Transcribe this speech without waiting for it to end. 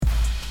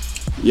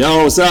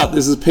Yo, what's up?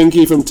 This is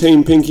Pinky from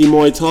Team Pinky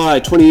Muay Thai.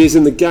 20 years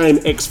in the game,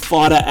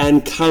 ex-fighter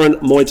and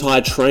current Muay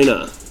Thai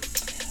trainer.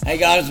 Hey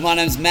guys, my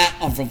name's Matt.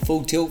 I'm from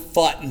Full Tilt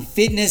Fight and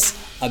Fitness.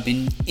 I've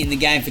been in the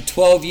game for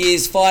 12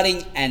 years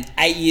fighting and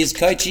 8 years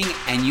coaching,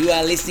 and you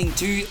are listening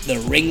to the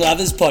Ring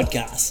Lovers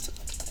Podcast.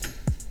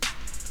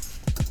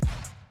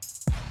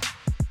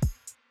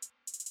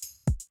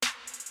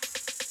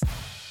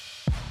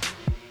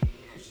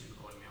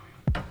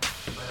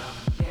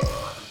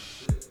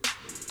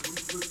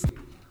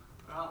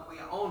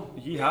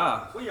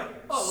 Yeehaw.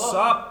 What's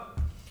up?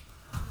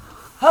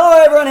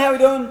 Hello everyone, how are we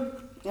doing?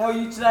 How are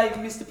you today,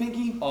 Mr.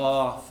 Pinky?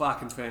 Oh,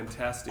 fucking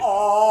fantastic.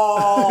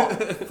 Oh,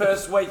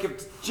 first week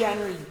of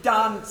January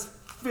done. It's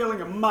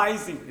feeling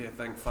amazing. Yeah,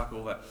 thank fuck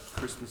all that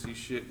Christmassy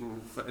shit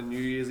and New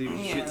Year's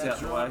Eve shit's out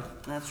the way.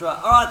 That's right.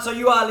 Alright, so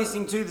you are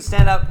listening to the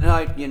stand-up.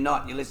 No, you're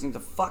not. You're listening to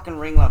fucking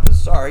Ring Lovers.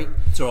 Sorry.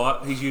 It's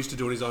alright. He's used to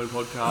doing his own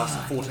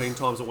podcast 14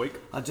 times a week.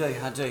 I do.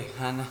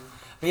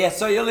 But yeah,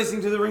 so you're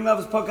listening to the Ring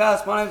Lovers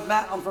Podcast. My name's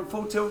Matt. I'm from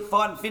Full Tilt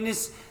Fight and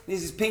Fitness.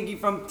 This is Pinky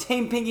from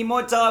Team Pinky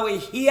Muay Thai. We're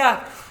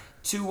here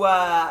to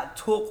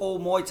talk all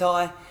Muay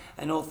Thai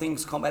and all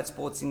things combat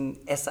sports in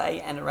SA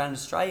and around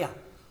Australia.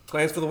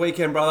 Plans for the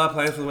weekend, brother.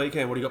 Plans for the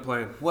weekend. What do you got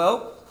planned?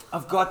 Well,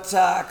 I've got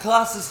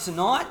classes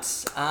tonight,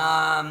 so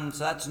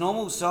that's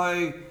normal.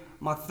 So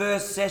my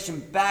first session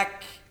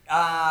back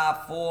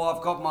I've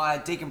got my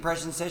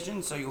decompression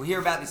session. So you'll hear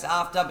about this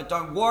after, but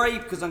don't worry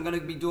because I'm going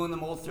to be doing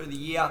them all through the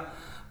year.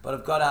 But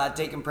I've got a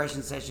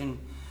decompression session,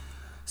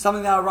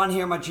 something that I run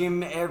here in my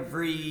gym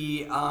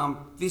every,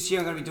 this year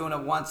I'm going to be doing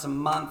it once a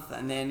month,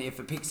 and then if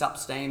it picks up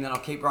steam, then I'll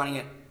keep running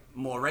it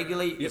more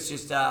regularly. Yep. It's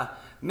just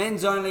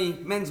men's only,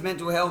 men's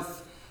mental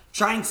health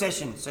train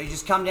session. So you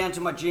just come down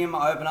to my gym,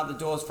 I open up the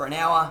doors for an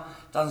hour,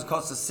 doesn't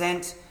cost a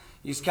cent.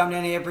 You just come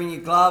down here, bring your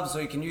gloves,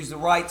 or you can use the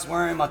weights,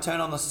 wear them, I turn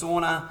on the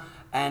sauna,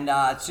 and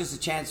it's just a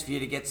chance for you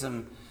to get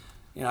some,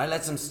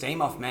 let some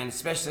steam off, man,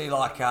 especially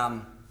like,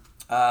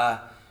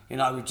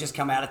 we've just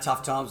come out of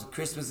tough times with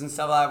Christmas and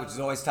stuff like that, which is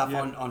always tough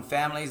on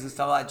families and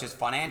stuff like that, just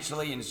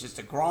financially, and it's just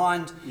a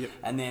grind. Yep.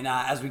 And then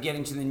as we get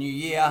into the new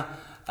year,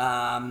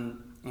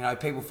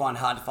 people find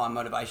hard to find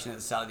motivation at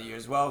the start of the year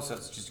as well, so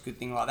it's just a good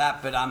thing like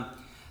that. But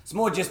it's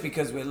more just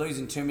because we're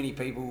losing too many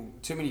people,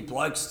 too many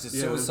blokes to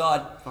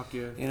suicide. Man. Fuck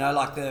yeah.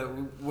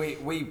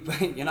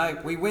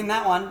 We win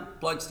that one.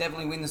 Blokes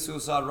definitely win the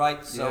suicide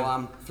rate.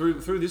 So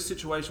through this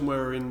situation where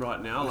we're in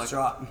right now, that's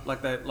right.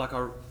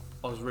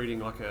 I was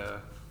reading like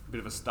a bit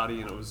of a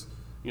study, and it was,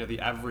 the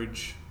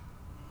average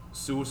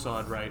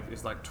suicide rate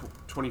is like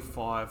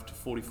 25 to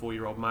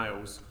 44-year-old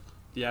males.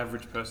 The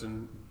average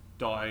person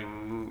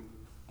dying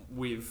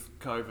with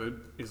COVID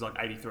is like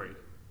 83.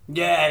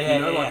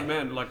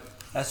 Man,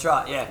 that's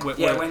right. Yeah,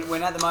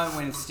 when at the moment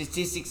when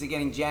statistics are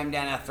getting jammed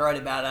down our throat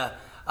about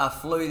a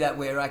flu that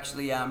we're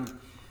actually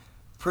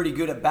pretty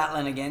good at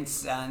battling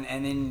against, and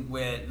then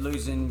we're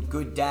losing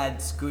good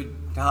dads, good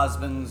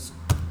husbands,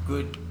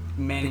 good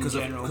men in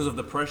general because of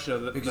the pressure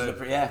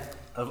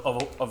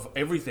of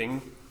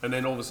everything, and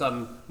then all of a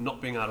sudden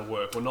not being able to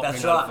work or not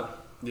That's being right. able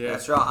to,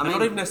 That's right. I mean,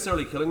 not even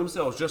necessarily killing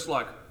themselves, just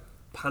like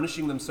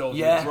punishing themselves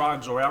with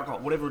drugs or alcohol,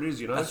 whatever it is,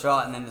 That's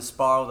right, and then the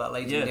spiral that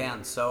leads them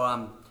down. So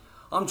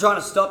I'm trying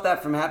to stop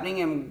that from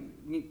happening, and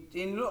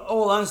in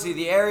all honesty,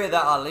 the area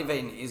that I live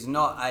in is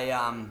not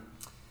a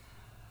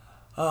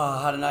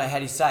I don't know how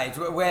do you say it.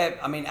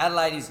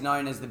 Adelaide is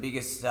known as the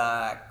biggest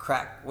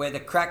we're the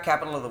crack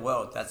capital of the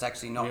world. That's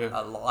actually not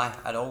a lie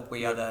at all.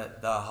 We are the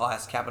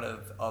highest capital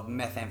of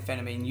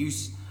methamphetamine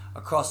use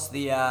across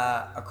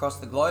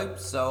the globe.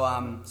 So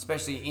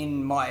especially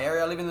in my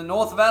area, I live in the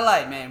north of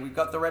Adelaide, man. We've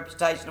got the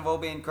reputation of all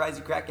being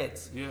crazy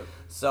crackheads. Yeah.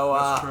 So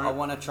I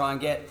want to try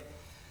and get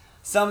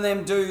some of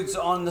them dudes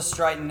on the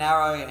straight and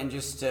narrow, and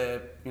just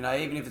to,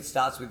 even if it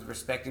starts with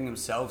respecting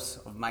themselves,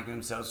 of making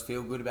themselves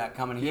feel good about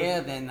coming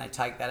here, then they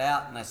take that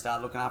out and they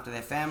start looking after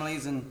their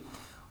families and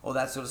all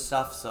that sort of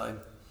stuff. So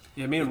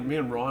yeah, me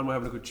and Ryan were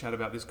having a good chat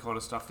about this kind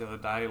of stuff the other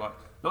day. Like,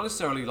 not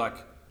necessarily like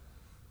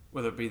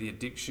whether it be the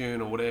addiction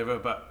or whatever,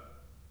 but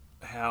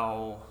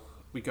how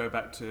we go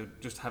back to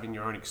just having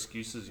your own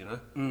excuses.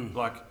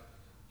 Like,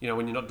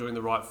 when you're not doing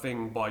the right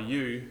thing by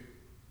you,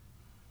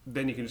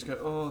 then you can just go,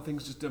 oh,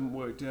 things just haven't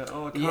worked out.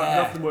 Oh,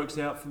 nothing works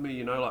out for me,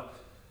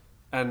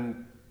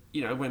 And,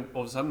 when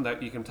all of a sudden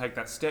that you can take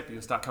that step, you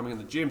can start coming in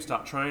the gym,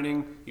 start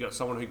training. You got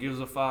someone who gives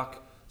a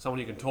fuck, someone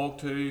you can talk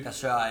to.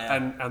 That's right,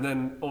 yeah. And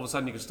then all of a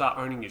sudden you can start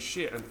owning your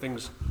shit, and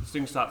things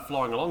start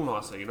flowing along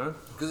nicely,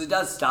 Because it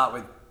does start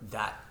with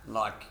that.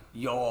 Like,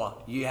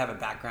 you have a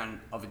background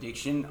of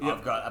addiction. Yep.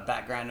 I've got a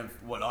background of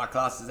what I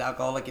class as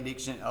alcohol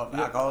addiction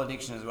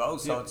as well.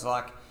 So it's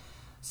like,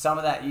 some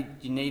of that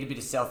you need a bit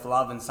of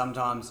self-love, and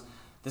sometimes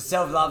the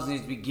self-love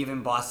needs to be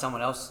given by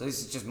someone else. So this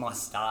is just my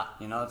start,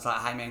 It's like,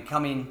 hey man,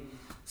 come in,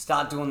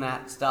 start doing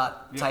that,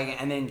 taking,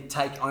 and then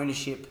take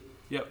ownership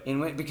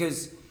in it.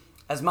 Because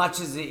as much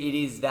as it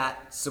is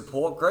that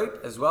support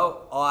group as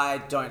well, I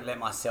don't let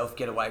myself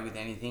get away with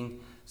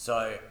anything.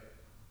 So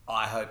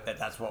I hope that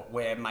that's what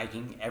we're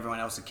making everyone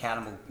else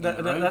accountable.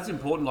 That's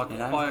important. Like,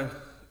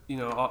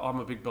 I'm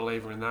a big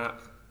believer in that.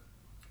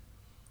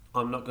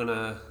 I'm not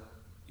gonna,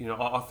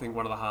 I think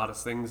one of the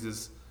hardest things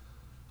is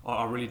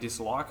I really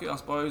dislike it, I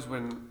suppose,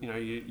 when,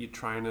 your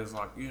trainer's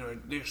like,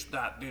 this,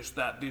 that,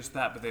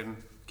 but then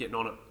getting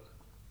on it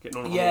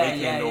on the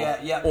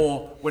weekend,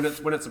 or when it's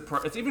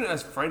it's even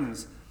as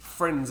friends,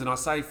 and I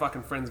say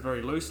fucking friends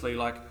very loosely,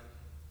 like,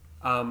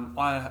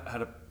 I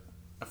had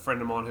a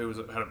friend of mine who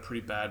had a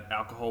pretty bad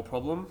alcohol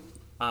problem,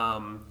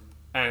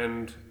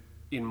 and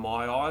in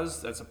my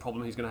eyes, that's a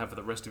problem he's going to have for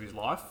the rest of his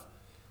life.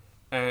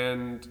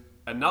 And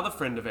another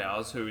friend of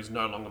ours, who is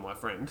no longer my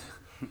friend,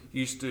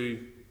 used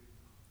to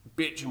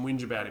bitch and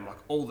whinge about him like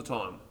all the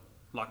time,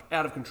 like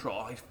out of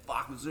control. He's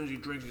fucking, as soon as he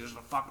drinks, he's just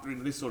a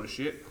fucking this sort of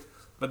shit.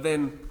 But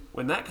then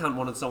when that cunt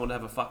wanted someone to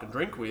have a fucking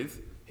drink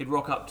with, he'd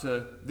rock up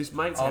to this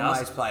mate's house,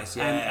 mate's place,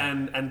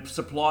 and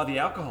supply the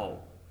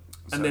alcohol.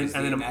 So And then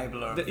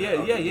enabler of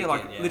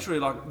literally,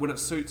 like when it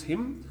suits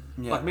him.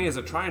 Like me as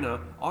a trainer,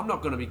 I'm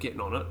not going to be getting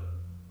on it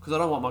because I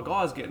don't want my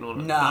guys getting on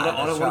it. No,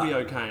 I don't want to be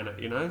right. okay in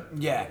it,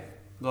 Yeah.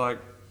 Like,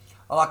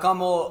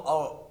 I'm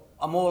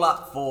all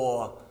up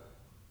for,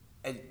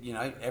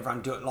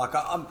 everyone do it. Like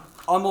I'm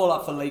all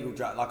up for legal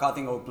drugs. Like I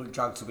think all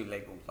drugs will be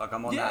legal. Like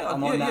I'm on that.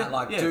 I'm on that.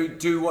 Like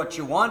do what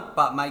you want,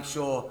 but make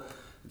sure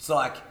it's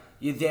like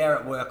you're there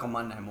at work on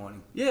Monday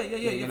morning. Yeah.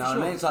 You know what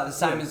I mean? It's like the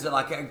same as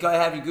like go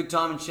have your good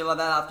time and shit like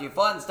that after your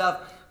fight and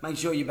stuff. Make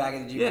sure you're back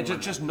at the gym. Yeah,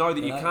 just know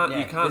that you can't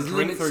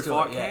drink through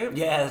fight camp.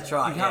 Yeah, that's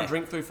right. You can't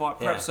drink through fight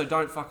prep, so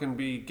don't fucking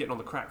be getting on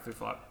the crack through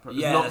fight prep.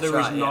 There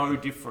is no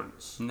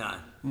difference. No.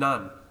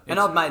 None. And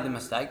I've made the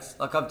mistakes.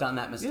 Like I've done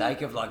that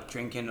mistake of like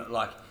drinking,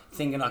 like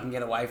thinking I can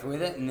get away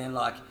with it, and then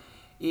like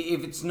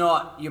if it's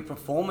not your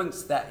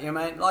performance that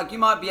like you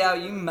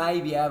may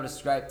be able to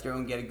scrape through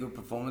and get a good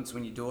performance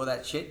when you do all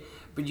that shit,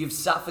 but you've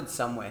suffered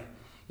somewhere.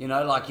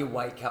 Like your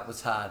weight cut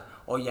was hard,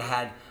 or you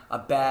had a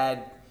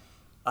bad.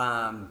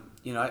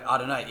 I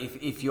don't know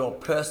if your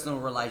personal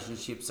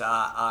relationships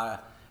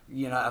are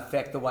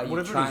affect the way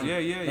you train.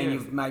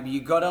 Then you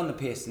got on the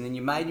piss, and then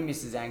you made your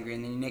missus angry,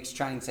 and then your next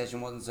training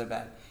session wasn't so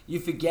bad. You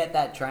forget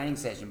that training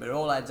session, but it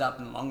all adds up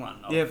in the long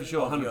run. For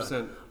sure,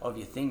 100% of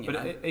your thing.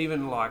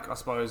 Even like I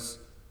suppose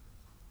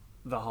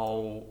the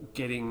whole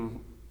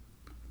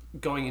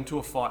going into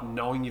a fight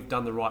knowing you've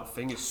done the right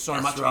thing is so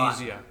much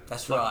easier.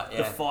 That's right. Yeah.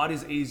 The fight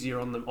is easier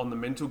on the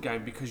mental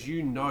game because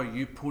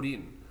you put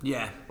in.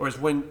 Yeah. Whereas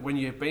when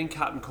you've been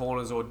cutting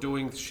corners or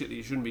doing shit that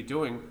you shouldn't be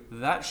doing,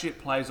 that shit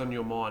plays on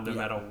your mind no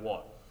matter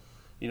what.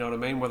 You know what I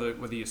mean? Whether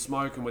you're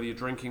smoking, whether you're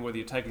drinking, whether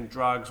you're taking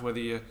drugs, whether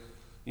you're,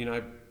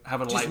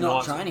 having just late not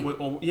nights. Training.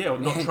 Or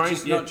not training.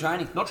 Just not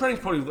training. Not training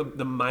is probably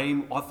the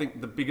main, I think,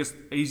 the biggest,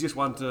 easiest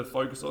one to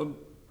focus on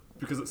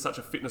because it's such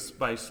a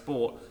fitness-based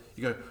sport.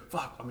 You go,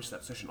 fuck, I missed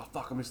that session. Oh,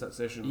 fuck, I missed that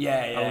session. A lot.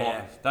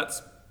 Yeah.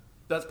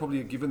 That's probably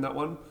a given, that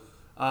one.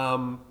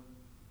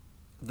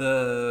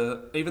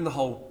 Even the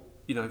whole,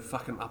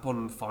 fucking up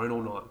on the phone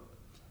all night.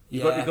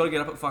 You've got to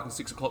get up at fucking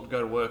 6 o'clock to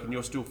go to work and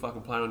you're still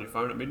fucking playing on your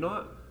phone at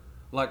midnight.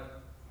 Like,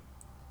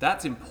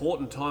 that's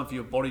important time for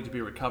your body to be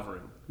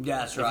recovering. Yeah,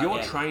 that's right. If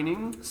you're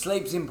training...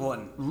 Sleep's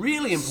important.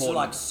 Really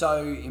important.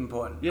 So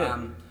important.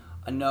 Yeah.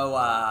 I know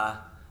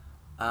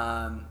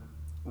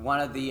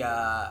one of the...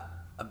 a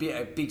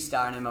big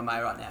star in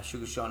MMA right now,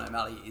 Sugar Sean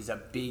O'Malley, is a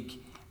big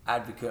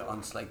advocate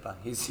on sleeper.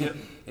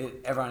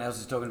 Everyone else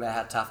is talking about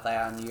how tough they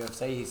are in the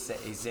UFC. He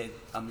said,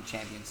 I'm the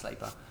champion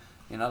sleeper.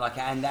 And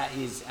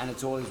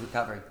it's all his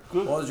recovery.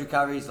 Good. All his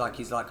recovery is like,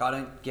 he's like, I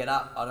don't get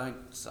up.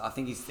 I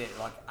think he's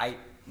like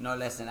no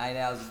less than 8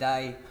 hours a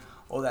day,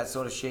 all that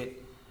sort of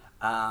shit.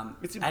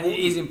 It's important. And it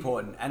is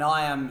important. And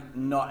I am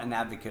not an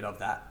advocate of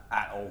that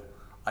at all.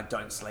 I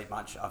don't sleep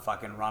much. I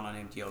fucking run on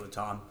empty all the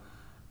time.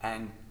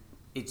 And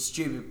it's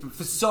stupid. But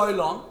for so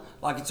long,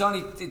 like it's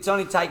only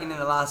taken in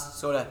the last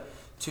sort of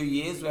 2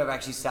 years where I've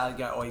actually started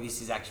to go, this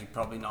is actually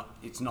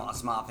it's not a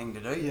smart thing to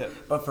do. Yeah.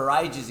 But for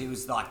ages, it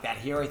was like that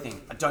hero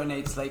thing. I don't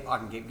need sleep, I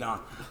can keep going.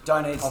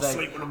 Don't need sleep. I'll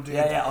sleep when I'm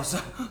dead. Yeah, I'll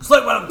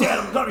sleep when I'm dead,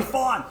 I'm gonna be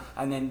fine.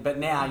 But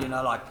now,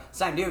 like,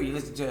 same deal, you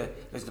listen to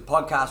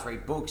podcasts,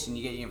 read books, and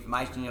you get your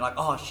information, and you're like,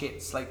 oh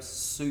shit, sleep's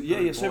super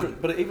important. super.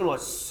 But even like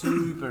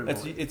super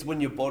important. It's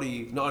when your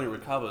body not only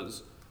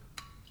recovers,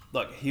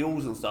 like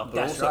heals and stuff,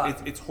 but That's also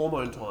right. it's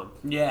hormone time.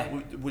 Yeah.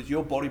 With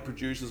your body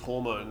produces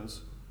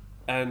hormones,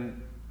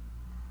 and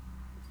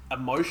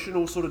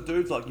emotional sort of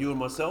dudes like you and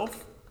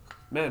myself,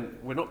 man,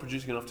 we're not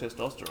producing enough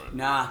testosterone.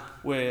 Nah.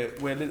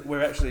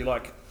 We're actually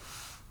like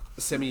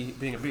semi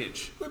being a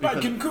bitch. We're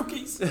making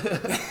cookies.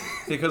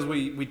 Because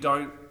we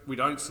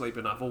don't sleep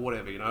enough or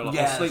whatever,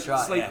 Like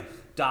sleep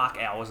dark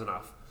hours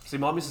enough. See,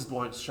 my missus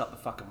won't shut the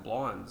fucking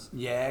blinds.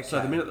 Yeah, okay. So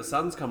the minute the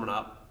sun's coming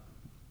up,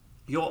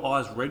 your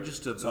eyes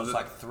register. So it's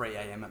like 3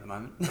 a.m. at the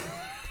moment.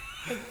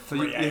 So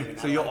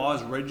your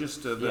eyes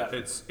register that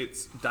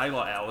it's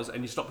daylight hours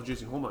and you stop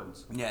producing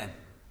hormones. Yeah.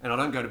 And I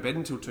don't go to bed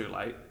until too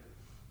late.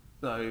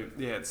 So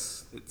yeah,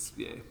 it's.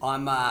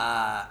 I'm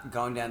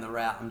going down the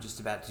route. I'm just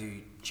about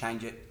to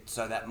change it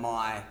so that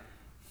my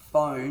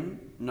phone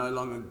no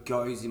longer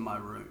goes in my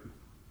room.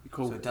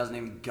 Cool. So it doesn't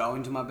even go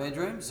into my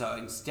bedroom. So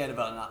instead of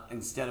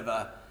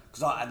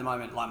because at the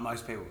moment, like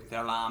most people,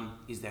 their alarm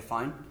is their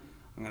phone.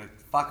 I'm I'm going to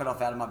fuck it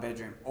off out of my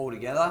bedroom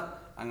altogether.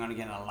 I'm going to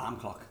get an alarm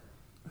clock.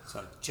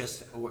 So it's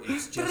just an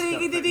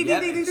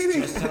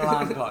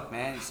alarm clock,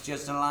 man. It's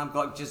just an alarm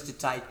clock just to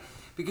take,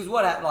 because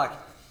what happened, like,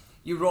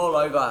 you roll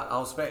over. I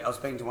was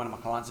speaking to one of my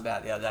clients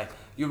about it the other day.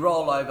 You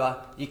roll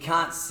over, you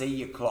can't see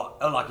your clock.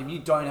 Or like if you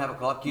don't have a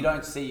clock, you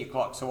don't see your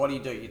clock. So what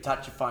do? You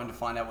touch your phone to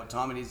find out what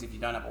time it is if you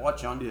don't have a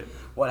watch on. Yeah.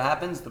 What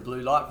happens? The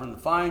blue light from the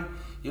phone.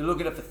 You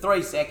look at it for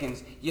 3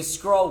 seconds. You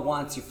scroll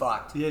once, you're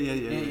fucked. Yeah.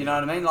 You know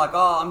what I mean? Like,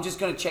 oh, I'm just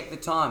going to check the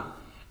time.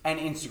 And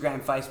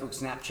Instagram, Facebook,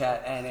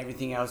 Snapchat, and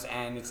everything else,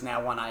 and it's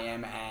now 1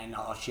 a.m. and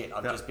oh shit,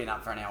 I've just been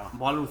up for an hour.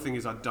 My little thing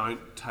is I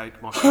don't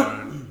take my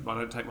phone. I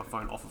don't take my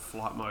phone off of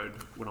flight mode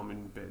when I'm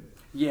in bed.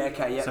 Yeah,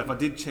 okay, yeah. So if I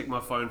did check my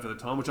phone for the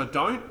time, which I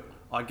don't,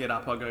 I get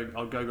up, I'll go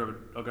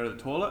to the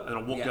toilet, and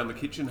I'll walk down the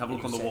kitchen, have a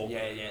look on the wall.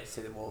 Yeah,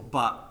 see the wall.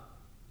 But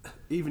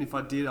even if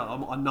I did, I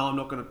know I'm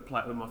not going to play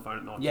it with my phone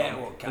at night. Yeah,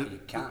 well, you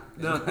can't.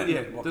 No,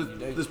 yeah. What can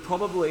you do? There's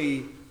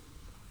probably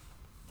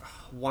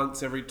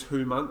once every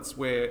 2 months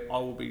where I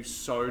will be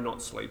so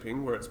not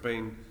sleeping, where it's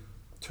been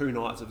 2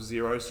 nights of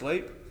zero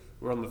sleep,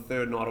 where on the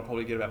third night I'll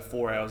probably get about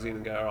 4 hours in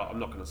and go, all right, I'm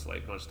not going to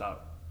sleep, and I start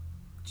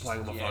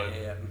playing on my phone.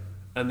 Yeah.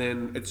 And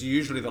then it's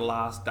usually the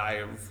last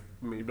day of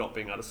me not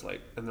being able to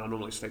sleep, and then I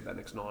normally sleep that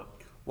next night.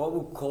 What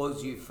will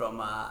cause you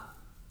from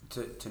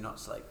to not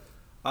sleep?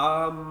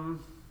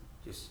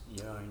 Just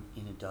your own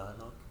inner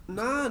dialogue?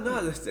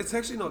 No, it's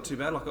actually not too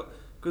bad. Like,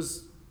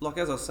 because like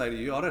as I say to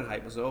you, I don't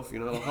hate myself. You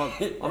know,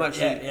 like I'm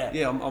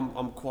actually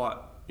I'm quite,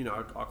 you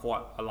know,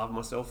 I love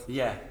myself.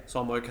 Yeah.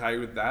 So I'm okay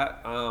with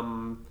that.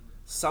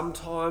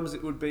 Sometimes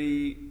it would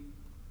be,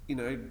 you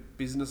know,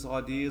 business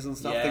ideas and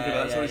stuff, thinking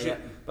about that sort of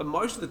shit. But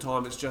most of the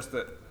time it's just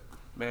that,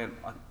 man,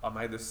 I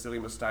made this silly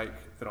mistake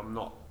that I'm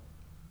not,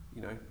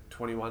 you know,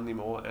 21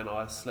 anymore, and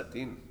I slept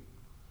in.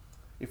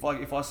 If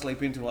I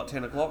sleep in till like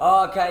 10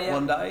 o'clock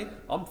one day,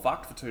 I'm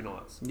fucked for 2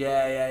 nights.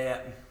 Yeah.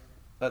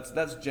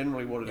 That's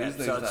generally what it is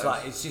these so days. it's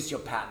like, it's just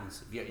your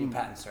patterns. Your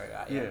patterns through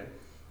that. Yeah.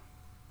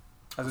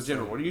 As a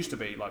general, it used to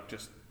be like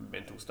just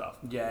mental stuff.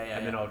 And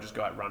then I'll just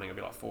go out running. It'll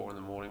be like 4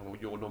 a.m, or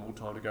your normal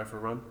time to go for a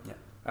run. Yeah.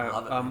 I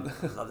love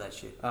it. Man. Love that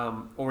shit.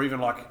 Or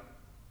even like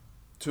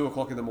 2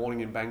 o'clock in the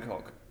morning in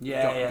Bangkok.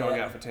 Going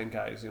out for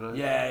 10Ks, you know?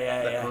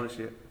 That kind of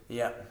shit.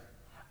 Yeah.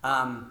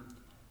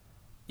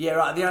 Yeah,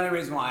 right. The only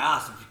reason why I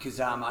asked is because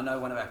I know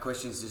one of our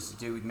questions is to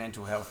do with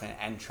mental health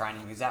and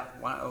training. Is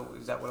that what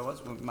it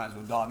was? We might as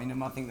well dive into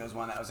them. I think there was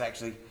one that was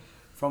actually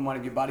from one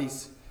of your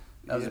buddies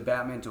that was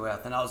about mental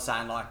health. And I was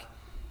saying, like,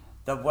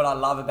 what I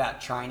love about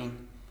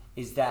training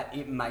is that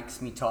it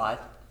makes me tired.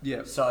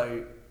 Yeah.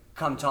 So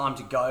come time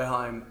to go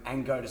home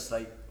and go to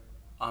sleep,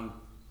 I'm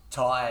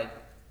tired.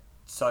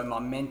 So my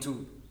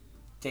mental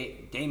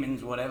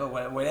demons,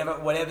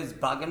 whatever's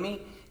bugging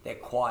me, they're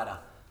quieter.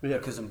 Yeah.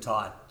 Because I'm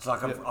tired. It's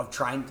like I've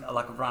trained,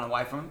 like I've run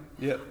away from them.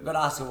 Yeah. I got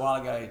asked a while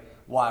ago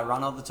why I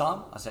run all the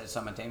time. I said,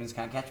 so my demons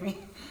can't catch me.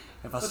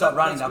 If I stop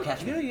running, they'll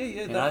catch me.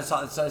 Yeah. You know,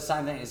 so the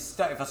same thing.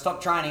 If I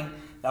stop training,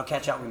 they'll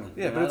catch up with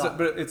me. Yeah,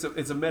 but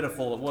it's a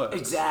metaphor that works.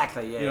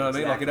 Exactly. Yeah. You know what I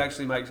mean? Like, it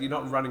actually makes you're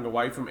not running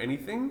away from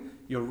anything.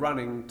 You're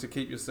running to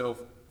keep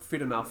yourself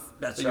fit enough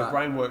that your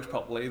brain works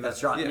properly.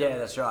 That's right. Yeah,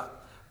 that's right.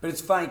 But it's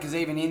funny because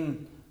even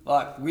in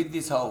like with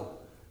this whole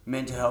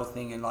mental health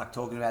thing and like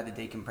talking about the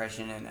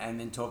decompression and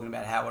then talking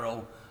about how we're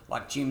all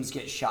like gyms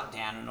get shut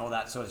down and all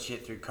that sort of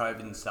shit through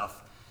COVID and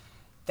stuff.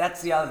 That's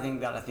the other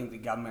thing that I think the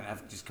government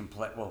have just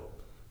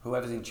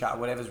whoever's in charge,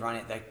 whatever's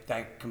running it,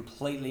 they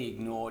completely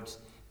ignored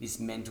this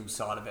mental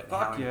side of it and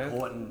how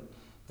important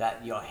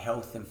that your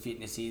health and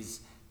fitness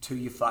is to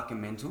your fucking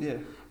mental. Yeah.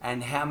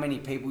 And how many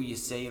people you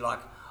see, like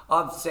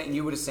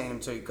you would have seen them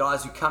too,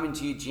 guys who come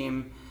into your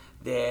gym,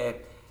 they're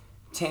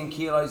 10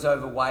 kilos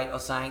overweight or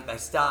something, they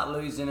start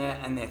losing it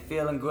and they're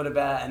feeling good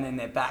about it and then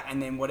they're back,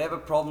 and then whatever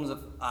problems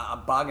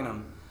are bugging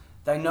them,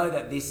 they know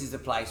that this is the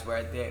place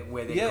where they're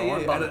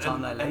going by the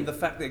time they leave. And the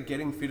fact they're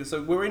getting fitter.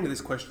 So we're into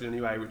this question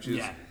anyway, which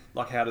is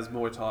like, how does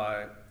Muay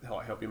Thai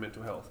help your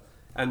mental health?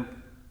 And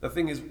the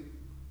thing is,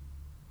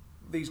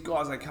 these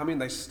guys, they come in,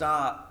 they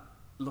start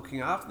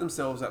looking after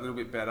themselves that little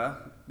bit better,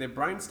 their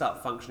brains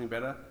start functioning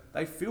better,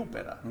 they feel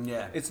better.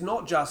 Yeah. It's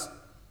not just,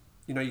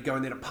 you know, you go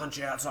in there to punch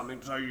out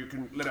something so you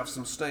can let off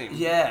some steam.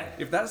 Yeah.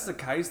 If that's the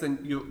case, then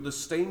the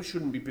steam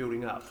shouldn't be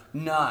building up.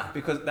 No.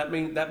 Because that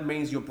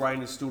means your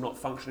brain is still not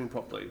functioning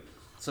properly.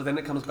 So then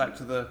it comes back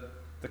to the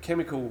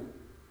chemical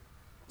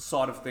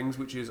side of things,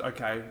 which is,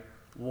 okay,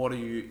 what are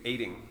you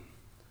eating?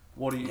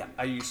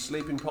 Are you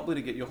sleeping properly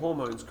to get your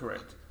hormones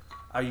correct?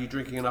 Are you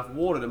drinking enough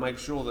water to make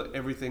sure that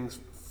everything's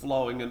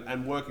flowing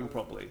and working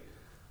properly?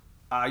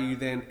 Are you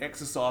then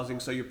exercising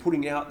so you're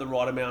putting out the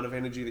right amount of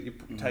energy that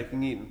you're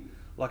taking in?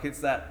 Like,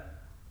 it's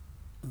that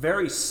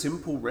very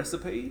simple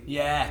recipe.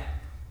 Yeah.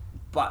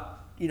 But,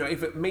 you know,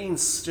 if it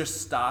means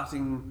just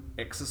starting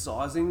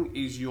exercising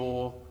is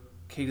your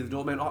key to the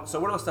door, man. So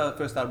when I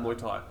first started Muay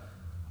Thai,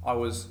 I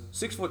was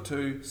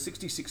 6'2",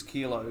 66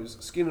 kilos,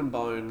 skin and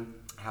bone.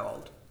 How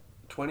old?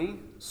 20,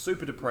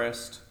 super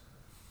depressed,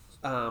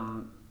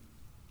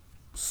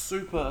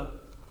 super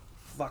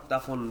fucked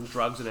up on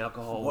drugs and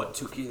alcohol. What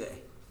took you there?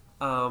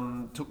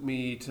 took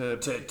me to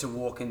To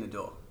walk in the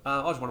door.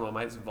 I just one of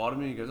my mates invited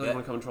me. He goes, "Oh, Yeah. you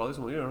want to come and try this?"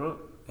 I'm like, "Yeah, all right."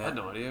 I had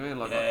Yeah. no idea, man.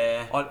 Like,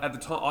 Yeah. at the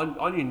time,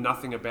 I knew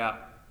nothing about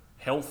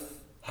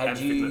health Had and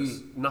you-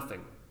 fitness.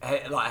 Nothing.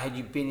 Had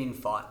you been in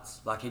fights?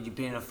 Like, had you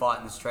been in a fight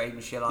in the street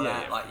and shit like Yeah,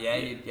 that? yeah.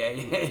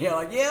 Like, you're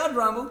like, yeah, I'd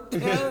rumble.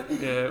 Yeah,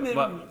 Yeah,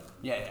 but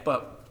yeah.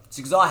 but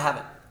Because I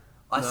haven't.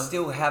 I No.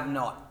 still have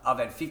not. I've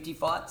had 50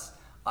 fights.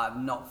 I've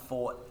not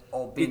fought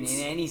or been It's-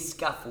 in any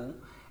scuffle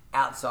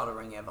outside a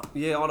ring ever.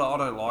 yeah, I don't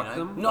You like know?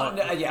 them. Not,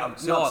 Like, yeah, I'm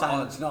see, not I- saying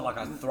I- it's not like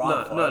I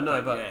thrive for no,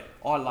 it. but yeah.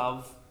 I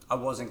love.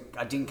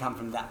 I didn't come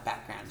from that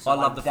background. I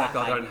love the that fact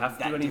that I don't made- have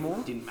to that anymore.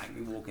 Didn't make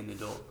me walk in the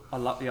door. I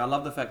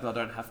love the fact that I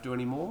don't have to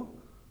anymore,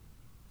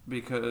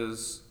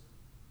 because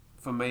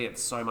for me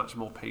it's so much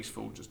more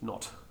peaceful just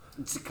not.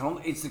 It's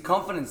the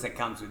confidence that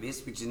comes with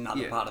this, which is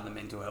another Yeah. part of the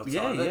mental health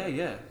Yeah, side of it.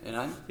 yeah. You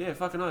know? Yeah,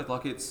 fucking oath.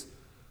 Like, it's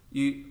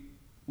you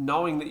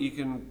knowing that you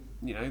can,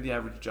 the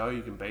average Joe,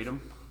 you can beat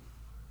them.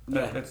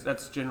 Yeah.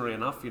 That's generally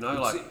enough,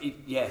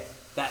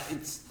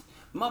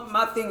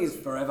 My thing is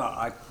forever.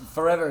 I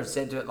forever have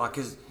said to it, like,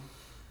 because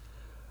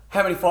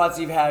how many fights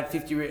you've had?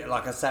 50.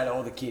 Like I say to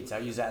all the kids, I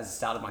use that as the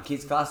start of my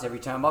kids' class every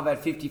time. I've had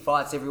 50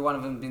 fights. Every one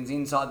of them been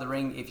inside the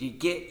ring. If you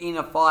get in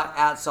a fight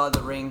outside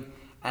the ring,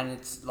 and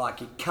it's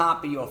like it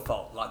can't be your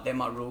fault. Like, they're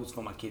my rules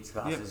for my kids'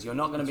 classes. Yep. You're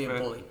not going to be a That's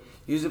fair. bully.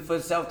 Use it for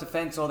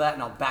self-defense or that,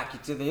 and I'll back you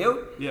to the hilt.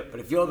 Yep. But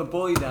if you're the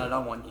bully, then I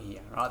don't want you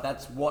here. Right?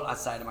 That's what I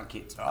say to my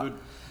kids. Right? Good.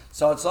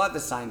 So it's like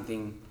the same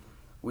thing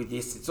with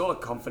this. It's all a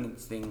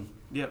confidence thing.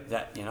 Yep.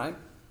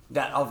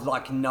 That of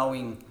like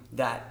knowing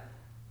that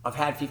I've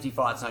had 50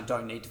 fights and I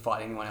don't need to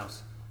fight anyone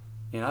else.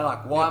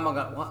 Like, why am I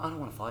going? I don't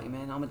want to fight you,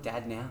 man. I'm a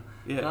dad now.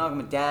 Yeah. I'm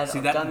a dad. See,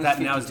 I've done this that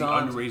 50 now is the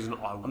times. only reason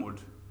I would.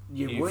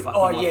 You would? fuck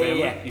Oh, with my yeah, family.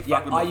 yeah. You Yeah,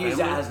 fuck with I my use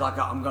family. that as like,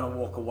 I'm going to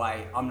walk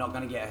away. I'm not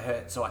going to get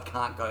hurt, so I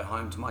can't go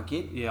home to my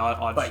kid. Yeah,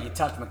 I But you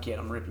touch my kid,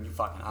 I'm ripping your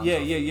fucking arms Yeah,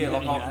 off. yeah, yeah.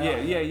 Like,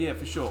 You know? yeah,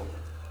 for sure.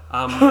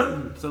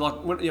 So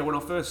like when I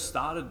first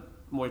started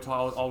Muay Thai,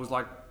 I was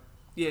like,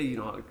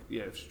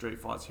 street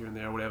fights here and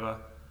there or whatever.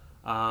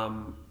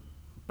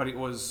 But it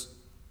was,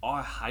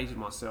 I hated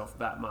myself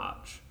that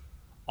much.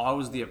 I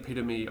was the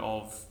epitome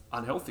of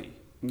unhealthy.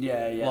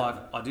 Yeah, yeah. Like,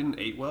 I didn't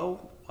eat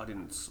well. I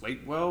didn't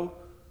sleep well.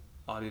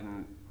 I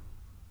didn't,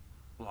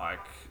 I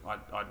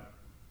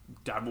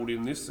dabbled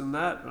in this and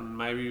that, and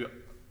maybe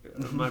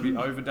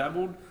over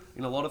dabbled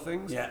in a lot of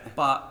things. Yeah.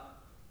 But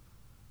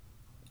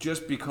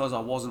just because I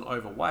wasn't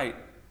overweight,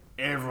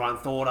 everyone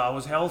thought I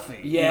was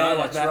healthy. Yeah,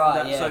 that's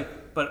right, yeah. So,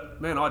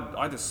 but man,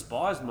 I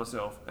despised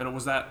myself, and it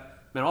was that.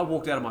 Man, I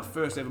walked out of my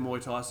first ever Muay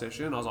Thai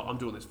session. I was like, I'm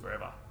doing this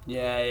forever.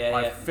 Yeah, yeah,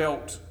 I yeah.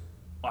 felt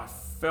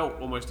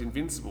almost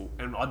invincible,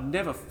 and I'd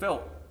never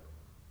felt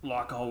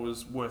like I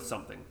was worth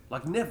something.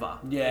 Like, never.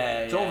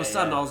 Yeah, So all of a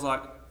sudden yeah. I was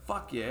like,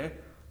 fuck yeah.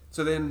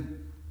 So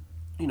then,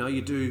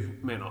 you do,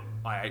 man,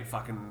 I ate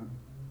fucking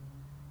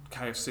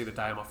KFC the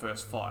day of my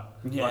first fight.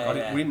 Yeah, like,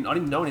 yeah. I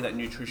didn't know any of that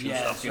nutrition Yeah,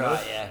 stuff, that's you know?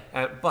 right,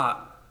 yeah.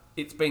 But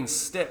it's been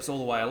steps all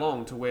the way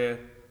along to where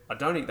I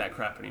don't eat that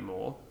crap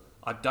anymore.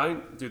 I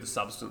don't do the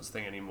substance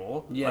thing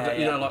anymore. Yeah, I don't,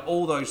 yeah. like,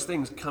 all those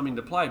things come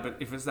into play. But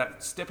if it's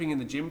that stepping in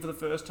the gym for the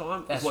first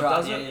time, That's is what right.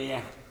 does Yeah, it, yeah,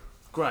 yeah.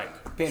 great.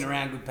 Being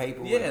around good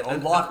people, Yeah, or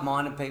and-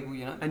 like-minded people,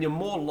 And you're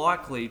more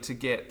likely to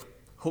get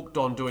hooked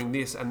on doing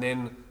this and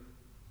then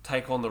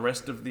take on the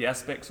rest of the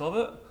aspects of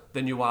it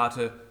than you are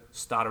to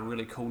start a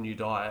really cool new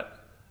diet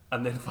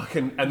and then start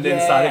it.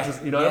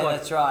 Yeah,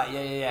 that's right.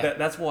 Yeah, yeah, yeah.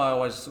 That's why I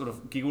always sort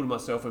of giggle to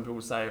myself when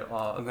people say, "Oh,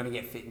 I'm I'm going to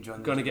get fit and join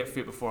the going to gym. get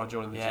fit before I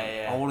join the Yeah, gym.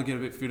 yeah. I want to get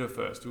a bit fitter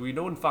first." We're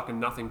doing fucking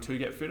nothing to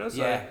get fitter. So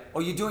Yeah.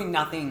 Or you're doing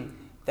nothing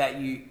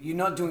that you're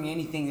not doing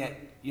anything that,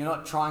 you're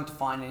not trying to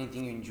find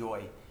anything you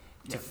enjoy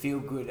to feel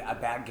good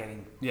about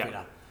getting Yeah.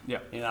 fitter. Yeah.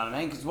 You know what I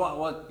mean? Because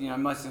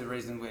most of the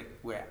reason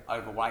we're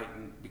overweight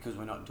and because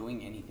we're not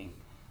doing anything.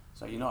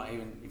 So you're not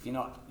even, if you're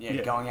not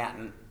Yeah. going out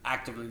and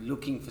actively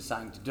looking for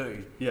something to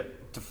do Yeah.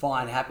 to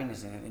find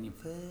happiness in it, then you're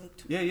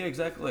fucked. Yeah,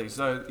 exactly.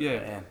 So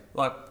Yeah.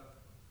 like,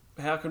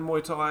 how can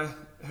Muay Thai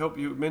help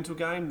your mental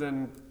game?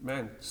 Then,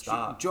 man,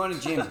 start. Join a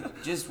gym.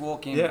 Just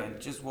walk in, Yeah. man.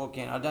 Just walk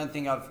in. I don't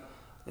think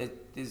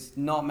there's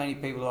not many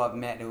people who I've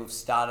met who have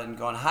started and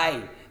gone,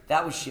 hey,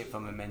 that was shit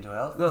for my mental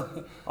health.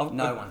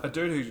 No one. A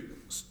dude who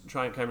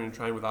came in and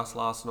trained with us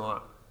last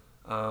night.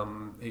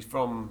 He's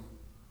from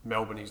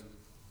Melbourne. He's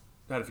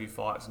had a few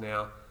fights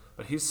now,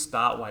 but his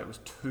start weight was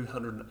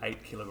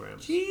 208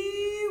 kilograms.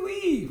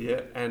 Gee-wee.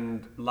 Yeah,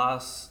 and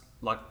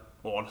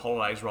on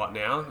holidays right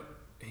now,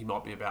 he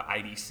might be about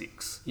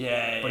 86.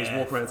 Yeah, But he's yeah.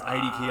 walking around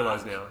 80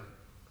 kilos now.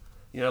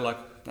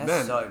 That's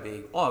man, so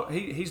big. Oh,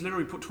 he's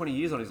literally put 20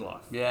 years on his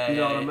life. Yeah, you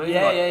know yeah, what I mean?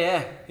 yeah,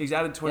 yeah. He's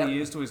added 20 Yep.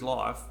 years to his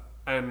life,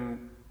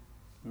 and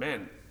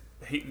man,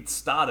 it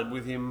started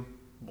with him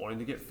wanting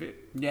to get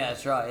fit. Yeah,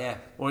 that's right, yeah.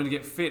 Wanting to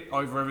get fit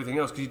over everything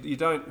else, because you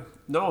don't.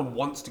 No one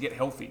wants to get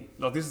healthy.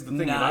 Like, this is the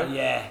thing, No,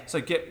 yeah. So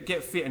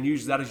get fit and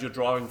use that as your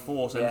driving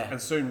force, and, Yeah. and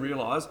soon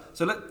realise.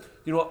 So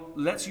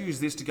let's use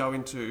this to go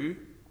into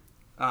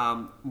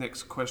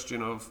next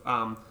question of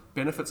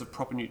benefits of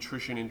proper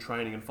nutrition in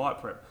training and fight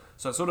prep.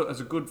 So it's sort of as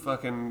a good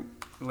fucking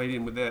lead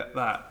in with that.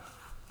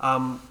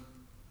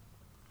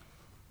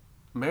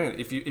 man,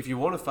 if you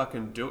want to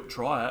fucking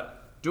try it,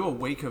 do a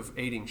week of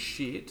eating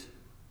shit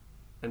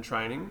and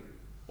training.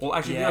 Or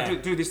actually,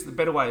 do this, the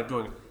better way of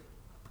doing it.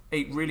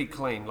 Eat really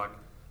clean. Like,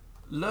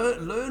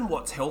 learn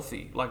what's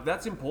healthy. Like,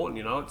 that's important,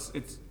 you know.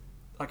 It's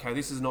okay,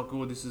 this is not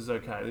good, this is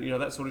okay. You know,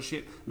 that sort of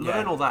shit.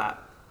 Learn all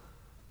that.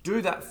 Do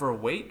that for a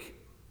week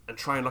and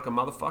train like a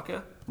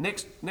motherfucker.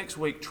 Next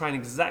week, train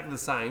exactly the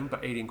same,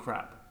 but eating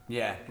crap.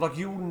 Yeah. Like,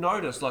 you'll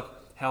notice, like,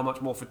 how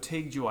much more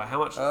fatigued you are, how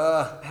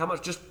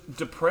much just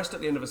depressed at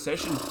the end of a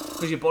session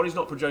because your body's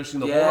not producing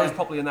the hormones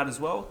properly in that as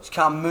well. You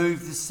can't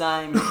move the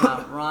same, you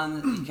can't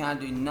run, you can't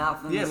do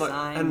nothing the same.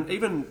 And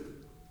even,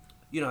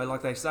 you know,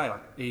 like they say,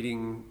 like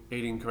eating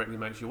correctly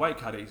makes your weight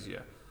cut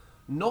easier.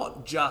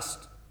 Not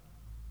just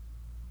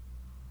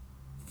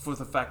for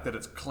the fact that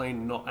it's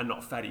clean and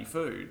not fatty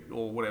food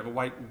or whatever,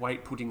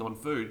 weight putting on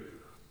food.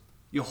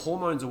 Your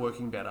hormones are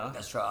working better.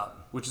 That's right.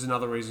 Which is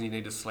another reason you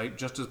need to sleep.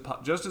 Just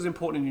as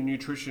important in your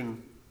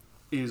nutrition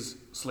is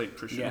sleep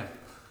nutrition. Yeah.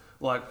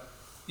 Like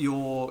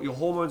your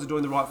hormones are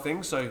doing the right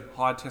thing. So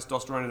high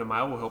testosterone in a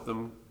male will help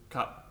them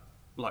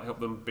help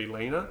them be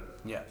leaner.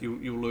 Yeah.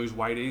 You'll lose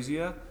weight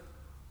easier.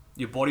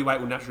 Your body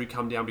weight will naturally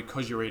come down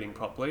because you're eating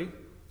properly,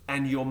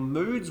 and your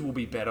moods will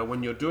be better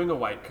when you're doing a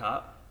weight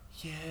cut.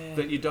 Yeah.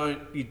 That you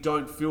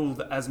don't feel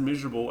as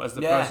miserable as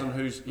the person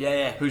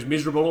who's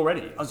miserable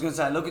already. I was going to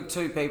say, look at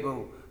two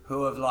people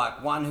who have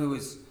like one who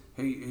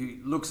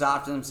looks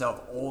after themselves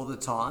all the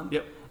time,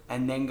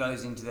 and then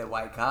goes into their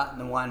weight cut,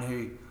 and the one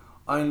who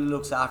only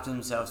looks after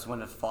themselves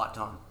when it's fight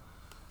time.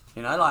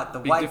 You know, like the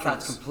weight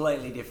cut's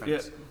completely different.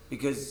 Yeah.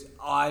 Because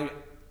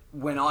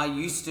when I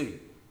used to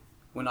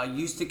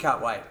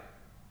cut weight,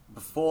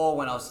 before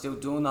when I was still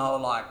doing the whole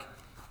like,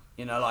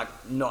 you know, like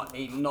not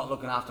eating, not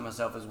looking after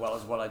myself as well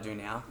as what I do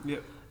now.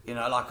 Yep. You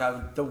know,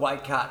 like the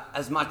weight cut,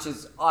 as much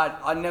as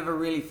I never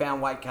really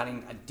found weight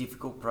cutting a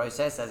difficult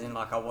process, as in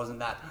like I wasn't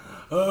that,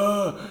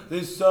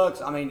 this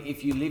sucks. I mean,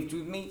 if you lived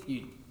with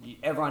me,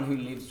 everyone who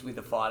lives with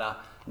a fighter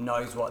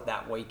knows what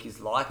that week is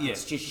like. Yeah.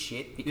 It's just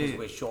shit because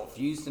we're short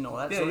fused and all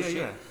that sort of shit.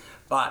 Yeah.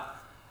 But,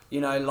 you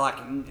know,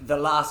 like the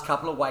last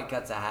couple of weight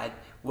cuts I had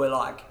were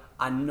like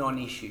a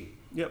non-issue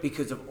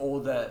because of all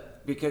the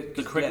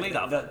correct lead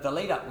up. The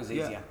lead up was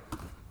easier.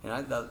 You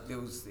know,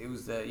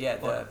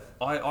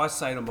 I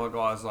say to my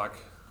guys, like,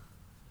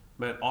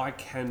 man, I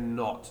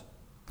cannot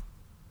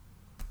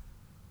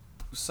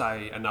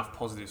say enough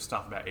positive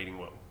stuff about eating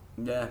well.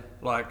 Yeah.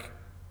 Like,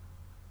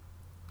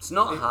 it's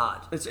not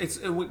hard.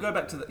 We go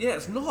back to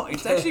it's not.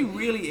 It's actually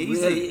really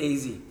easy. Really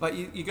easy. Like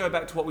you go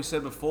back to what we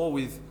said before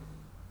with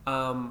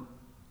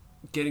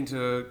getting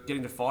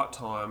to fight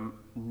time,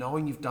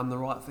 knowing you've done the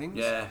right things.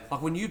 Yeah.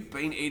 Like when you've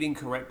been eating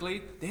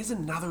correctly, there's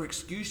another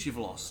excuse you've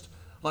lost.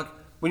 Like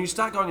when you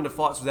start going into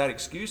fights without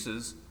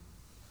excuses,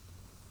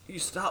 you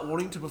start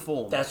wanting to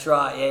perform. That's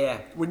right.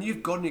 Yeah. When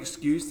you've got an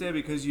excuse there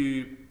because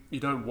you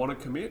don't want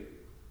to commit,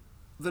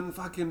 then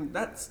fucking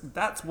that's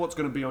what's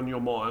going to be on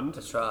your mind.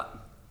 That's right.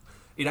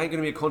 It ain't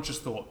going to be a conscious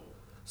thought.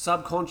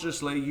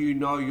 Subconsciously, you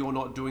know you're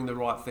not doing the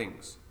right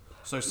things.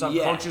 So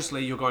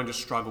subconsciously, you're going to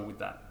struggle with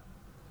that.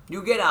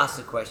 You'll get asked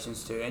the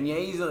questions too, and you're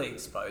easily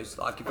exposed.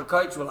 Like if a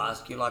coach will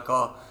ask you, like,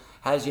 "Oh,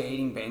 how's your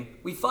eating been?"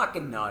 We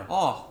fucking know.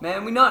 Oh,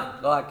 man, we know.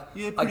 Like,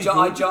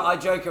 I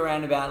joke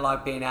around about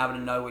like being able to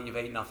know what you've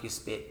eaten off your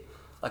spit.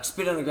 Like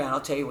spit on the ground,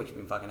 I'll tell you what you've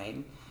been fucking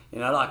eating. You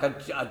know,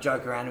 like I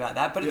joke around about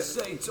that, but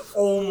it's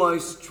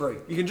almost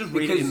true. You can just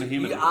read it in the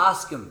human. You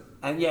ask them,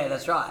 and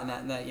that's right, and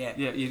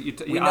you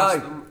we ask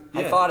know. them.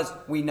 Hey fighters,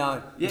 we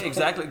know. Yeah,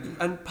 exactly.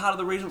 And part of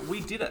the reason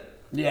we did it.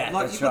 Yeah,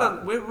 like that's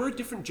right. We're a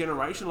different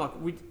generation. Like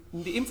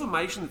the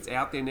information that's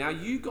out there now,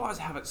 you guys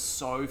have it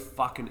so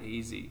fucking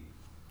easy.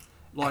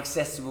 Like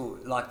accessible,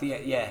 like to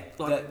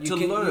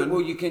learn.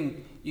 Well, you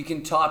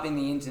can type in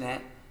the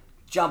internet,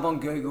 jump on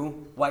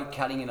Google, weight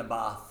cutting in a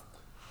bath.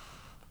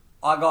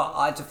 I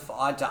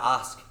had to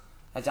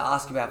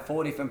ask about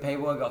 4 different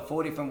people. I got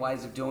 4 different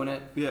ways of doing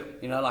it. Yeah.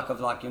 You know,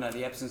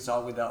 the Epsom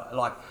salt with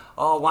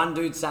one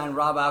dude's saying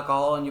rub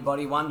alcohol on your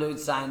body, one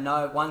dude's saying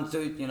no, one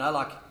dude, you know,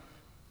 like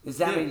there's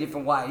that many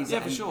different ways. Yeah,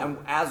 for sure. And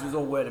ours was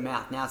all word of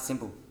mouth. Now it's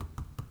simple.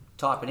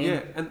 Type it in.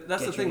 Yeah, and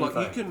that's the thing.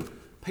 Like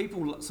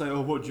people say,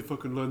 "Oh, what did you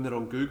fucking learn that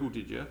on Google?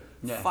 Did you?"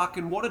 Yeah.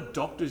 Fucking what do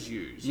doctors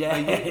use?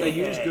 Yeah. They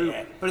use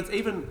Google, but it's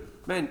even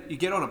man. You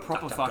get on a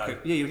proper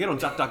you get on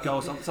DuckDuckGo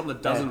or something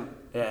that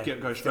doesn't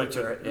go straight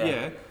to it.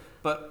 Yeah.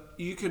 But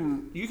you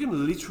can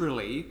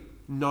literally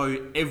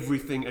know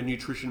everything a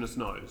nutritionist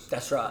knows.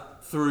 That's right.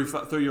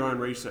 Through your own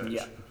research.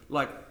 Yeah.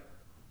 Like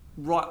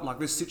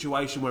this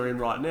situation we're in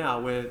right now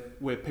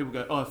where people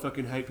go, "Oh, I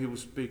fucking hate people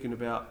speaking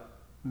about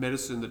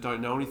medicine that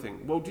don't know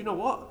anything." Well, do you know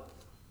what?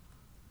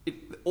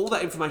 All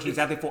that information is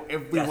out there for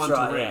everyone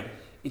to read. Yeah.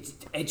 It's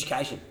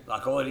education.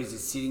 Like all it is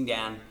sitting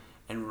down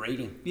and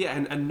reading.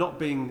 Yeah, and not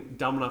being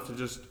dumb enough to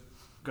just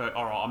go,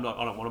 "All right,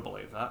 I don't want to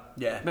believe that."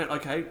 Yeah. Man,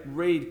 okay,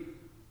 read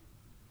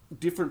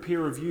different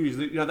peer reviews.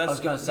 You know, that's, I was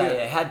going to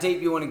say, how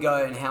deep you want to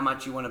go and how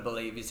much you want to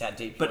believe is how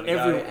deep you want to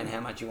go and how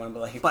much you want to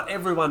believe. But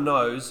everyone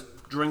knows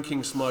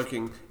drinking,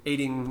 smoking,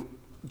 eating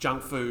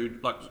junk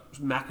food like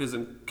Macca's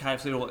and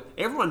KFC and all that.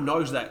 Everyone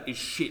knows that is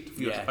shit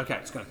for you. Yeah. Okay,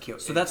 It's gonna kill.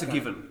 so that's a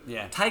given.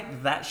 Yeah.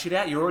 Take that shit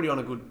out. You're already on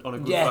a good.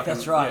 Yeah, fucking,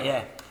 that's right.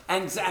 Yeah,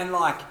 and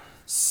like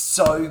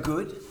so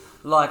good.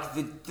 Like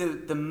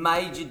the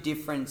major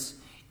difference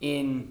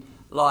in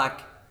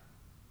like,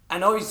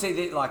 and obviously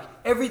that like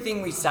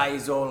everything we say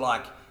is all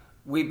like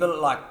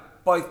like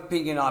both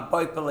Pig and I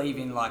both believe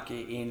in like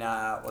in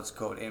what's it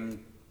called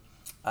in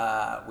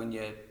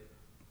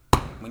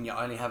when you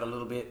only have a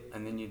little bit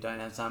and then you don't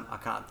have some. I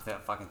can't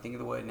fucking think of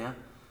the word now.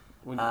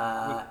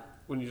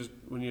 When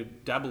you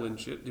dabble in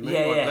shit, do you mean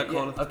Yeah, that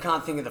kind of? I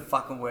can't think of the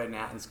fucking word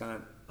now. And it's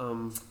gonna.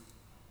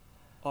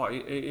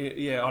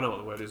 Yeah, I know what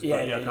the word is. Yeah,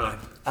 but yeah, I you can't.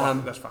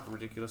 know. That's fucking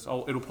ridiculous.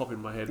 It'll pop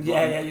in my head.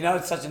 Yeah, you know,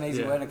 it's such an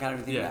easy word. I can't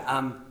even think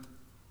of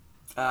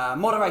it.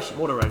 Moderation.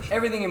 Moderation.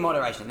 Everything in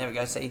moderation. There we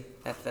go. See,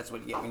 that's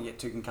what you get when you get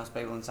two concussed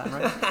people in the same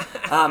room.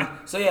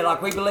 So yeah,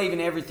 like we believe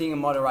in everything in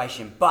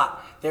moderation, but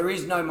there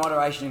is no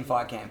moderation in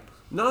fire camp.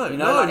 No, you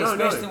know, no,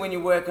 especially when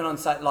you're working on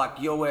like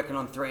you're working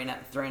on three and a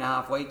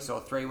half weeks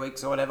or 3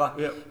 weeks or whatever.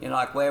 Yep. You know,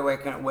 like we're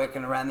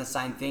working around the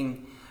same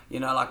thing. You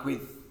know, like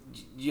with,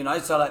 you know,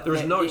 so like there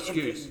is no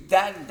excuse.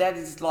 That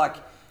is like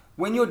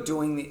when you're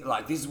doing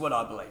like this is what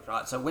I believe,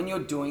 right? So when you're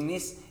doing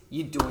this,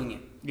 you're doing it.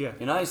 Yeah.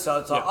 You know,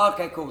 so it's like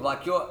okay, cool.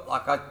 Like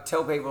I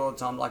tell people all the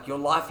time, like your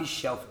life is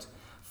shelved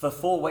for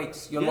 4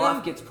 weeks. Your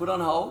life gets put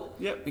on hold.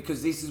 Yep.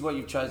 Because this is what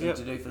you've chosen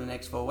to do for the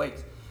next 4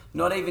 weeks.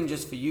 Not even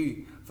just for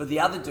you, for the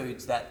other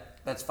dudes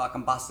that's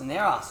fucking busting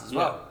their ass as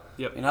well.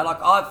 Yep. You know,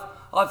 like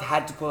I've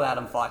had to pull out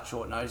and fight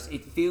short notice.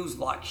 It feels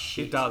like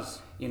shit. It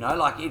does. You know,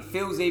 like it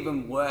feels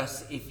even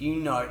worse if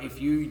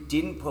you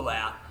didn't pull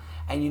out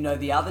and you know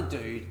the other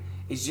dude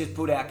is just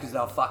put out because they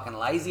were fucking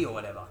lazy or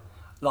whatever.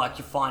 Like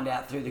you find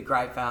out through the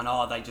grapevine,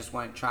 they just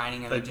weren't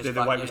training and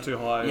their weight was too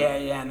high.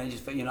 Yeah, and they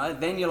just, you know,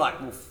 then you're like,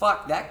 well,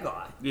 fuck that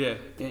guy. Yeah.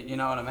 You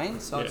know what I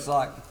mean? So it's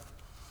like,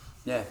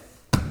 yeah.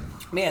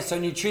 So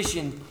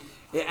nutrition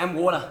and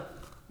water.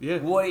 Yeah.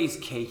 Water is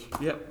key.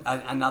 Yep.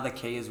 Another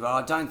key as well.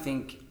 I don't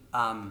think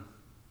I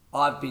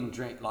drink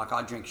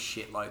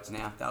shitloads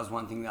now. That was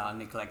one thing that I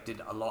neglected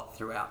a lot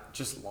throughout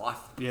just life.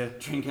 Yeah.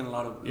 Drinking a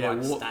lot of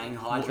staying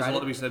hydrated. There's a lot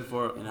to be said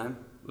for it. You know?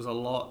 There's a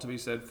lot to be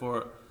said for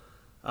it.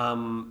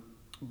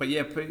 But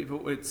yeah,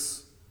 people,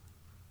 it's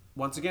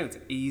once again, it's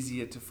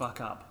easier to fuck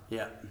up.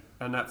 Yeah.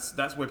 And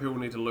that's where people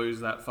need to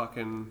lose that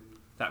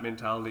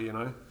mentality, you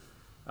know.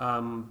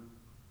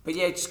 But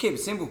yeah, just keep it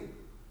simple.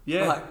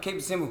 Yeah. Like, keep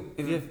it simple.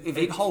 If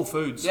eat whole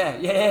foods. Yeah.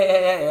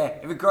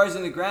 If it grows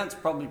in the ground, it's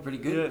probably pretty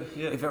good.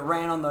 Yeah. If it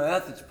ran on the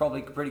earth, it's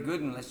probably pretty good,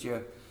 unless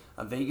you're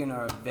a vegan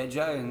or a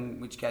veggie, in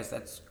which case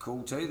that's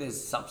cool too.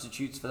 There's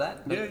substitutes for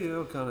that. But,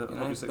 I'll kind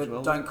of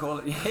but don't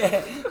call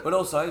it. But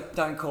also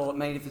don't call it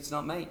meat if it's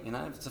not meat. You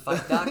know, if it's a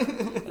fucking duck,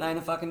 it ain't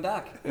a fucking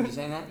duck. Have you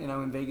seen that? You know,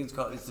 when vegans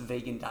call it's a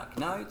vegan duck.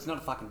 No, it's not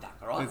a fucking duck.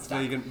 All right, it's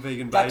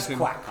vegan duck's bacon.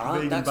 quack. All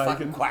right, vegan duck's bacon.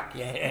 fucking quack.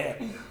 Yeah.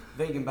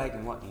 Vegan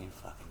bacon. What? You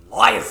fucking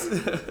liars.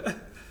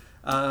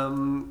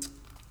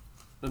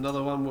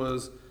 Another one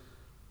was,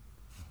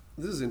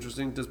 this is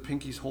interesting, does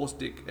Pinky's horse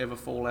dick ever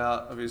fall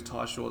out of his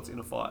tie shorts in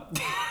a fight?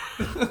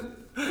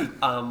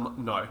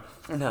 No.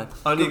 No.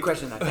 Only, good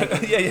question though.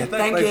 Thank you. yeah,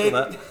 Thank thanks you. for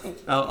that.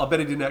 I bet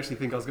he didn't actually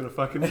think I was going to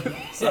fucking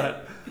say it.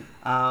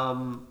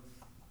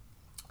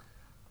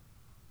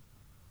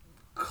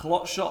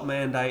 Clot shot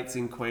mandates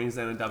in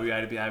Queensland and WA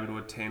to be able to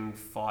attend,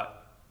 fight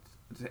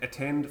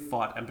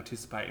and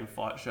participate in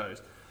fight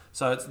shows.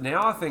 So it's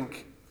now, I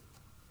think,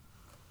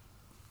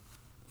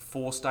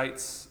 4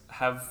 states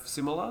have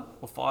similar,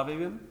 or 5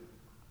 even.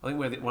 I think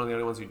we're one of the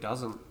only ones who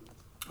doesn't.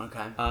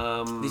 Okay.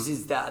 This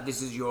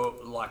is your,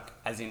 like,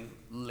 as in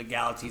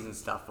legalities and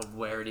stuff of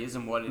where it is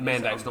and what it is.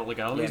 Mandates, not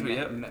legalities,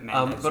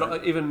 mandates,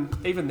 but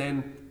even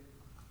then,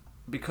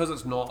 because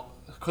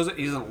it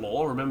isn't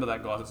law. Remember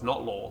that, guys. It's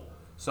not law.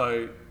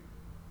 So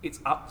it's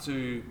up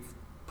to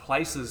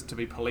places to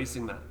be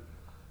policing that.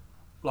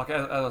 Like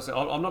as I said,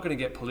 I'm not going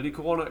to get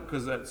political on it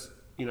because that's,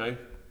 you know,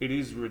 it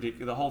is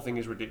ridiculous. The whole thing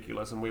is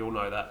ridiculous, and we all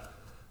know that.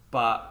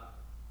 But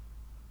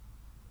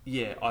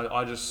yeah,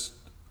 I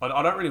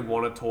don't really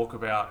want to talk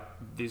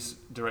about this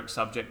direct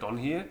subject on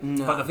here.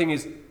 No. But the thing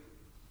is,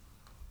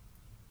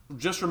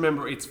 just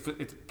remember, it's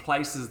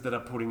places that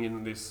are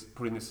putting this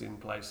in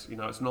place. You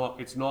know, it's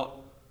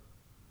not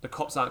the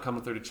cops aren't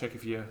coming through to check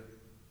if you're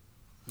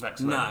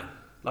vaccinated. No,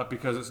 like,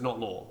 because it's not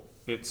law.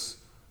 It's,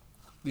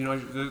 you know,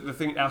 the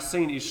thing. Our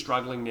scene is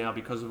struggling now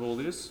because of all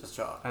this. That's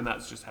right. And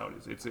that's just how it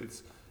is.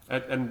 It's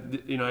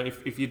and you know,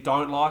 if you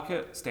don't like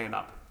it, stand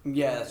up.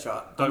 Yeah, that's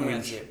right. Don't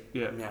whinge.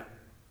 Yeah.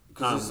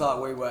 Because it's like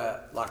we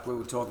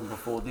were talking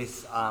before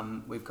this.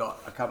 We've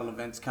got a couple of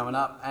events coming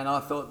up, and I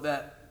thought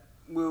that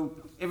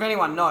if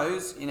anyone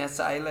knows in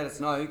SA, let us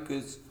know,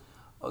 because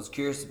I was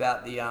curious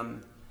about the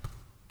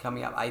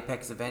coming up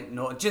Apex event,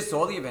 just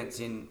all the events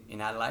in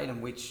Adelaide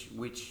and which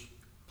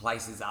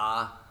places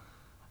are.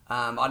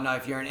 I don't know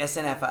if you're an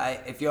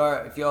SNFA, if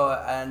you're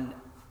an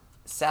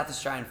South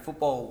Australian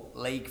Football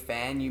League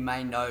fan, you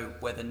may know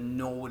whether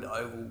Norwood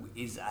Oval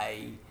is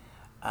a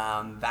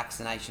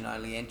vaccination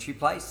only entry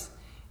place.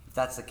 if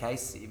that's the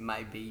case, it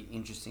may be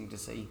interesting to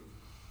see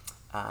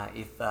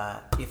if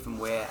and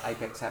where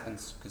Apex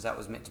happens, because that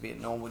was meant to be at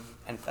Norwood.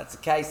 And if that's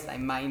the case, they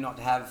may not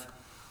have.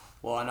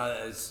 Well, I know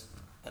there's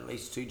at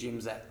least 2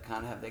 gyms that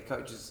can't have their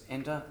coaches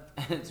enter,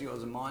 and it's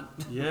yours and mine.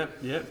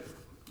 Yep.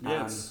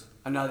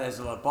 I know there's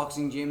a lot of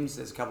boxing gyms.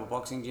 There's a couple of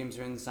boxing gyms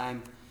who are in the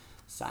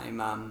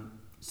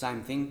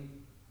same thing.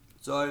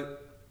 So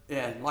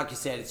yeah, like you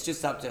said, it's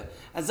just up to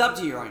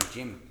your own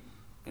gym.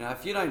 You know,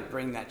 if you don't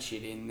bring that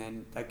shit in,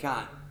 then they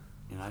can't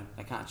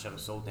shut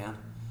us all down.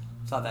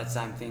 It's like that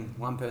same thing.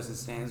 One person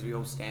stands, we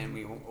all stand.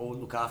 We all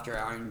look after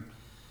our own.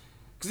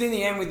 Because in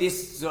the end, with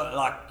this,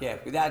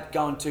 without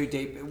going too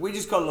deep, we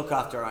just got to look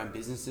after our own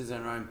businesses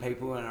and our own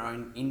people and our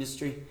own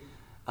industry.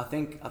 I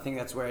think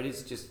that's where it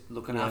is. Just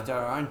looking after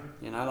our own.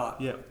 You know,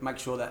 make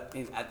sure that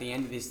at the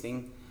end of this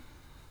thing,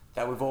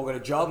 that we've all got a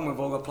job and we've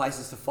all got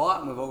places to fight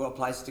and we've all got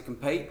places to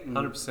compete.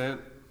 100%.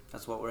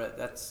 That's what we're at.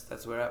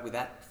 That's where we're at with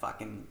that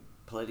fucking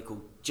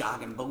political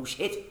jargon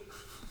bullshit.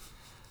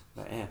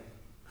 But yeah.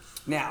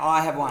 Now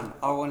I have one.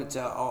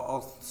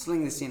 I'll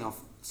sling this in. I'll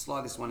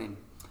slide this one in.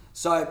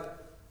 So,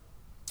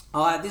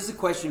 this is a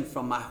question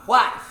from my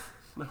wife.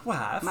 My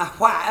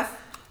wife.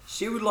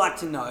 She would like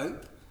to know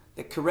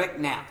the correct.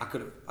 Now I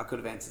could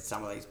have answered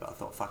some of these, but I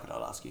thought fuck it,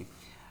 I'll ask you.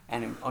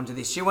 And onto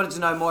this, she wanted to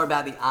know more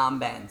about the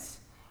armbands.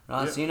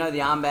 Right, yep. So you know the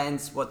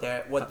armbands, what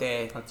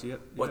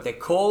they're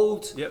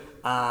called, yep.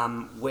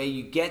 Where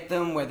you get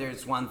them, whether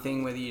it's one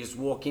thing, whether you just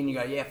walk in, you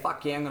go, yeah,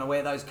 fuck yeah, I'm gonna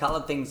wear those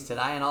coloured things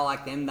today, and I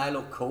like them, they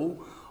look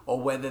cool,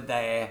 or whether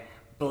they're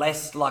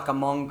blessed like a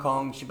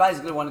Mongkong. She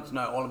basically wanted to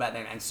know all about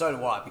them, and so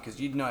do I, because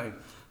you'd know,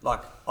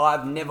 like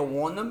I've never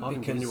worn them. I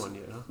haven't given you one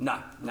yet, huh?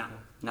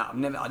 No,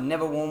 I've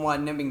never worn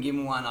one, never been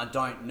given one. I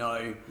don't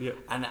know. Yep.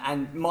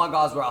 And my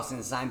guys were asking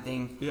the same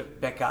thing. Yep.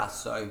 Becca,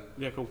 so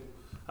yeah, cool.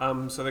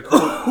 So they're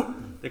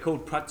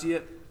called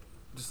Pratyet,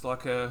 just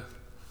like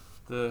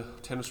the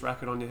tennis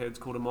racket on your head's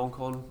called a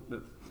Mongkon.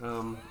 The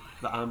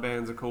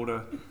armbands are called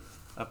a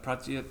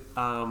Pratyet.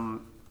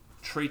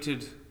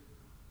 Treated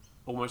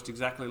almost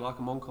exactly like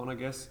a Mongkon, I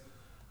guess.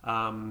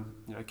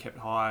 Kept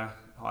high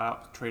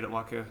up. Treat it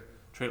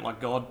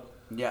like God.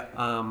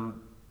 yeah.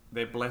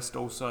 They're blessed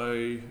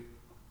also.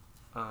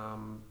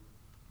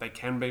 They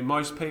can be.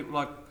 Most people,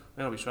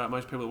 I'll be straight.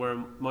 Most people that wear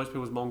most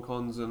people's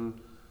Mongkons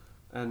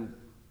and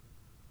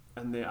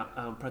their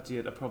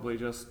Pratyet are probably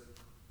just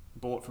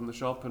bought from the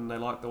shop and they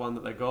like the one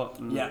that they got.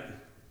 And, Yeah.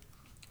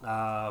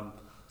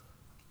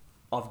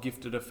 I've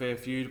gifted a fair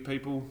few to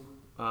people.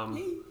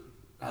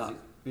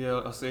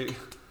 Yeah, I see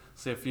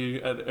a few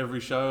at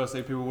every show. I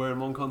see people wearing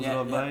Mongkons that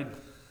I've made.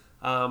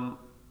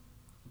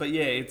 But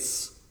yeah,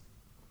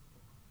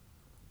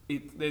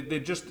 they're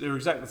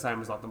exactly the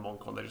same as like the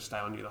Mongkon. They just stay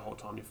on you the whole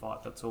time you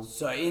fight. That's all.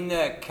 So in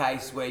the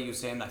case where you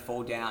see them, they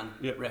fall down,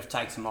 Yep. ref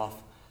takes them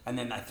off, and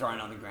then they throw it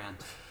on the ground.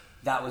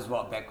 That was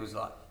what Beck was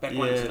like. Beck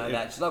wanted to know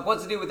that. She's like,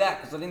 "What's the deal with that?"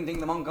 Because I didn't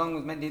think the Mongkong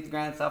was meant to hit the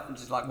ground and stuff. And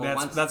she's like,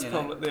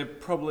 "Well, they're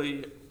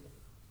probably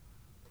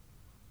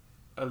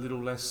a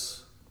little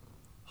less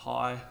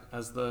high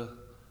as a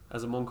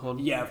Mongkon.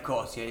 Yeah, of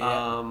course.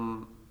 Yeah.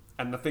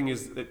 And the thing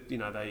is that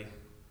they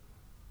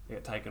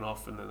get taken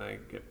off and then they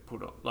get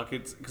put on. Like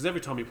it's because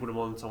every time you put them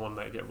on someone,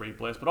 they get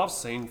re-blessed. But I've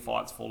seen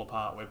fights fall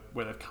apart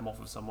where they've come off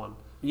of someone.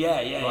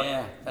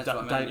 Yeah. That's what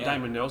I meant,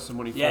 Damon Nelson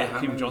when he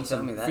fought Kim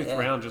Johnson, fifth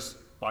round, just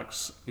like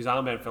his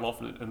armband fell off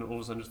and all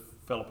of a sudden just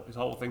fell apart. His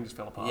whole thing just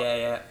fell apart.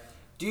 Yeah.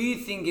 Do you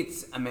think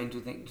it's a mental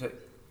thing too?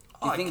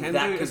 Do you think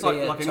that could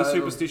be like any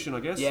superstition, I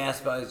guess. Yeah, I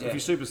suppose. Yeah. If you're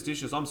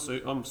superstitious, I'm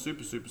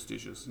super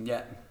superstitious.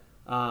 Yeah.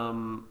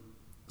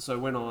 So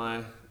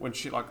when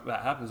shit like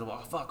that happens, I'm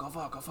like, oh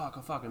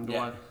fuck, and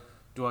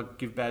do I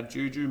give bad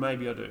juju?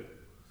 Maybe I do.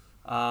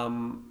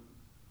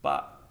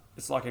 But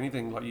it's like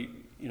anything, like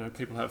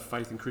people have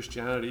faith in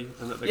Christianity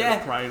and that they're going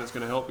to pray and it's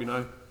going to help.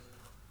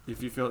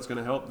 If you feel it's going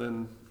to help,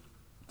 then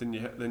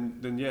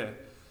yeah.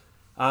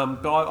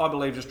 But I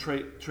believe just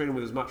treat them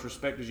with as much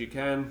respect as you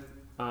can.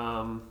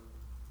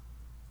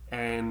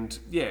 And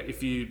yeah,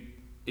 if you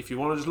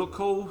want to just look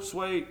cool,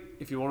 sweet.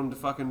 If you want them to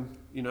fucking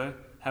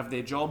have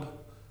their job,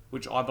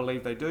 which I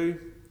believe they do,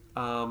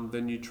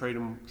 then you treat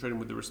them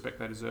with the respect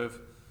they deserve.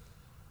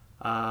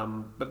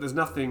 But there's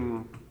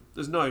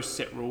no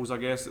set rules, I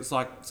guess. It's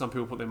like some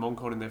people put their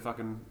Mongkon in their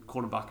fucking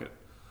corner bucket.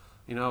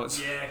 It's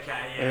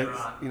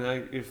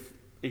right.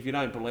 If you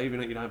don't believe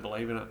in it, you don't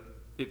believe in it.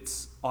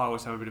 I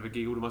always have a bit of a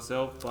giggle to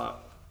myself,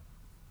 but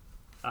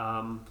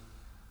I've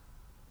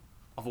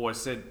always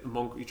said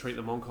you treat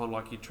the Mongkon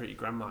like you treat your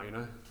grandma,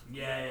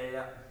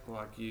 Yeah.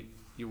 Like you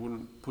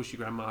wouldn't push your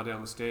grandma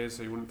down the stairs,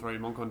 so you wouldn't throw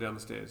your Mongkon down the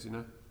stairs,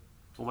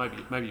 Or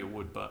maybe you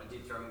would, but... I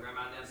did throw my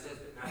grandma downstairs,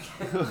 but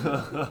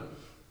no.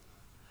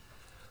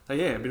 So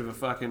yeah, a bit of a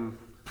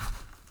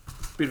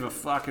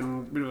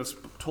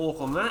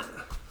talk on that.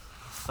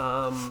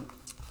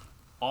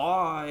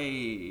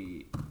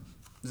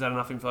 Is that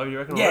enough info, you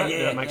reckon? Yeah,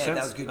 that makes sense?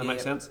 That was good. That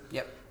makes sense?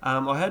 Yep.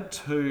 I had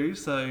two,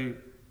 so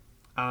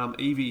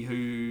Evie,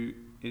 who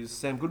is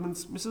Sam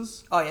Goodman's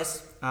missus. Oh,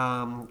 yes.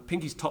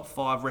 Pinky's top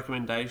 5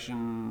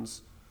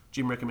 recommendations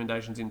gym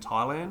recommendations in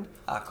Thailand.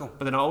 Cool.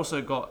 But then I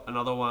also got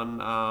another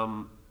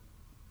one,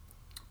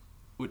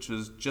 which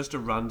was just a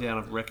rundown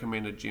of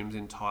recommended gyms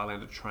in Thailand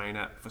to train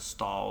at for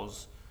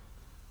styles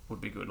would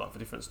be good, like for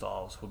different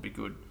styles would be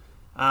good.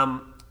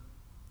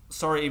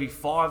 Sorry,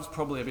 EV5's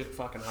probably a bit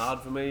fucking hard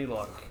for me.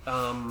 Like,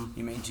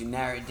 You mean to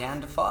narrow it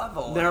down to 5?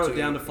 Or narrow it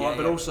down to 5, yeah,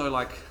 but also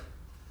like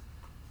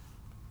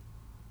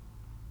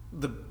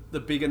the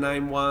bigger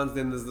name ones,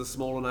 then there's the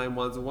smaller name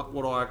ones, and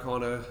what I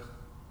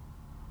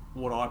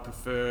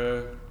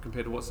prefer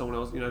compared to what someone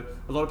else, a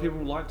lot of people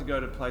like to go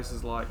to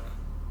places like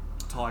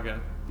Tiger,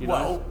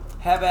 Well,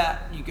 how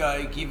about you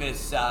go give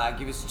us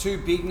 2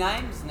 big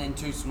names and then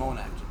 2 small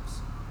name gyms?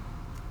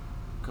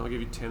 Can I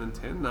give you 10 and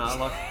 10? Nah,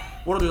 like,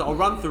 what I'll do is I'll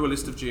run through a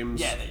list of gyms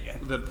Yeah, there you go.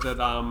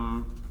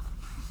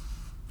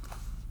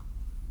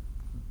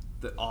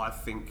 that I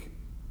think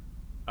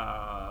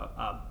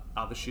are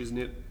the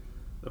shiznit,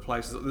 the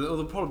places.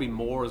 There'll probably be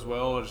more as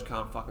well, I just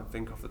can't fucking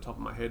think off the top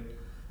of my head.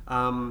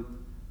 Probably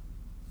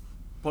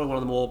one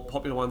of the more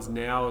popular ones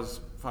now, as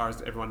far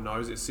as everyone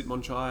knows, is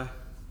Sitmonchai.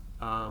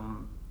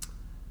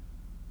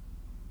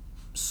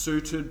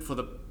 Suited for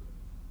the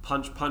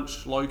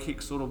punch low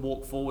kick sort of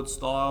walk forward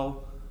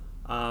style,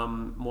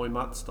 Muay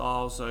Mutt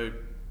style. So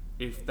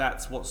if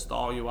that's what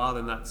style you are,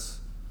 then that's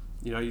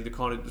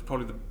it's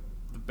probably the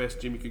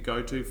best gym you could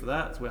go to for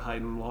that. It's where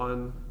Hayden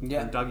Lyon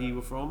and Dougie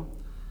were from.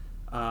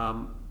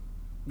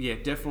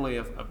 Definitely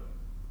a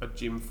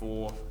gym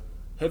for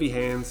heavy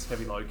hands,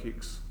 heavy low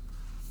kicks.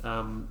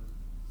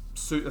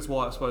 That's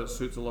why I suppose it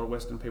suits a lot of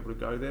Western people to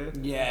go there.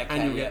 Yeah, okay,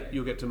 and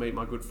you'll get to meet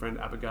my good friend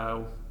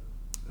Abigail,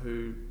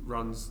 who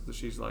runs all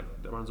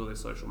their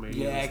social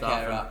media and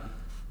stuff. Okay, right.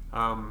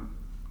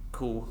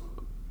 Cool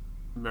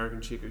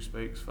American chick who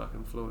speaks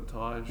fucking fluent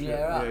Thai and shit.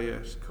 Yeah, right.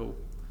 Yeah, she's cool.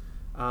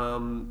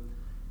 And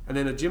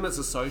then a gym that's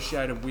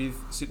associated with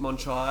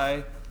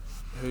Sitmonchai,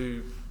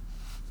 who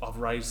I've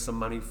raised some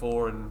money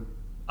for, and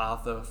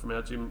Arthur from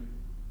our gym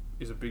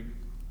is a big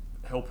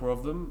helper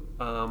of them.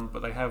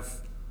 But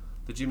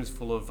the gym is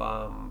full of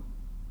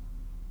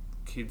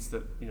kids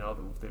that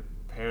their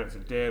parents are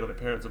dead or their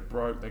parents are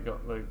broke. They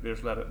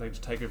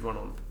just take everyone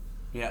on.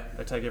 Yeah.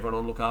 They take everyone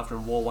on, look after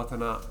them.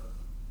 Wawatana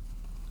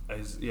they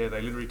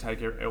literally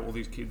take all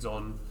these kids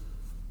on,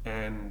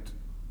 and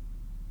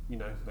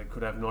they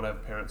could not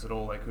have parents at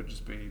all. They could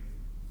just be,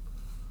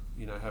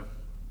 have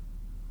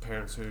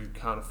parents who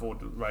can't afford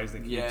to raise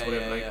their kids.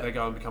 They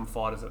go and become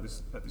fighters at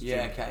this gym.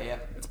 Yeah. Okay. Yeah.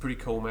 It's pretty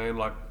cool, man.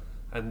 Like,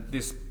 and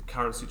this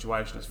current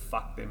situation has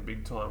fucked them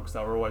big time because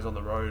they were always on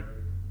the road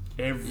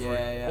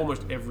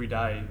almost every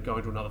day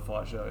going to another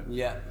fight show.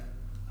 Yeah.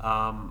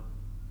 I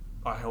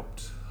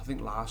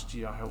think last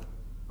year I helped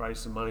raise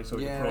some money so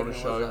we could put on a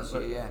show.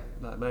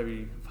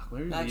 Maybe the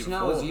year before.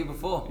 No, it was the year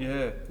before.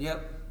 Yeah.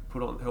 Yep.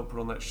 Helped put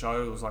on that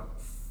show. It was like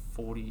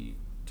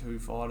 42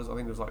 fighters. I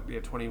think it was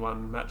like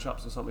 21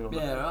 matchups or something on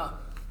that. Yeah, right.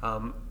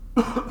 And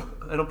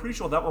I'm pretty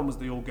sure that one was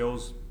the all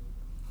girls.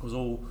 It was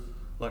all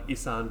like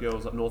Isan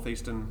girls, like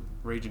northeastern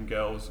region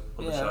girls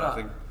on the show. Right. I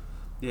think.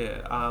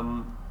 Yeah.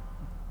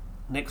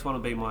 Next one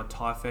would be my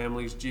Thai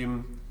family's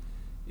gym.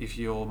 If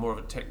you're more of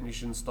a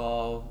technician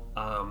style,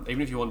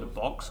 even if you want to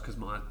box, because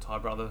my Thai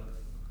brother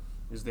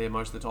is there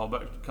most of the time.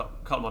 But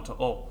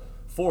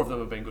four of them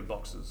have been good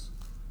boxers.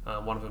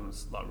 One of them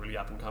is like really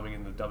up and coming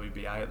in the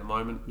WBA at the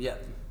moment. Yeah.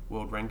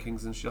 World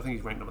rankings and shit. I think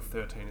he's ranked number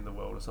 13 in the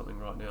world or something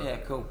right now. Yeah,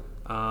 cool.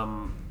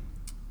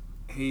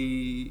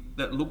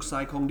 That Luk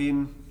Sai Kong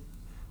Din,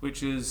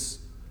 which is,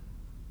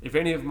 if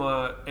any of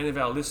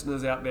our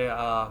listeners out there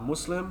are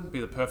Muslim, be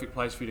the perfect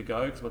place for you to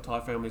go, because my Thai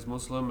family is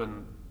Muslim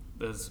and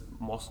there's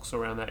mosques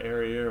around that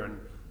area, and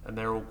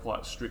they're all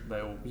quite strict. They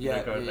go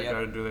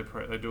and do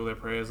their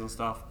prayers and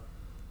stuff.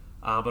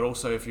 But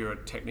also, if you're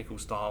a technical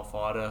style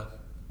fighter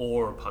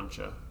or a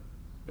puncher,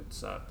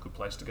 it's a good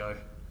place to go.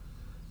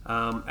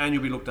 And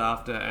you'll be looked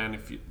after. And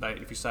if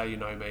you say you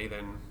know me,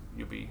 then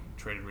you'll be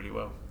treated really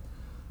well.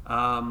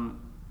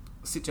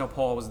 Sit Jiao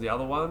Po was the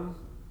other one,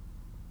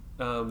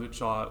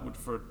 which I would,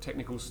 for a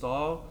technical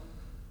style.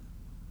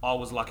 I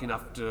was lucky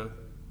enough to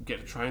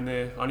get to train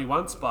there only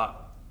once,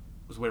 but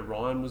it was where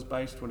Ryan was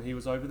based when he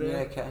was over there.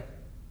 Yeah, okay.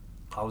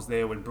 I was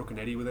there when Brooke and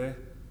Eddie were there.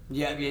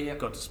 Yeah.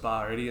 Got to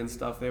spar Eddie and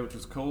stuff there, which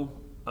was cool.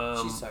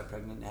 She's so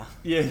pregnant now.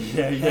 Yeah,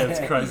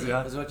 it's crazy, huh?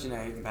 I was watching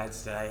her eating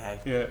pads today,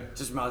 hey. Yeah.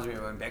 Just reminds me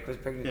of when Beck was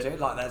pregnant too.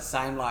 Like that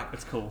same,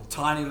 it's cool.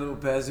 tiny little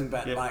person,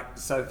 but like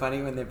so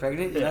funny when they're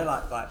pregnant, you know,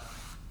 like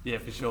yeah,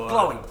 for sure.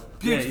 Glowing.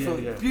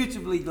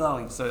 Beautifully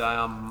glowing. So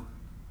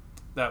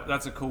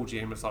that's a cool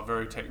gym. It's like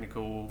very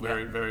technical,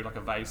 very like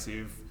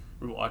evasive,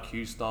 real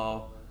IQ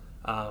style.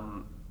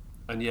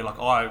 And yeah, like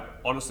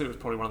honestly, it was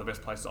probably one of the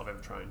best places I've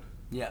ever trained.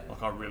 Yeah.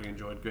 Like I really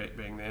enjoyed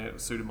being there. It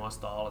suited my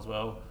style as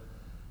well.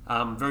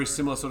 Very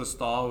similar sort of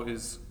style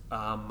is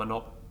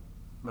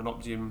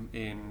Manop Gym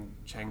in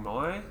Chiang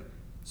Mai.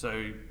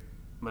 So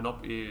Manop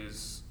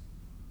is,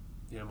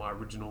 my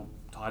original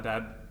Thai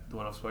dad, the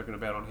one I've spoken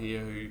about on here,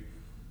 who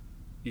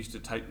used to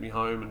take me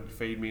home and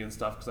feed me and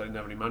stuff because I didn't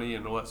have any money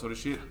and all that sort of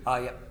shit. Oh,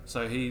 yeah.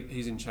 So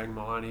he's in Chiang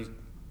Mai, and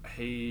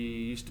he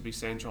used to be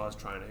Saenchai's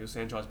trainer. He was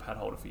Saenchai's pad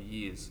holder for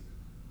years.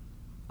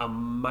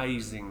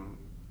 Amazing,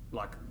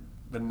 like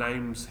the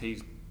names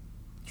he's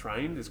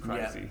trained is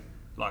crazy.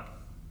 Like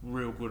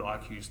real good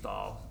IQ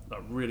style,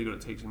 like really good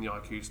at teaching the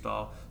IQ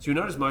style. So you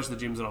notice most of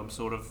the gyms that I'm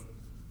sort of,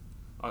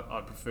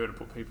 I prefer to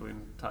put people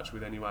in touch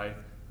with anyway,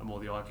 are more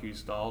the IQ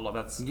style. Like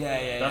that's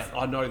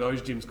I know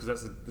those gyms because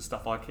that's the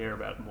stuff I care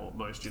about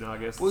most. You know, I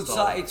guess. Well,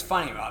 it's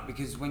funny, right?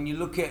 Because when you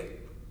look at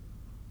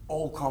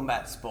all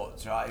combat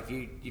sports, right?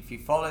 If you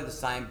follow the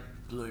same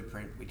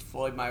blueprint which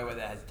Floyd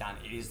Mayweather has done,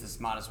 it is the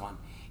smartest one.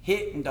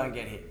 Hit and don't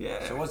get hit.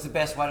 Yeah. So what's the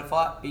best way to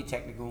fight? Be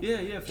technical.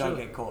 Don't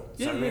get caught.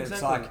 Yeah, so really exactly.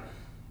 It's like,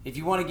 if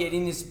you want to get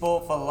in this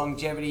sport for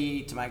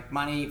longevity, to make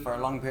money for a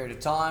long period of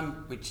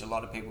time, which a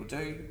lot of people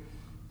do,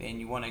 then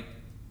you want to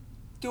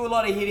do a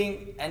lot of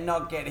hitting and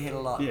not get hit a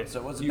lot. Yeah.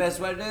 So what's the best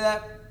way to do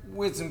that?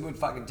 With some good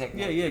fucking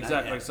technique. Yeah,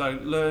 exactly. So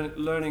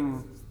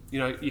learning, you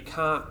know, you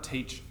can't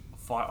teach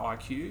fight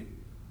IQ.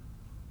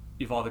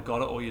 You've either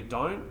got it or you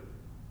don't,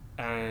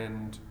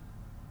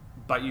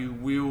 but you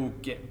will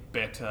get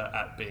better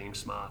at being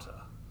smarter.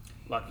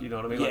 Like, you know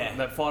what I mean? Yeah. Like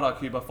that fight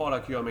IQ. By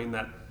fight IQ, I mean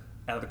that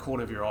out of the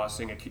corner of your eye,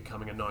 seeing a kick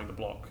coming and knowing the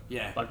block.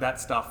 Yeah. Like that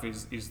stuff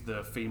is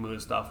the femur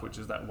stuff, which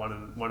is that one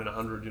in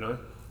 100. You know.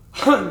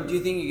 Do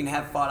you think you can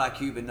have fight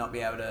IQ but not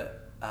be able to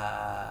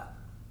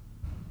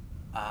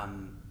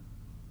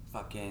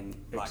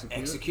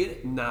execute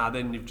it? Nah,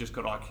 then you've just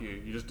got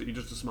IQ. You're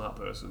just a smart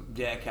person.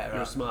 Yeah, okay, right.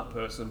 You're a smart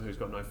person who's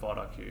got no fight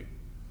IQ.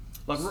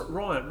 Like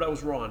Ryan, that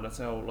was Ryan. That's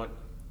how, like,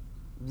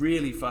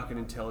 really fucking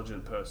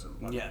intelligent person.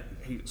 Like,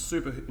 he's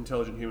super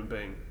intelligent human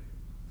being.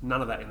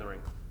 None of that in the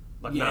ring.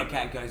 Like, none.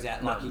 Okay, it goes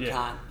out. Like, None, he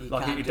can't.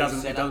 It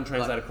doesn't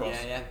translate across.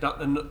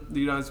 And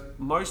you know,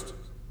 most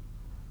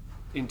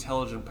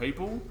intelligent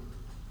people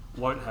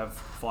won't have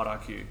fight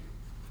IQ.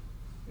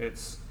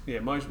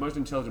 Most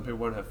intelligent people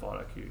won't have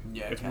fight IQ.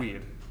 Yeah, it's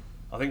weird.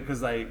 I think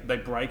because they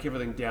break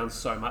everything down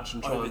so much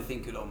and try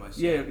overthink it almost.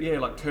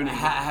 Like turn it.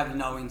 Have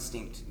no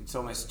instinct. It's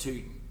almost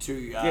too.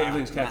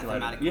 Everything's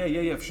calculated.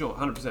 Yeah, for sure,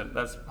 100%.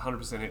 That's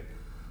 100% it.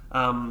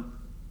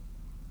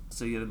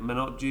 So the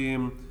Minot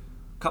Gym,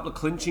 a couple of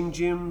clinching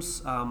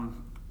gyms,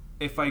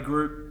 FA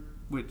Group,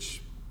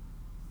 which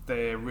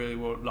they're really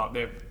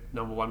their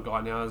number one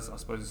guy now is, I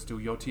suppose, is still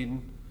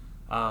Yotin.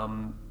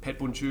 Pet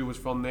Bunchu was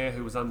from there,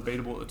 who was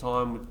unbeatable at the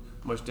time,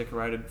 most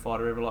decorated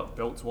fighter ever, like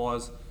belts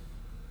wise.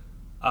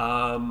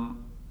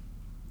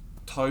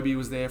 Toby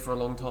was there for a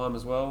long time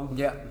as well.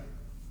 Yeah.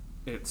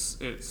 It's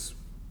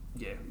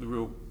the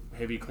real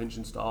heavy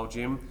clinching style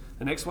gym.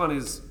 The next one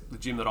is the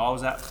gym that I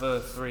was at for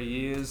 3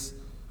 years.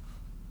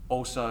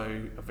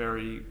 Also a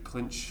very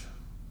clinch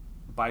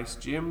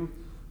based gym.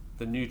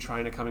 The new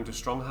trainer coming to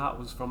Strongheart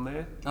was from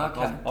there.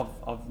 Okay.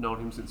 I've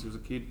known him since he was a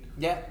kid.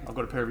 Yeah. I've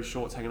got a pair of his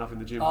shorts hanging up in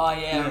the gym. Oh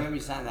yeah, I remember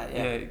you saying that.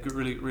 Yeah. Good,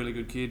 really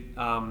good kid.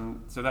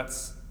 So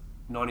that's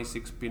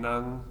 96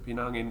 Penang.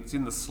 It's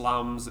in the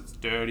slums. It's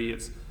dirty.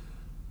 It's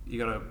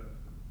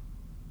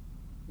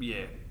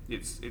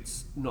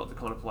not the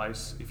kind of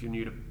place, if you're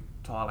new to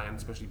Thailand,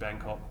 especially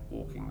Bangkok,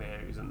 walking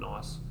there isn't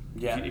nice.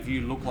 Yeah. If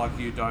you look like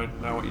you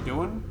don't know what you're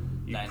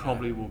doing, you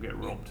probably will get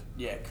robbed.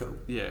 Yeah, cool.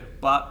 Yeah,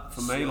 but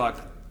for me, like,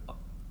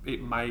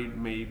 it made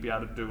me be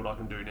able to do what I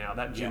can do now.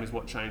 That gym is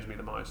what changed me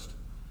the most.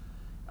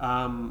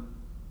 Then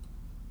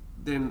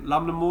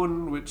Lam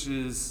Namun, which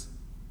is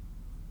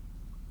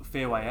a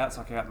fair way out, it's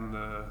like out in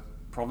the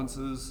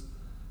provinces.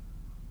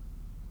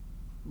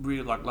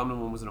 Really, like, Lam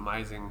Namun was an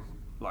amazing,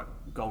 like,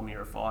 golden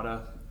era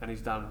fighter, and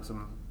he's done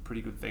some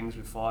pretty good things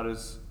with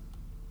fighters,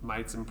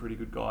 made some pretty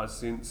good guys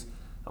since.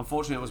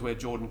 Unfortunately, it was where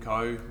Jordan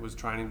Coe was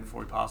training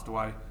before he passed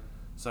away.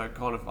 So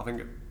kind of, I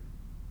think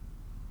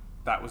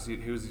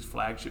he was his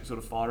flagship sort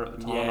of fighter at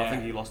the time. Yeah. I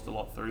think he lost a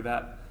lot through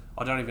that.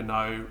 I don't even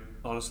know,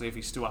 honestly, if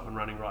he's still up and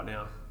running right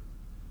now.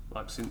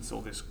 Like, since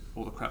all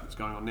the crap that's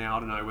going on now, I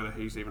don't know whether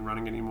he's even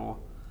running anymore.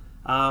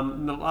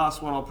 And the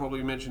last one I'll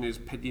probably mention is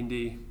Pet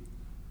Yindi.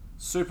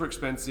 Super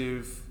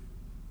expensive,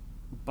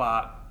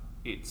 but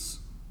it's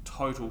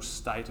total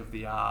state of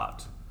the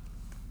art,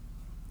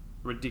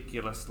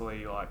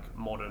 ridiculously like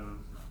modern,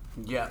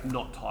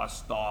 not Thai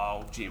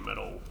style gym at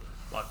all.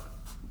 Like,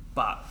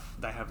 but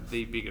they have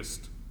the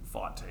biggest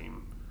fight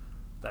team.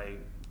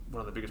 One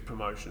of the biggest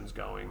promotions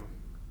going.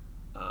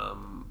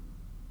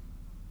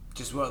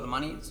 Just where the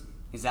money is?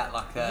 Is that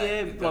like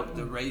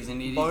the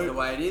reason it is the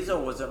way it is,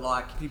 or was it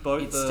like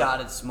it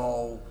started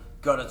small,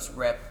 got its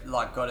rep,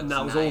 like got its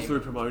No, it was name? all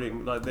through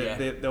promoting. Like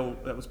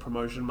that was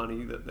promotion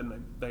money. That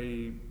then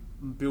they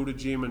built a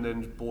gym and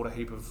then bought a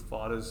heap of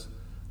fighters.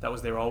 That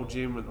was their old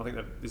gym, and I think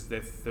that this is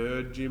their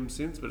third gym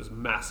since. But it's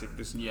massive.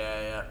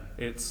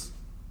 It's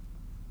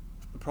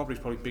the property's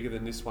probably bigger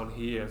than this one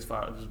here as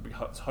far as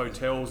it's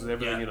hotels and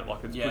everything in it.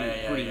 Like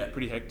it's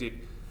pretty hectic.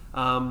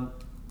 And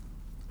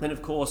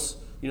of course,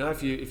 you know,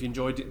 if you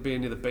enjoy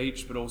being near the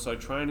beach, but also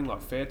training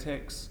like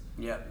Fairtex.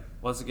 Yeah.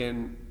 Once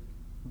again,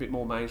 a bit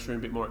more mainstream,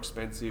 a bit more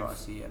expensive.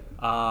 Pricey, yeah.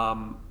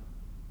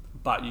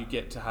 But you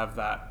get to have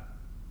that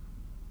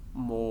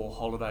more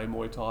holiday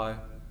Muay Thai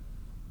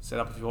set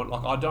up if you want.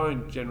 Like, I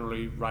don't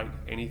generally rate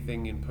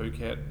anything in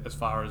Phuket as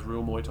far as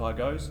real Muay Thai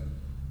goes.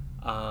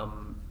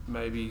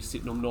 Maybe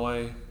Sitnam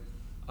Noi,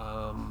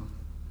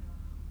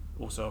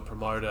 also a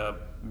promoter,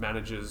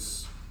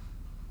 manages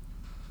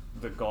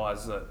the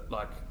guys that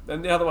like,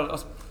 and the other one,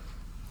 of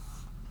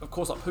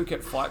course, like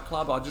Phuket Fight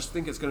Club. I just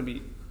think it's going to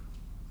be.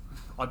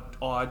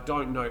 I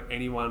don't know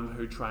anyone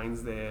who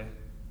trains there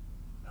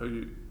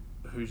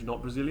who's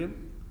not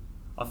Brazilian.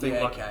 I think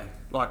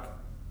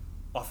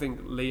I think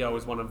Leo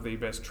is one of the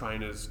best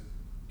trainers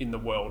in the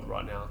world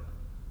right now.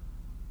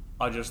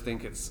 I just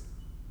think it's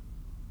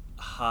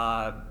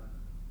hard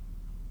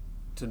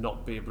to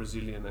not be a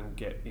Brazilian and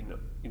get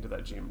into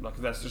that gym. Like,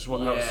 that's just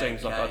what I was saying.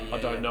 I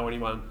don't know any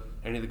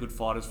of the good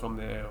fighters from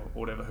there or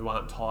whatever who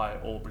aren't Thai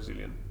or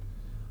Brazilian.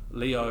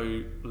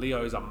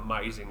 Leo's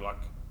amazing.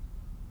 Like,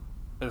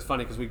 and it's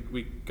funny because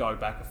we go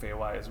back a fair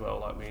way as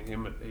well. Like, me and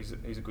him, he's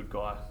a good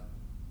guy.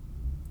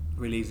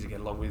 Really easy to get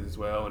along with as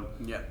well. And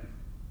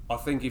I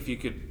think if you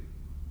could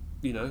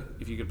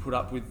put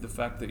up with the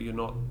fact that you're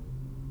not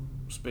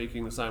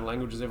speaking the same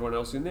language as everyone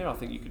else in there, I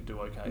think you could do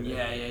okay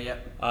there. Yeah.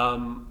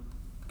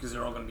 Because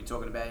they're all going to be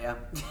talking about you.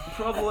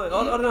 Probably. I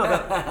don't know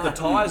about the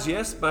Thais,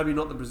 yes. Maybe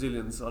not the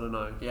Brazilians. I don't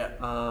know. Yeah.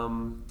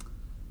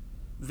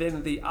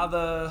 Then the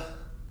other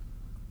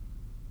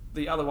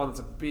one that's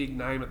a big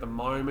name at the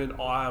moment,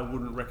 I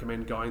wouldn't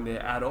recommend going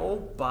there at all,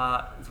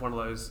 but it's one of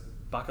those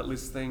bucket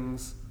list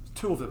things.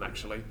 Two of them,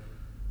 actually.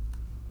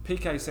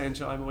 PK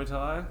Sanchai Muay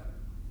Thai.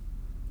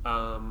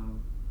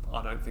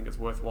 I don't think it's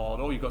worthwhile at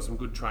all. You've got some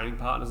good training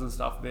partners and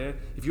stuff there.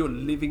 If you're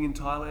living in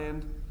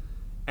Thailand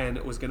and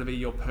it was going to be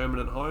your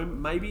permanent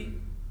home, maybe.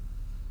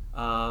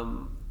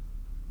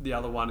 The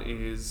other one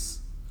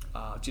is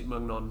Jit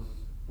Mung Non,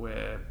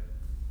 where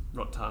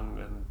Rot Tung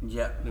and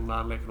Ning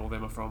Lan Lek and all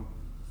them are from.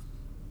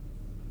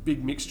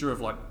 Big mixture of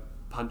like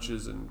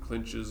punches and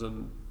clinches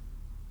and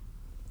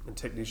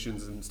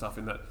technicians and stuff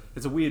in that.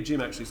 It's a weird gym,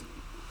 actually.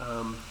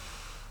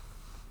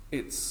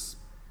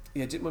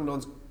 Jit Mung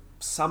Non's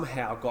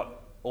somehow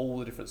got all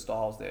the different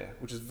styles there,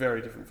 which is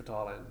very different for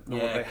Thailand.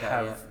 They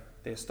have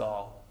their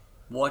style.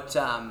 What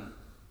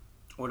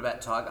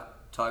about Tiger?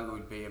 Tiger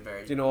would be a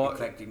very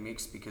eclectic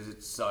mix because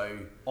it's so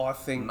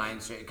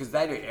mainstream. Because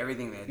they do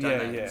everything there,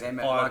 don't they?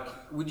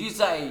 Would you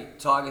say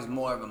Tiger's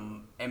more of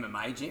an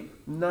MMA gym?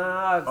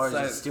 Nah, or is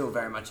it still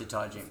very much a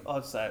Thai gym?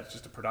 I'd say it's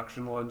just a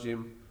production line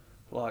gym.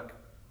 Like,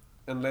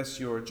 unless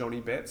you're a Johnny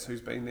Betts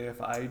who's been there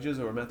for ages,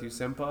 or a Matthew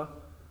Semper,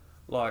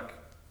 like,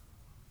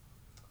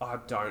 I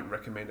don't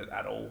recommend it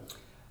at all.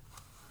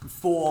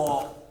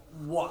 For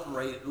what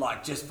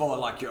just for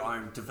like your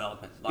own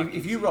development? Like,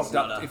 if you rocked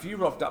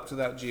up to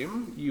that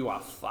gym, you are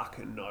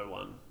fucking no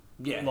one.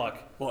 Yeah.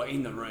 Like, well,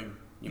 in the room.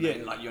 You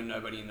mean like you're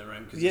nobody in the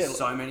room because there's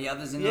so many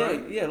others in the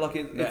room? Yeah, like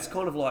it's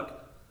kind of like,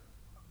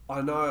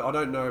 I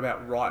don't know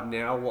about right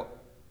now what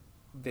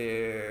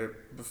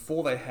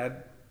before they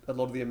had a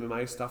lot of the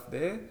MMA stuff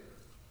there.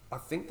 I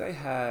think they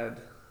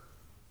had,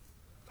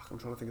 I'm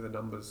trying to think of the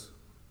numbers.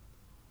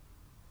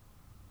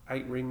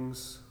 8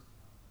 rings,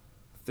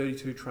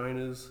 32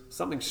 trainers,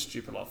 something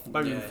stupid like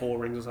maybe 4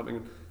 rings or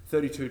something.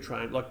 32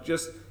 trained,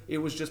 it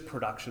was just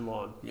production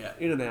line. Yeah.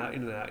 In and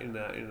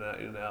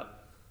out.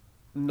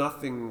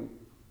 Nothing.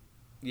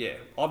 Yeah,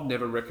 I've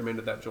never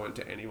recommended that joint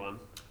to anyone.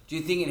 Do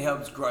you think it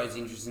helps grows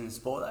interest in the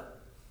sport though?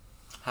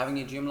 Having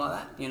a gym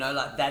like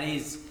that, that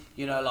is,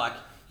 like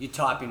you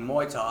type in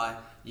Muay Thai,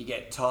 you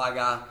get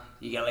Tiger,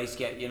 you at least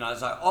get,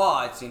 it's like,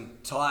 it's in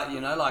Thai,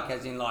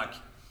 as in like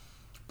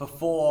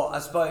before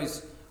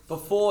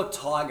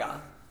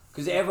Tiger.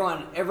 Because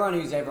everyone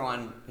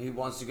who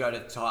wants to go to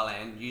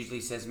Thailand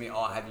usually says to me,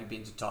 have you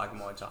been to Tiger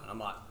Muay Thai? And I'm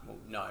like, well,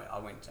 no, I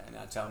went to, and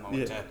I tell them I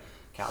went to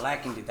Khao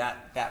Lak and did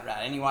that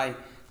route anyway.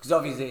 Because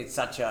obviously it's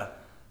such a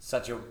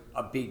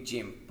big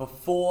gym.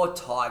 Before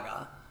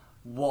Tiger,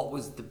 what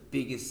was the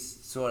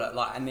biggest sort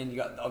of and then you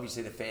got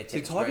obviously the Fair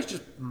Tech. Tiger's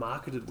just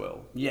marketed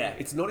well. Yeah.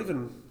 It's not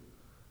even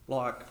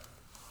like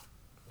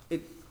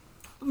it.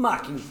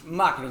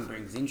 Marketing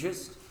brings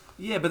interest.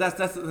 Yeah, but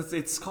that's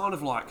it's kind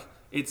of like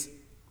it's.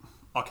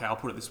 Okay, I'll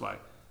put it this way.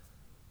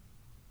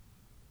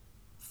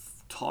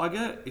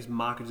 Tiger is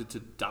marketed to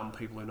dumb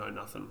people who know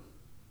nothing.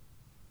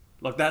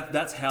 Like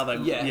that's how they...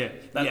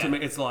 To me,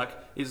 it's like,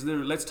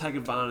 let's take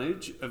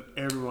advantage of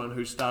everyone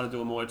who started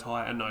doing Muay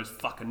Thai and knows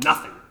fucking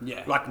nothing.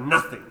 Yeah. Like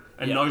nothing.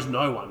 And knows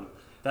no one.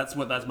 That's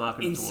what that's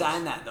marketed towards. In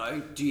saying that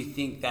though, do you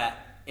think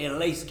that it at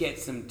least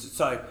gets them to...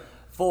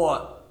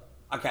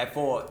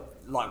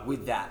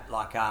 with that,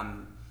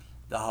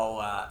 the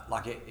whole...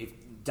 if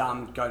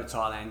dumb go to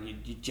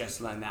Thailand, you just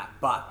learn that,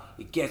 but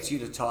it gets you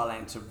to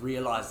Thailand to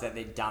realise that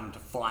they're dumb to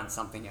find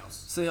something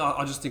else. See,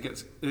 I just think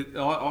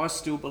I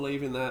still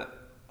believe in that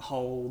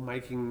whole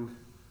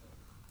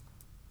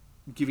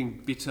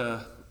giving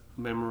bitter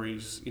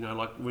memories,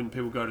 like when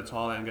people go to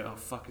Thailand and go, oh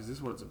fuck, is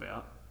this what it's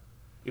about?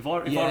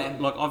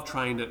 I've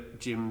trained at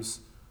gyms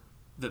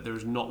that there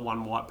is not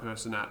one white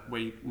person at,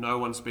 where no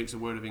one speaks a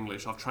word of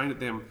English. I've trained at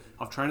them.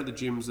 I've trained at the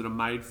gyms that are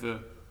made for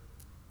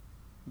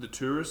the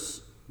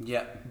tourists,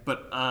 yeah,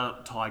 but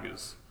aren't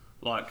tigers.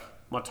 Like,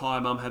 my Thai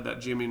mum had that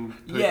gym in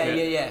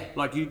Phuket. Yeah.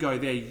 Like, you go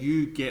there,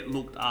 you get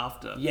looked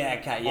after. Yeah,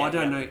 okay, yeah. I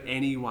don't know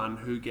anyone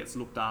who gets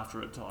looked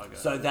after at Tiger.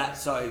 So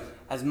that's what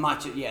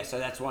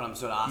I'm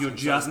sort of asking. You're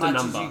just so as a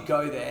much number. as you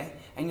go there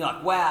and you're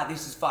like, wow,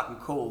 this is fucking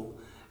cool,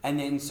 and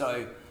then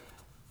so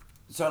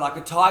like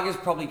a Tiger's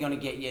probably going to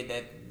get you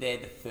there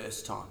the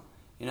first time.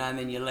 You know, and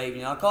then you leave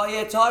and you're like, oh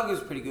yeah, Tiger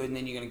was pretty good, and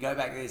then you're going to go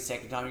back there the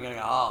second time, you're going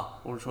to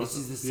go, this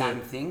is the same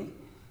thing.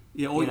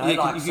 Yeah, or you know, you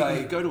like,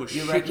 could go to a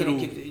shit reckon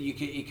little...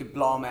 you could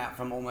blow them out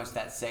from almost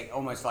like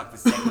the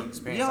second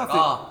experience. Yeah,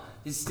 like,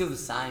 this is still the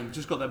same.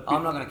 Just got that.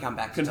 I'm not going to come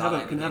back to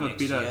Thailand. Can have a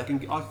bitter. I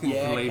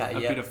can leave a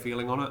bitter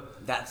feeling on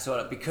it. That sort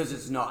of, because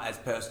it's not as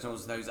personal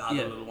as those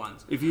other little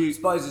ones. If you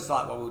suppose it's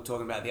like what we were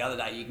talking about the other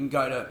day.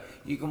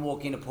 You can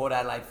walk into Port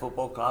Adelaide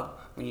Football Club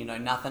when you know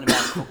nothing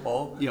about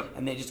football,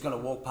 and they're just going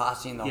to walk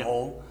past you in the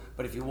hall.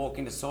 But if you walk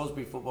into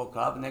Salisbury Football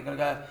Club and they're going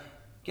to go,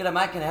 "G'day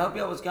mate, can I help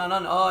you? What's going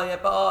on?" Oh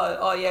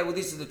yeah, well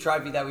this is the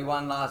trophy that we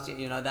won last year.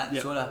 You know, that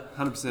sort of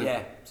 100%.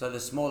 Yeah. So the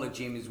smaller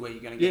gym is where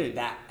you're going to get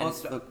that. And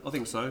I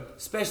think so.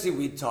 Especially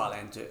with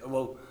Thailand too.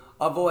 Well,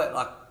 I've always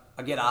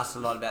I get asked a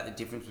lot about the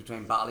difference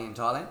between Bali and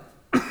Thailand.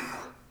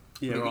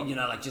 Yeah, right. You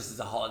know, like just as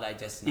a holiday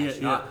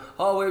destination. Yeah. Right?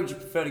 Oh, where would you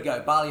prefer to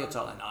go, Bali or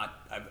Thailand?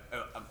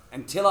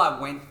 Until I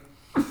went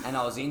and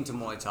I was into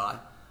Muay Thai,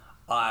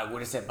 I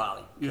would have said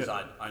Bali because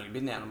I'd only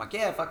been there. And I'm like,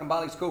 yeah, fucking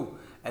Bali's cool.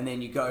 And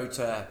then you go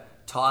to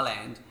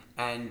Thailand,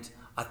 and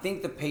I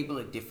think the people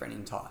are different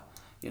in Thai.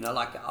 You know,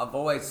 like I've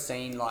always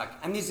seen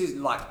and this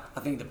is I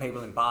think the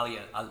people in Bali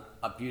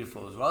are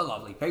beautiful as well,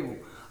 lovely people.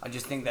 I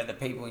just think that the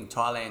people in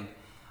Thailand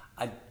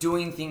are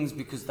doing things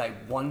because they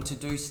want to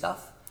do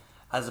stuff,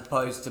 as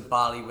opposed to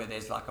Bali where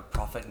there's like a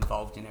profit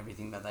involved in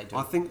everything that they do.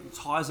 I think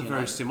Thais are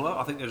very similar.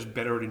 I think they're just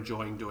better at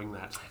enjoying doing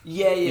that.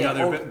 Yeah. You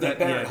know, they're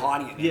better at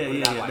hiding it.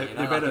 Yeah.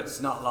 They're better.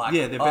 It's not like,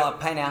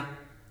 pay now.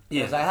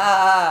 Yeah. It's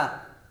like,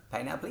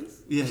 pay now,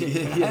 please.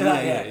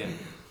 Yeah.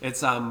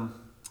 It's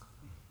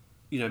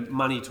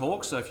money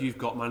talks. So if you've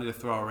got money to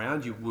throw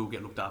around, you will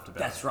get looked after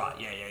better. That's right.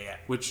 Yeah.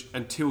 Which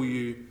until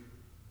you.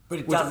 But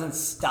it doesn't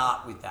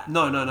start with that.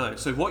 No.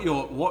 So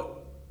what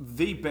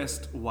the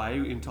best way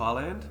in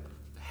Thailand,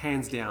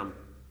 hands down,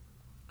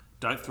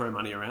 don't throw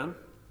money around,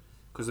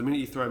 because the minute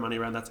you throw money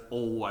around, that's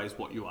always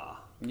what you are.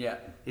 Yeah.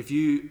 If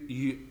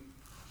you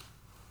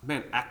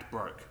act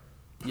broke.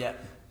 Yeah.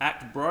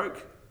 Act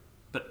broke,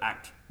 but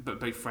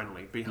be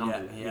friendly, be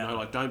humble. Yeah. You know,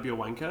 like don't be a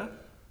wanker.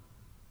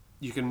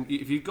 You can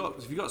if you've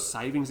got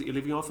savings that you're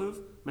living off of,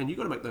 man, you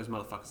got to make those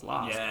motherfuckers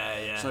last.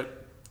 Yeah. So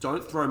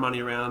don't throw money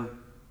around.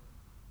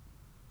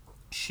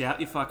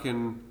 Shout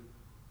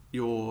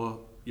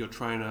your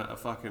trainer a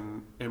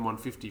fucking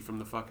M150 from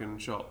the fucking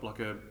shop, like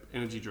a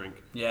energy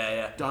drink.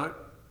 Yeah. Don't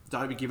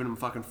be giving them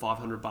fucking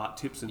 500 baht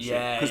tips and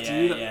shit. Because to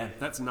you,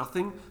 that's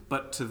nothing.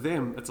 But to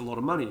them, it's a lot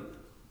of money.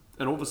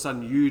 And all of a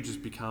sudden, you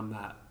just become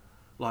that.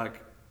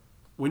 Like,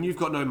 when you've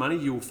got no money,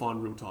 you will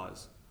find real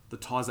Thais. The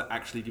Thais that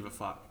actually give a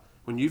fuck.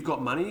 When you've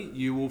got money,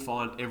 you will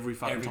find every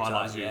fucking Thai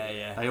loves you.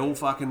 Yeah. They all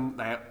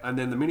and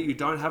then the minute you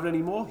don't have it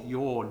anymore,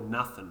 you're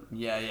nothing.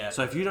 Yeah.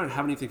 So if you don't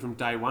have anything from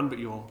day one, but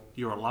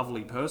you're a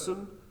lovely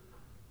person,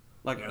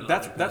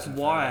 that's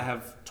why I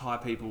have Thai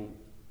people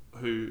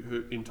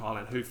who in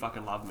Thailand who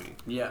fucking love me.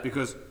 Yeah.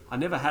 Because I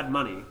never had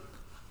money.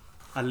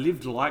 I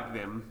lived like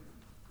them,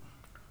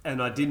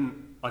 and I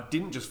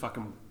didn't just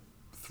fucking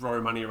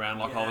throw money around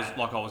like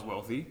I was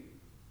wealthy.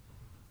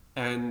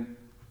 And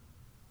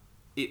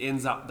it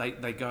ends up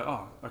they go,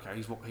 oh, okay,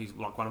 he's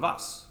like one of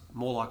us,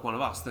 more like one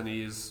of us than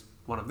he is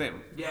one of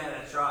them. Yeah,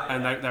 that's right.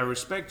 And they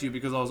respect you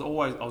because I was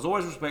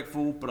always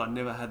respectful, but I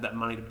never had that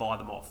money to buy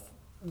them off.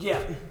 Yeah.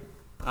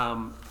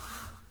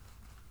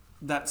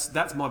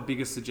 That's my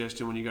biggest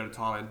suggestion when you go to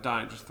Thailand.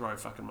 Don't just throw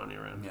fucking money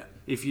around. Yeah.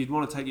 If you'd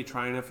want to take your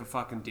trainer for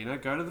fucking dinner,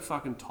 go to the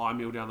fucking Thai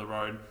meal down the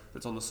road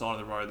that's on the side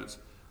of the road that's,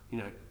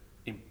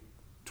 in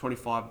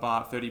 25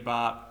 baht, 30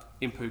 baht,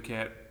 in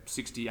Phuket,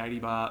 60, 80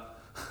 baht.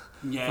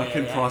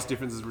 Fucking price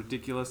difference is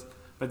ridiculous.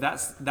 But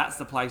that's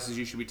the places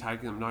you should be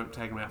taking them. Don't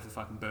take them out for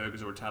fucking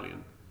burgers or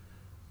Italian.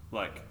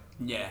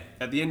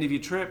 At the end of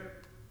your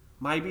trip,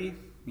 maybe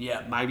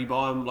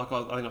buy them, like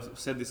I think I've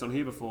said this on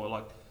here before,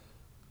 like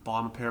buy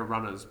them a pair of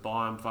runners,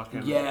 buy them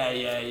fucking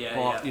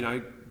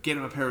get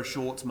them a pair of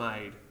shorts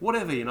made,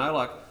 whatever,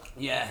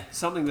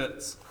 something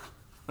that's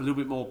a little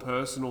bit more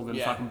personal than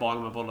fucking buying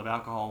them a bottle of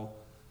alcohol.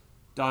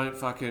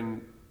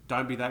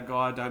 Don't be that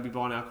guy. Don't be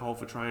buying alcohol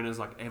for trainers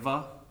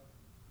ever.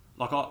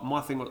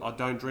 My thing was, I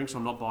don't drink, so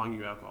I'm not buying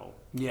you alcohol.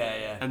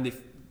 And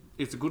if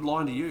it's a good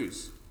line to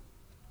use.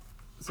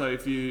 So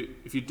if you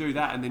do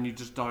that and then you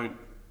just don't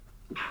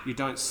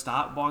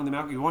start buying them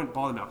alcohol, you won't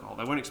buy them alcohol.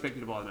 They won't expect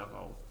you to buy them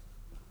alcohol.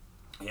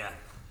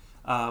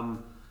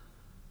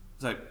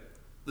 So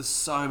there's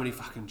so many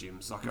fucking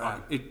gyms.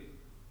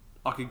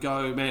 I could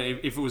go, man.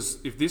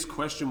 If this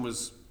question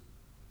was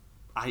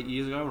 8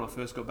 years ago when I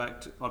first got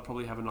back, I'd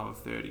probably have another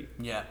 30.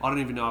 I don't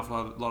even know if a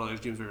lot of those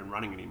gyms are even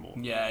running anymore.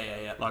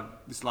 Like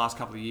this last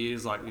couple of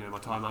years, my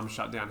Thai mum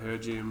shut down her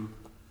gym.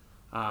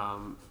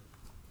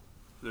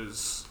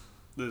 There's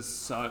there's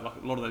so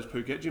like a lot of those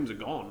Phuket gyms are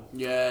gone.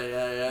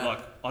 Yeah.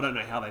 Like I don't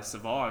know how they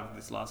survived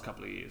this last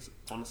couple of years,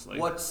 honestly.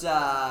 What's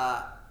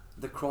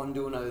the Cron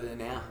doing over there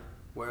now?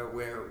 Where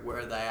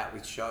are they at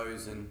with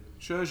shows and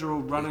shows are all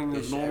running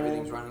as normal.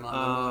 Everything's running like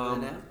normal over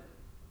there now.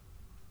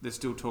 They're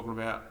still talking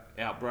about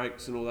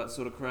outbreaks and all that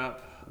sort of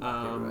crap.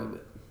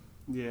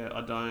 Yeah,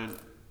 I don't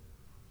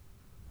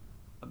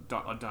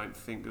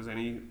think there's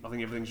any. I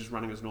think everything's just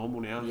running as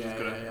normal now.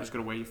 Just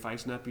gotta wear your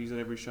face nappies at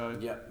every show.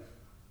 Yep.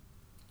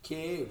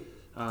 Cool.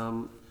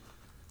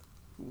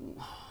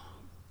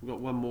 We've got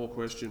one more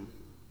question.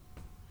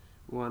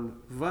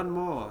 One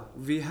more.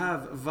 We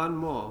have one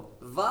more.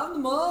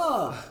 One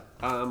more.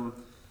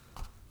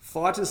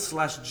 Fighters /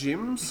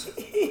 gyms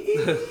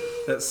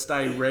that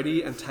stay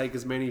ready and take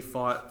as many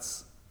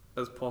fights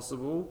as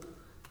possible,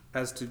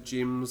 as to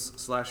gyms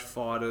 /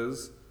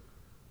 fighters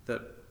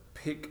that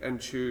pick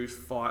and choose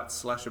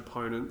fights /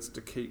 opponents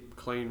to keep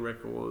clean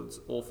records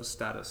or for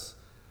status.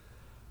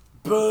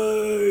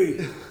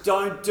 Boo!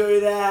 Don't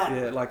do that.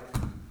 Yeah, like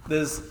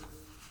there's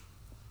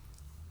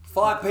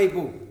fight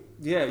people.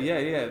 Yeah.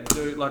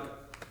 Dude, like,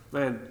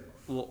 man,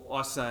 well,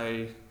 I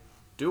say,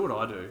 do what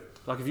I do.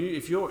 Like,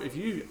 if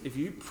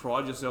you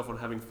pride yourself on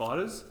having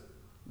fighters,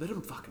 let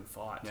them fucking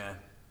fight. Yeah.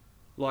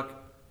 Like,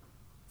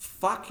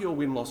 fuck your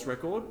win-loss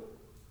record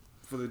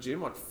for the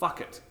gym. Like,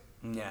 fuck it.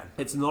 Yeah.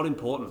 It's not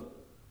important.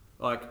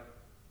 Like,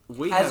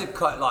 as a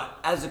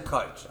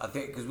coach, I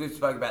think, because we've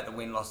spoken about the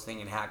win-loss thing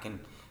and how it can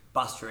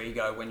bust your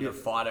ego when you're a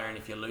fighter, and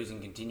if you're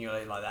losing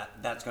continually like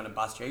that, that's going to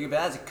bust your ego. But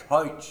as a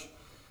coach,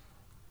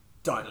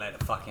 don't let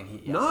it fucking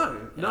hit you.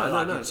 No.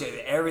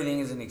 Everything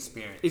is an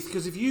experience. It's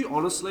because if you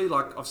honestly,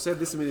 like I've said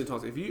this a million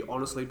times, if you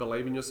honestly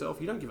believe in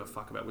yourself, you don't give a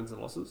fuck about wins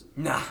and losses.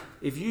 Nah.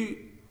 If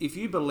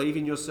you believe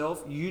in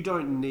yourself, you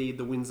don't need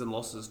the wins and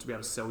losses to be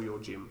able to sell your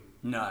gym.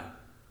 No.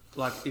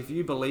 Like, if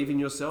you believe in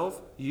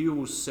yourself, you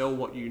will sell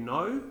what you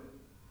know.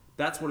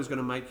 That's what is going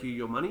to make you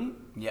your money.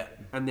 Yeah.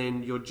 And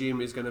then your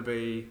gym is going to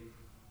be,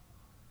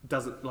 their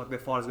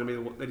fight is going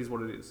to be, that is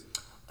what it is.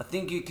 I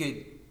think you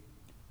can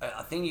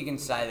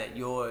say that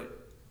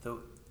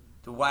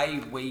the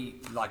way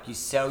you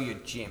sell your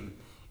gym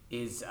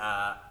is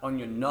on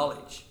your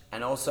knowledge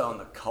and also on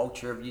the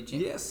culture of your gym.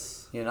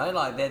 Yes. You know,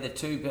 like they're the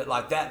two, but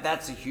like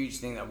that's a huge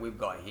thing that we've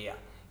got here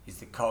is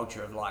the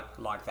culture of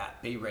like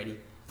that. Be ready.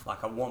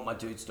 Like, I want my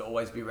dudes to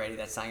always be ready.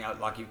 That's saying,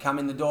 like, you come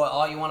in the door,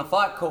 oh, you want to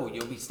fight? Cool.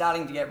 You'll be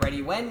starting to get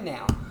ready when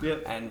now?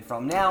 Yep. And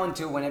from now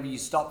until whenever you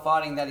stop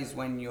fighting, that is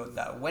when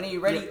when are you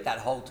ready? Yep. That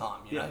whole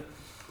time, you know?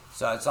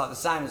 So it's like the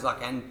same as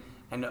like, and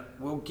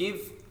we'll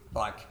give,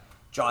 like,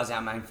 Jai's our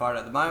main fighter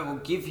at the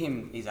moment.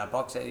 He's our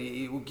boxer.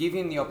 We'll give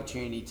him the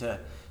opportunity to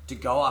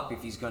go up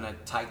if he's going to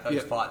take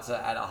those fights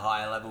at a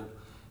higher level,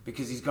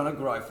 because he's going to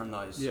grow from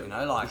those, you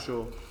know? Like, for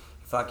sure.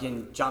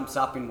 Fucking jumps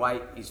up in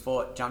weight.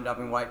 Jumped up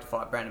in weight to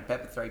fight Brandon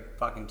Pepper 3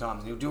 fucking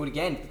times. And he'll do it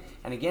again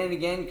and again and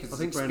again because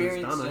it's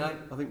experience. Brandon's done, you know?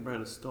 I think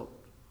Brandon's stopped.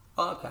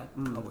 Oh, okay.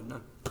 I wouldn't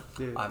know.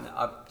 Yeah.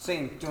 I've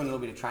seen him doing a little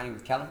bit of training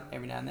with Callum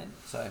every now and then.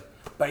 So,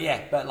 but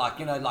like,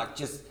 you know, like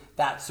just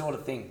that sort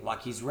of thing.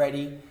 Like, he's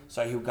ready,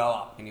 so he'll go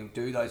up and he'll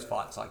do those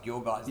fights. Like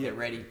your guys, they're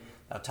ready.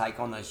 They'll take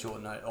on those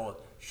short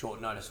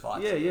notice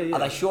fights. Yeah. Are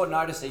they short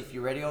notice if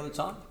you're ready all the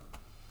time?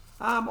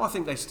 I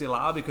think they still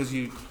are, because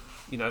you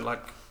know,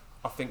 like,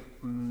 I think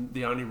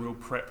the only real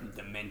prep...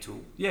 The mental...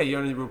 Yeah, the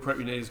only real prep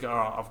you need is go,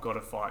 oh, I've got to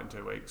fight in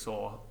 2 weeks,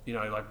 or, you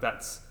know, like,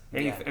 that's...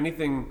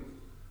 Anything...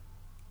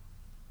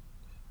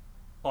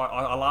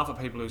 I laugh at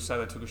people who say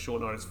they took a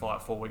short notice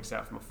fight 4 weeks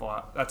out from a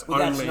fight. That's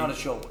not a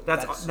short...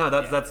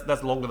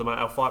 That's longer than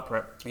our fight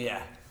prep.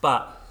 Yeah.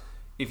 But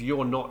if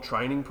you're not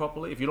training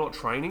properly, if you're not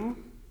training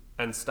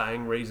and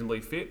staying reasonably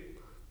fit,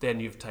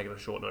 then you've taken a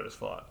short notice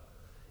fight.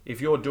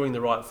 If you're doing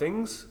the right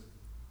things...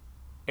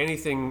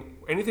 Anything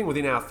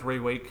within our 3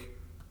 week,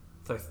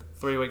 so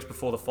 3 weeks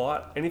before the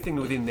fight, anything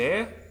within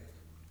there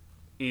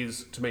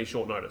is, to me,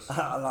 short notice.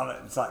 I love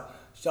it. It's like,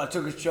 so I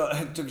took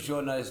a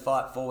short notice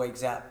fight 4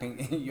 weeks out.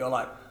 You're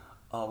like,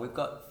 oh, we've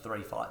got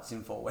 3 fights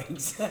in 4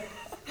 weeks. Yeah.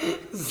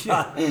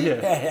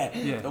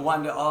 The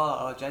one,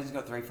 Jason's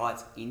got 3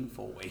 fights in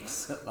 4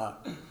 weeks. Like,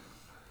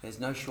 there's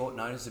no short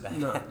notice about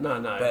that.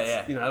 No.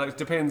 But you know, like, it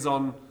depends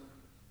on,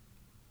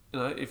 you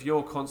know, if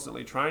you're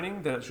constantly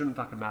training, then it shouldn't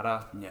fucking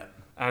matter. Yeah.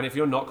 And if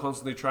you're not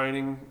constantly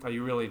training, are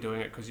you really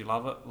doing it because you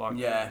love it? Like,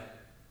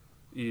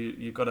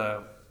 you've got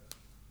to...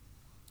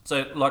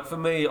 So, like, for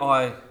me,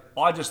 I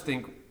just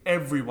think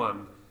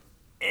everyone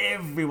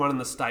in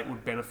the state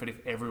would benefit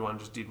if everyone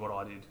just did what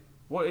I did.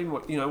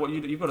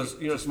 You've got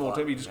a small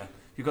team.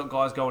 You've got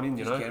guys going in,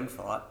 you know. Get them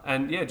fight.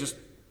 And just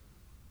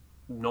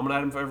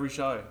nominate them for every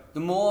show. The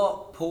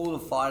more pool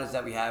of fighters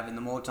that we have, and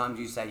the more times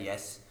you say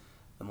yes,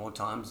 the more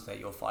times that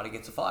your fighter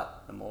gets a fight.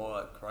 The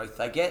more growth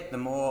they get, the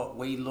more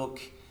we look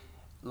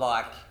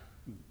like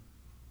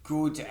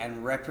good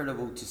and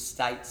reputable to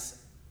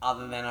states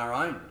other than our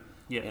own.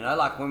 Yeah. You know,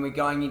 like when we're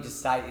going into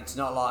state, it's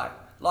not like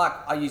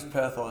I use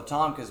Perth all the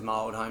time because my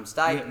old home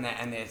state, and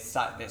they're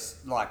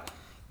like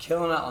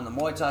killing it on the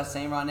Muay Thai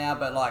scene right now.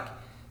 But like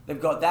they've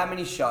got that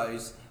many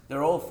shows,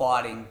 they're all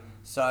fighting,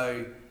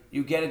 so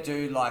you get a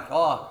dude like,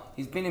 oh,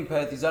 he's been in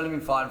Perth, he's only been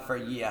fighting for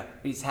a year,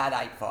 but he's had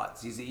 8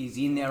 fights. He's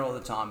in there all the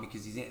time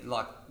because he's in,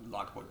 like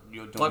what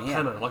you're doing Like here.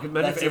 Panna. Like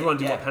imagine if everyone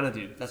did what Panna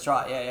did. That's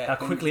right, yeah. How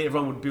quickly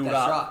everyone would build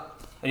That's up.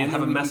 right. And you'd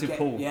have a massive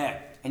pool. Yeah,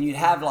 and you'd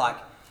have like,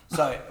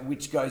 so,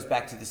 which goes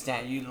back to the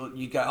stand.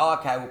 You go, oh,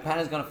 okay, well,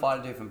 Panna's going to fight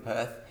a dude from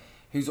Perth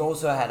who's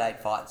also had 8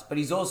 fights, but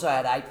he's also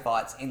had 8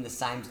 fights in the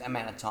same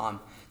amount of time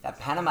that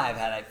Panna may have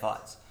had 8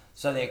 fights.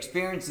 So the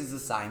experience is the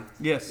same.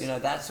 Yes. You know,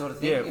 that sort of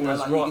thing. Yeah, you know,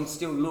 like right. you can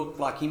still look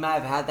like he may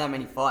have had that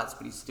many fights,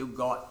 but he's still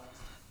got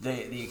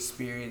the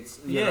experience.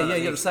 You know,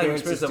 You got the same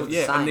experience level.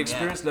 Yeah, and the same,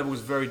 experience level is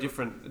very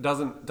different. It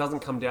doesn't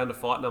come down to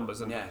fight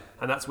numbers, and Yeah.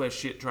 and that's where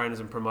shit trainers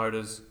and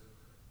promoters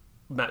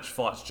match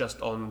fights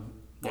just on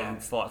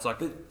fights. Like,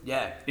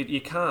 Yeah.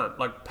 you can't.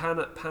 Like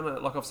Panna,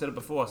 like I've said it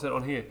before, I said it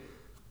on here.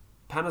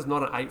 Panna's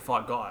not an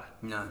 8-fight guy.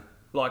 No.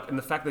 Like, and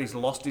the fact that he's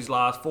lost his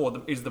last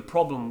 4 is the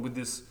problem with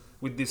this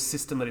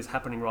system that is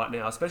happening right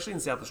now, especially in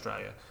South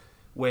Australia,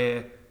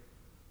 where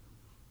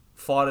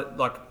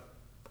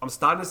I'm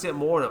starting to see it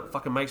more, and it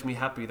fucking makes me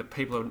happy that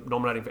people are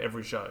nominating for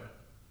every show.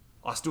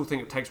 I still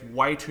think it takes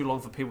way too long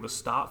for people to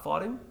start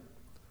fighting.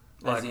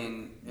 As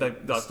in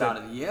the start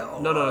of the year? Or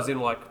No, as in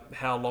like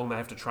how long they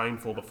have to train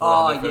for before.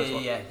 Oh, they have their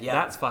first yeah. fight.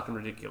 That's fucking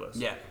ridiculous.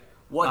 Yeah.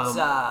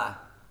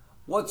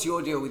 What's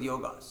your deal with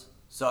your guys?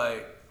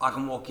 So I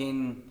can walk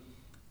in,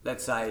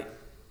 let's say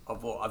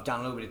I've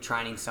done a little bit of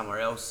training somewhere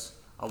else.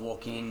 I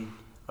walk in,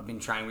 I've been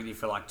training with you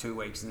for like 2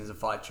 weeks, and there's a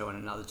fight show in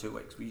another 2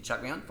 weeks. Will you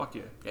chuck me on? Fuck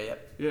yeah. Yeah.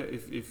 Yeah,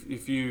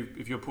 if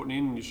you're putting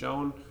in and you're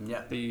showing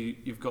Yeah.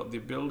 you've got the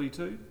ability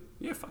to,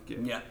 yeah, fuck yeah.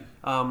 Yeah.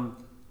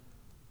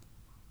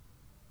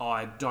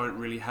 I don't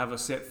really have a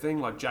set thing.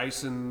 Like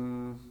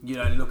Jason, You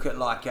don't look at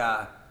like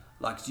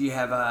do you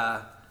have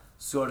a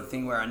sort of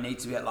thing where I need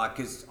to be at, like,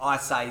 because I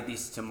say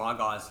this to my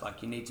guys,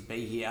 like, you need to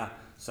be here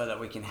so that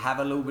we can have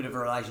a little bit of a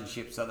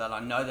relationship, so that I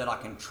know that I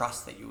can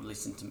trust that you'll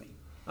listen to me.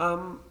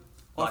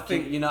 I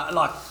think you know,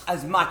 like,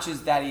 as much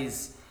as that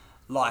is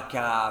like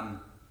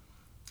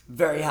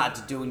very hard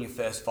to do in your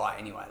first fight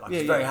anyway. Like,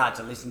 it's very hard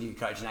to listen to your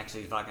coach and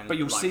actually fucking. But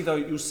you'll see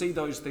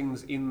those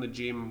things in the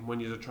gym when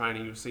you're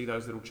training. You'll see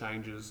those little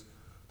changes,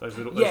 those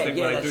things that's where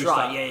they right. do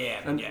stuff.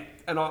 Yeah.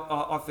 And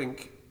I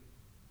think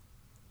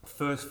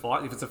first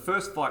fight, if it's a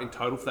first fight in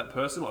total for that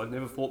person, like I've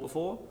never fought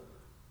before,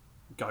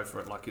 go for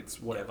it. Like,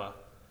 it's whatever.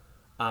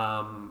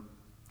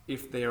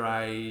 If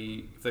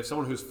they're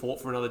someone who's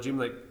fought for another gym,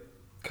 they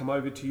come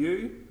over to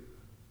you,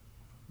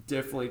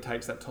 definitely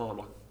takes that time.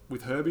 Like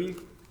with Herbie,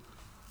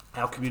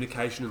 our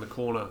communication in the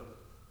corner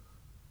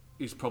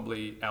is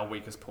probably our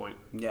weakest point.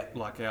 Yeah.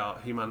 Like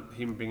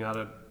him being able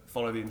to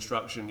follow the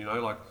instruction, you know,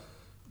 like,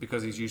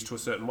 because he's used to a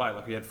certain way.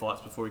 Like, he had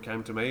fights before he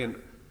came to me, and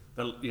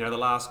the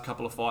last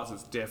couple of fights,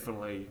 it's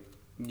definitely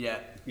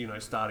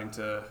starting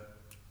to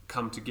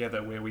come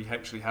together where we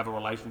actually have a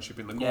relationship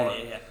in the corner.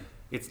 Yeah.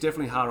 It's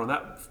definitely hard on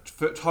that.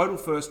 For total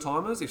first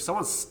timers, if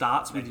someone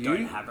starts with you,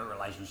 don't have a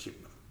relationship.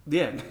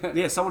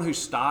 Yeah, someone who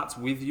starts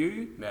with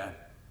you, Yeah.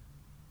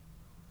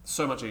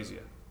 so much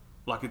easier.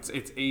 Like, it's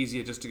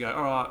easier just to go,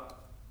 all right,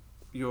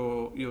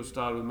 you'll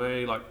start with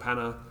me. Like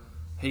Panna,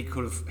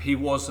 he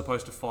was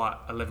supposed to fight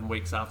 11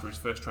 weeks after his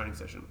first training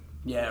session.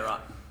 Yeah,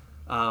 right.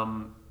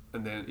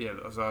 And then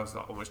that was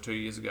like almost 2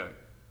 years ago.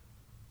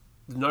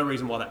 There's no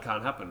reason why that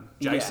can't happen.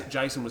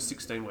 Jason was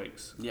 16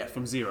 weeks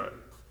from 0.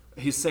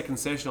 His second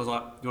session, I was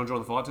like, "Do you want to join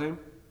the fight team?"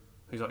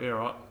 He's like, "Yeah, all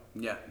right."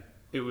 Yeah.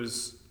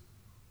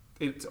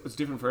 It's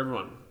different for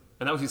everyone,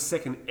 and that was his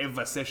second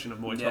ever session of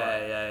Muay Thai.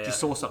 Yeah. Just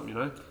saw something, you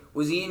know.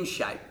 Was he in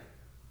shape?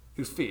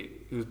 He was fit.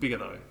 He was bigger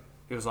though.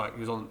 He was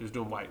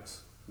doing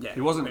weights. Yeah,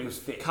 He wasn't. but he was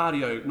fit.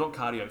 Not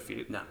cardio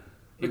fit. No.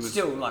 He But was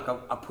still, like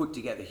a put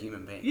together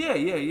human being. Yeah.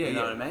 You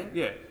know what I mean?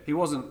 Yeah. He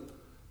wasn't.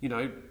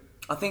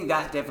 I think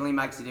that definitely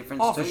makes a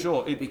difference Oh, too. for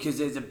sure. Because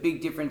there's a big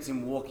difference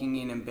in walking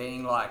in and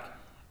being like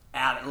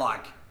out,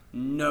 like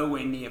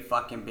nowhere near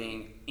fucking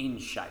being in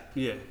shape.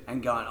 Yeah.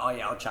 And going, oh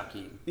yeah, I'll chuck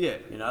you in. Yeah.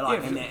 You know,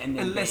 like, Yeah, and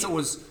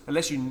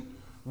then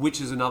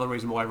which is another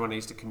reason why everyone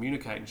needs to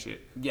communicate and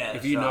shit. Yeah, If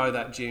that's you right. know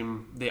that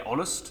gym, they're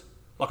honest.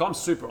 Like, I'm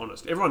super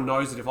honest. Everyone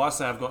knows that if I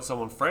say I've got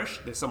someone fresh,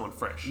 there's someone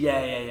fresh.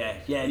 Yeah,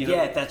 You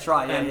know? that's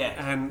right,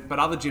 yeah. But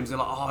other gyms, they're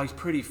like, oh, he's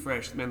pretty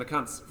fresh. Man, the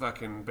cunt's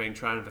fucking been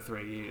training for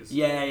 3 years.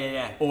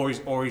 Yeah.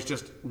 Or he's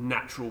just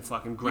natural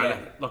fucking granite.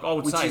 Yeah. Like, I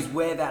would Which say. is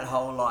where that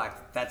whole,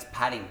 like, that's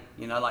padding.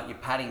 You know, like you're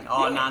padding.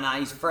 Oh, Yeah. no,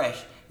 he's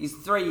fresh. He's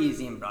 3 years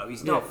in, bro.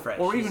 He's not fresh.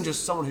 Or even He's-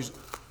 just someone who's,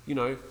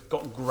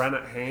 got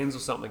granite hands or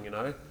something, you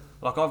know?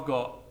 Like, I've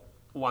got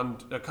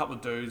a couple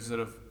of dudes that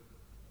have,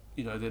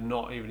 they're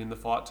not even in the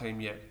fight team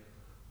yet,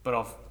 but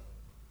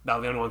they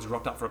were the only ones who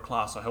rocked up for a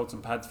class, so I held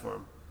some pads for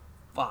them.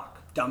 Fuck.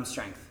 dumb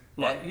strength.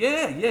 Like,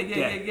 yeah.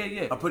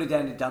 I put it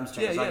down to dumb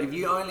strength. Yeah, Like, yeah. if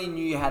you only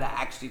knew how to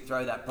actually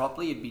throw that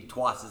properly, it'd be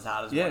twice as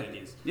hard as Yeah. what it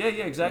is. Yeah,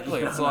 exactly.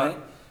 You know It's what I like,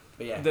 mean?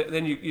 But yeah.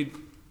 then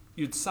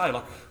you'd say,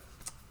 like,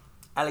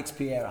 Alex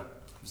Piera. Have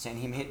you seen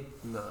him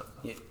hit? no.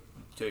 Yeah.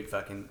 Dude,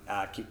 fucking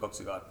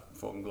kickboxer guy,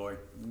 Fort and Glory,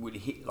 would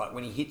hit, like,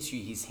 when he hits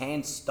you, his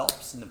hand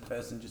stops and the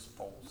person just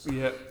falls.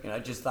 Yeah. You know,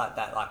 just like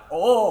that, like,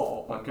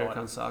 oh! my Like God.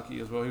 Gurkhan Saki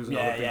as well. He was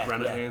another big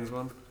granite hands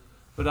one.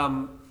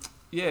 But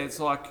yeah, it's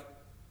like,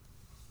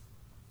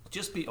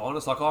 just be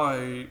honest.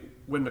 Like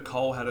when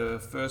Nicole had her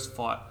first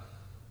fight,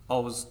 I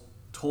was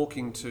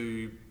talking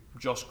to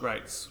Josh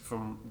Greats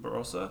from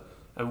Barossa,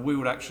 and we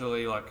would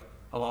actually like,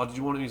 oh, did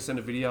you want me to send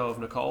a video of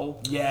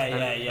Nicole? Yeah.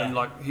 And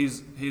like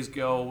his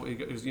girl,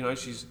 you know,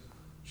 she's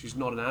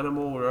not an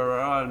animal,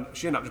 and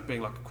she ended up just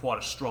being like quite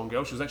a strong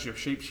girl. She was actually a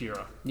sheep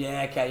shearer.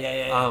 Yeah, okay,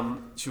 yeah.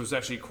 She was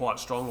actually quite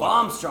strong.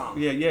 Farm like, strong.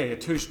 Yeah.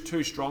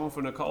 Too strong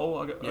for Nicole,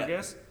 I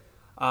guess.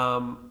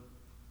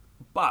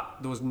 But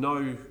there was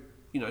no,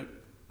 you know,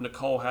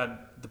 Nicole had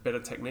the better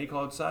technique,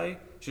 I'd say.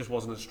 She just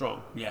wasn't as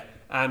strong. Yeah.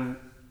 And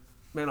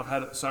man, I've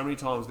had it so many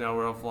times now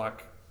where I've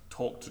like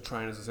talked to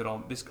trainers and said,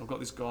 I've got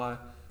this guy,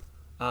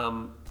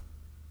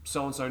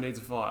 so and so needs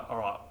a fight. All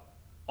right,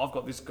 I've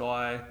got this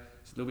guy.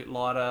 He's a little bit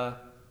lighter.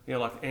 You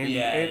know, like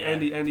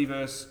Andy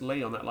versus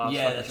Lee on that last.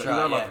 Yeah, that's show.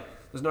 right. You know, like,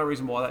 there's no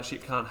reason why that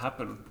shit can't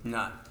happen.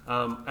 No.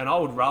 And I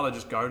would rather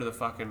just go to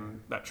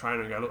that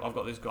trainer and go, look, I've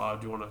got this guy.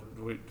 Do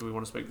we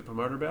want to speak to the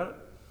promoter about it?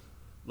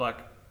 Like,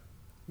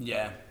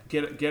 yeah,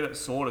 get it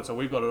sorted. So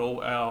we've got it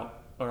all out.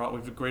 All right,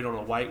 we've agreed on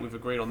a weight. We've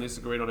agreed on this.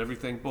 Agreed on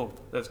everything. Boom,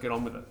 let's get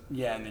on with it.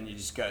 Yeah, and then you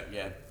just go.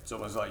 Yeah, it's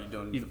almost like you're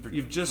doing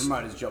you've just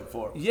promoter's job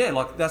for it. Yeah,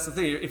 like that's the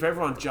thing. If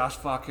everyone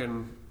just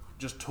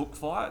took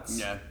fights.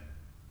 Yeah.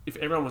 If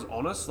everyone was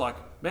honest, like,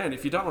 man,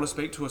 if you don't want to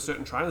speak to a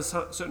certain trainer, there's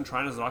certain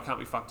trainers that I can't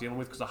be fucked dealing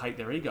with because I hate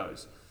their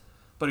egos.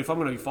 But if I'm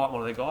going to be fighting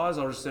one of their guys,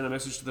 I'll just send a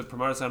message to the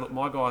promoter saying, look,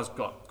 my guy's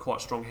got quite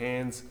strong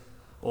hands,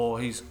 or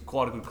he's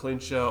quite a good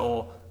clincher,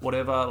 or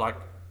whatever. Like,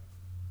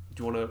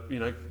 do you want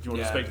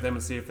to speak to them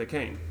and see if they're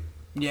keen?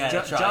 Yeah,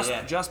 that's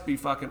right, just be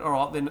fucking, all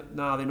right, then,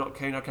 no, they're not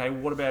keen. Okay,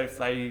 what about if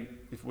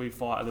we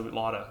fight a little bit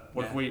lighter?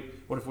 What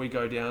if we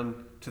go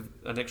down to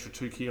an extra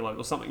 2 kilos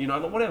or something, you know,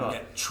 like whatever.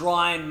 Yeah,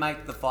 try and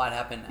make the fight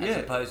happen as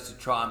opposed to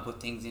try and put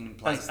things in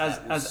place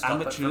as stop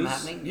amateurs, it from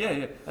happening.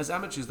 Yeah. As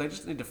amateurs, they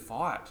just need to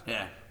fight.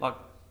 Yeah. Like,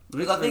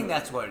 because I think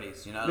that's what it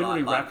is, you know.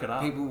 Literally like rack it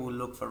up. People will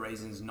look for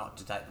reasons not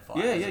to take the fight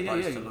Yeah, as yeah,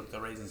 opposed yeah. to look for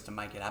reasons to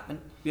make it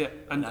happen. Yeah,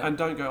 and, you know? and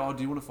don't go, oh,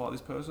 do you want to fight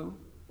this person?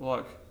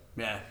 Like,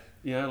 yeah.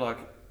 You know, like,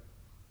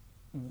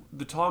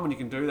 the time when you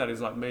can do that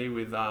is like me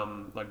with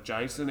like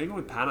Jason, even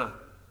with Panna.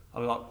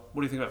 I'll be like, what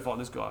do you think about fighting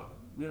this guy?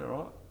 Yeah,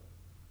 right.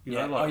 You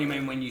know, like, oh, you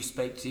mean when you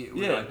speak to you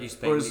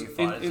speak to your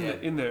fighters?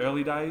 In the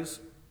early days,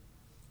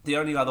 the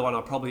only other one I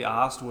probably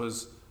asked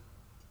was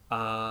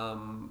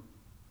for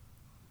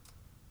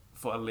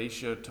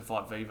Alicia to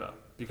fight Viva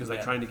because they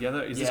train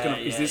together. Is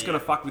this gonna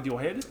fuck with your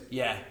head?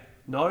 Yeah.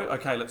 No?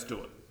 Okay, let's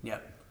do it. Yeah.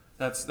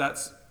 That's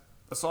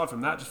aside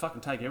from that, just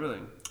fucking take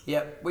everything.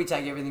 Yep, we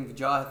take everything for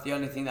Jai. The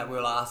only thing that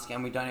we'll ask,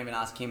 and we don't even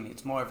ask him,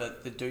 it's more of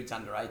the dude's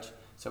underage.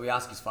 So we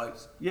ask his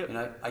folks, you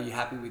know, are you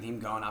happy with him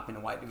going up in a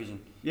weight division?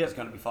 Yep. He's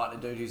going to be fighting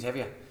a dude who's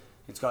heavier.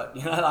 It's got,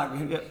 you know, like,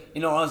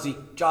 in all honesty,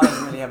 Jai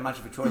doesn't really have much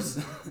of a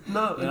choice.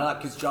 No. You know, like,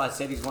 because Jai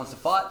said he wants to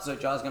fight, so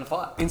Jai's going to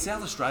fight. In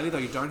South Australia, though,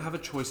 you don't have a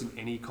choice in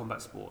any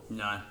combat sport.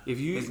 No.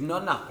 There's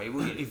not enough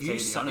people.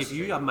 If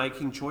you are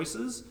making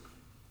choices,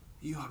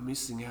 you are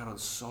missing out on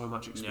so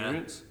much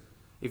experience.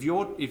 Yeah.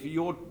 If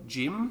your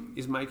gym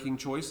is making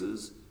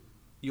choices,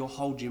 your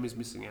whole gym is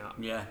missing out.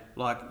 Yeah.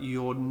 Like,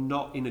 you're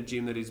not in a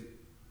gym that is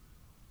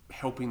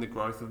helping the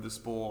growth of the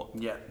sport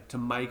to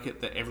make it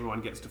that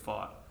everyone gets to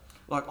fight.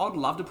 Like, I'd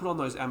love to put on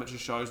those amateur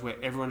shows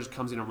where everyone just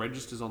comes in and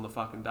registers on the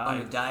fucking day. On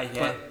the day,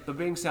 yeah. But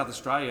being South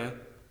Australia,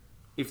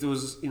 if there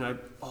was, you know,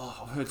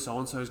 oh, I've heard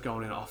so-and-so's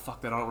going in, oh,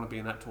 fuck that, I don't want to be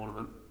in that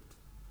tournament.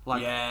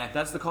 Like,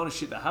 that's the kind of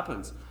shit that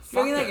happens. You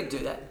reckon they could do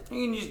that?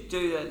 You can just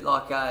do that,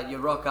 like, you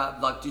rock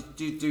up, like, just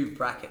do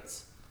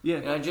brackets. Yeah.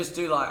 You know, just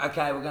do, like,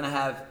 okay, we're going to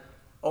have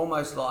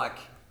almost like,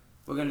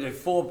 we're going to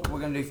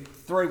do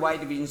 3 weight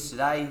divisions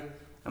today,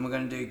 and we're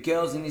going to do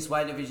girls in this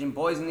weight division,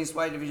 boys in this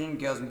weight division,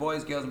 girls and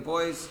boys,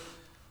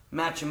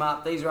 match them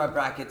up. These are our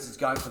brackets. It's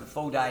going for the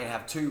full day and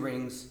have 2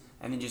 rings,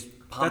 and then just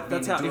pump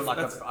in and do like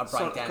a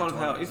breakdown. Kind of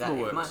how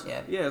IFMA works.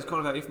 Yeah, it's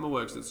kind of how IFMA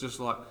works. It's just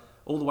like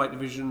all the weight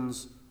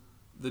divisions,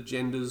 the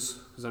genders,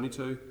 there's only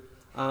 2,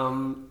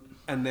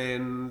 and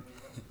then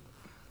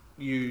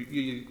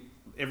you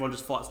everyone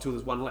just fights till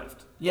there's 1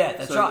 left. Yeah,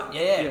 that's right.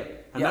 Yeah.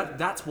 And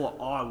that's what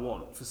I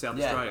want for South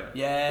Australia.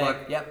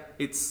 Yeah, like,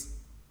 it's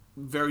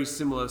very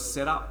similar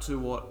setup to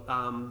what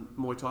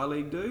Muay Thai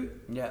League do.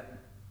 Yeah.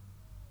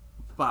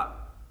 But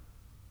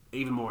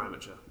even more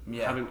amateur.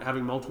 Yeah.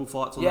 Having multiple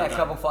fights on that day. A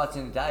couple fights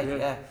in a day.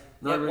 Yeah.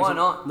 Why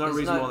not? There's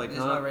reason why they can't.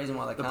 There's no reason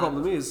why they can't. The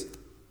problem is,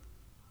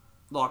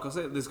 like I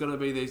said, there's going to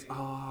be these,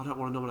 I don't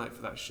want to nominate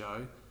for that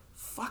show.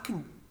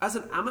 Fucking, as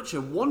an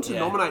amateur, want to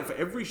nominate for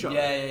every show.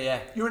 Yeah.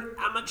 You're an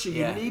amateur.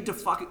 You need to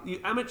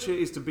amateur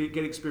is to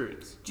get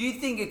experience. Do you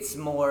think it's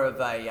more of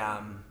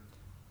a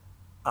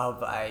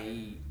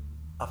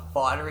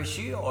fighter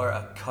issue or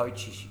a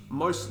coach issue?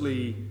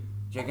 Mostly.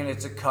 Do you reckon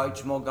it's a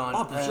coach more going?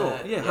 Oh, for sure.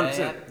 Yeah,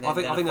 100%.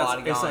 I think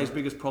that's SA's going.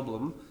 biggest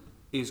problem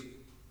is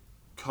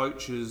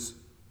coaches.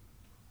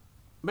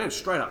 Man,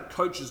 straight up,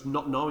 coaches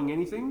not knowing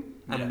anything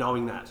and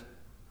knowing that,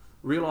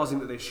 realizing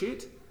that they're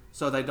shit,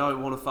 so they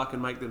don't want to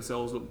fucking make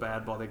themselves look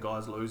bad by their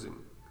guys losing.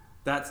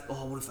 That's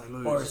what if they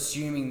lose? Or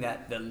assuming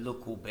that the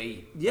look will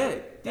be. Yeah.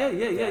 Oh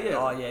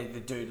yeah, the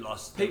dude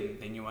lost.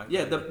 Then you won't.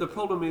 Yeah. The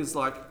problem is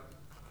like,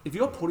 if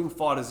you're putting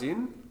fighters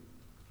in,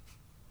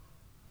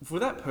 for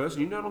that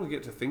person, you no longer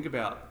get to think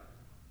about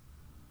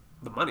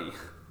the money.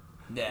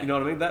 Yeah. You know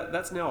what I mean?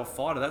 That's now a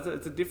fighter.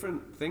 It's a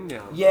different thing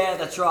now. Yeah,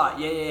 that's right.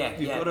 Yeah.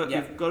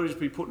 You've got to just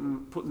be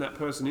putting that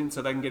person in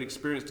so they can get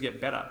experience to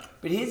get better.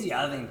 But here's the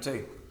other thing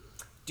too.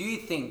 Do you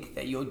think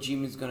that your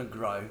gym is going to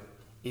grow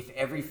if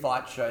every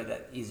fight show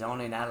that is on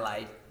in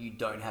Adelaide, you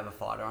don't have a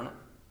fighter on it?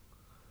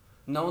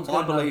 No one's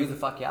going to know who the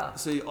fuck you are.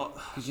 See,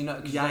 because you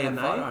don't have a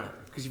fighter on it.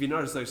 Because if you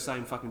notice, those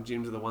same fucking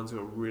gyms are the ones who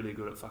are really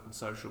good at fucking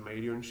social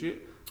media and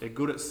shit. They're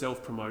good at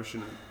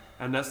self-promotion,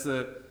 and that's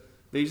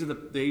these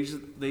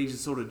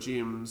sort of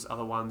gyms are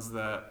the ones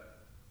that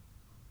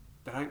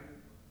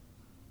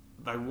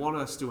they want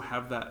to still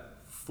have that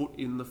foot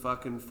in the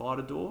fucking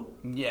fighter door.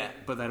 Yeah.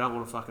 But they don't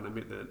want to fucking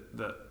admit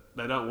that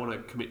they don't want to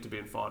commit to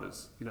being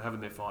fighters. Having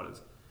their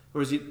fighters.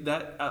 Whereas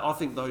I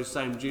think those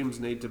same gyms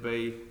need to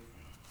be,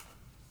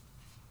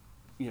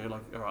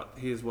 like, all right,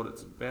 here's what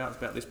it's about. It's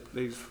about this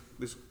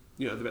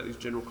about these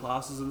general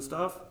classes and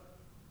stuff.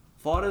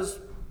 Fighters,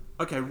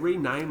 okay,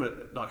 rename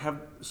it. Like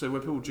so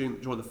when people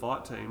join the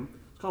fight team,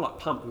 it's kind of like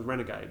Pump with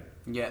Renegade.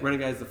 Yeah.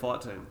 Renegade's the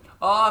fight team.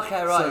 Oh,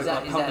 okay, right. So, is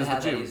that how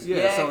that is?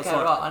 Yeah, so okay, it's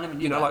like, right. I never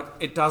knew that. like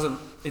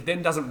it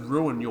then doesn't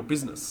ruin your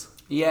business.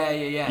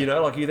 Yeah.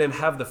 Like you then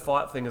have the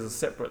fight thing as a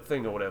separate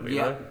thing or whatever. Yeah.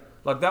 You know?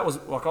 Like that was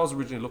like I was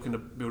originally looking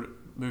to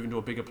move into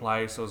a bigger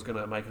place. So I was going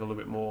to make it a little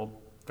bit more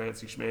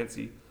fancy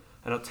schmancy,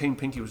 and Team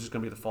Pinky was just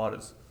going to be the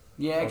fighters.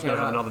 Yeah, I was going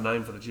to have another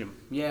name for the gym.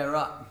 Yeah,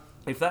 right.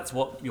 If that's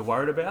what you're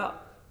worried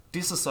about,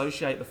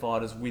 disassociate the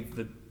fighters with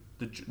the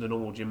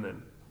normal gym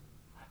then.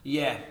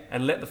 Yeah.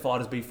 And let the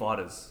fighters be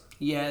fighters.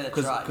 Yeah,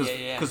 that's right.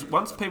 Because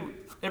once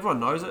everyone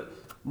knows it,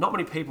 not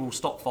many people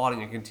stop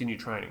fighting and continue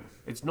training.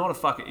 It's not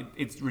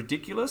it's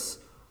ridiculous.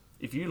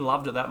 If you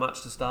loved it that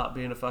much to start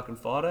being a fucking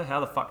fighter, how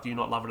the fuck do you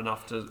not love it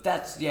enough to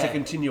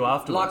continue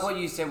afterwards? Like what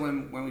you said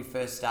when we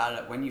first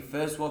started it. When you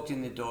first walked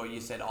in the door, you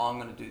said, I'm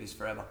going to do this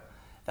forever.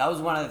 That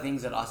was one of the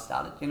things that I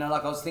started.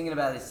 Like I was thinking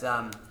about this,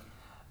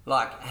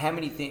 like how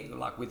many things,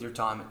 like with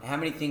retirement, how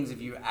many things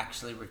have you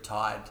actually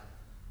retired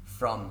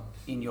from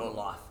in your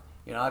life?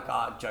 Like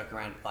I joke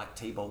around like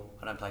T-ball.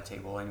 I don't play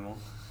T-ball anymore.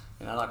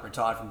 Like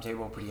retired from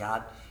T-ball pretty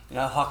hard.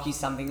 Hockey's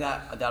something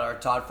that I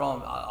retired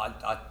from.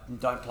 I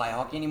don't play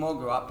hockey anymore.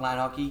 Grew up playing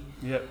hockey.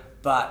 Yep.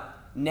 But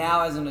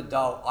now as an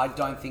adult, I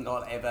don't think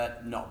I'll ever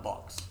not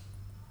box.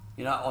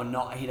 Or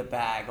not hit a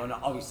bag. Or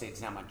not. Obviously, it's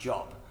now my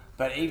job.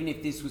 But even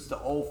if this was to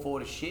all fall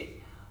to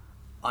shit,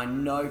 I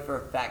know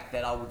for a fact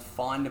that I would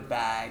find a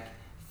bag,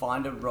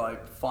 find a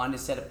rope, find a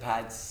set of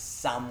pads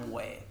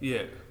somewhere.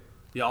 Yeah.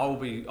 You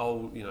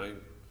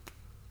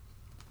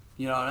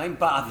know what I mean?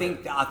 But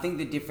I think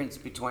the difference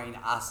between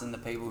us and the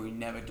people who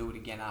never do it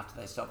again after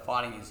they stop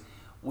fighting is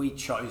we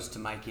chose to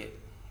make it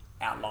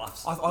our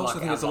lives. I also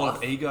think it's a lot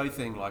of ego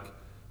thing, like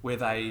where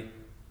they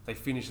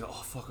finish it. Oh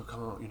fuck! I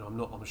can't.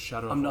 I'm a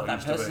shadow. I'm not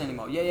that person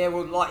anymore. Yeah.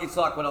 Well, like it's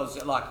like what I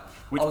was like.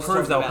 Which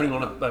proves they were putting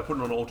on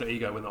an alter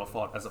ego when they were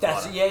fighting as a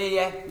fighter.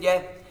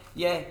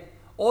 Yeah.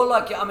 Or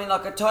like I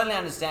totally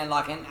understand.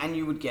 Like and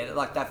you would get it.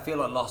 Like that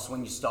feel of loss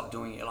when you stop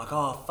doing it. You're like,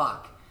 oh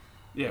fuck.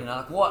 Yeah.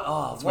 Like what?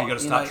 Oh, that's when you got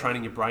to start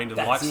training your brain to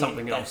like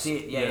something else. That's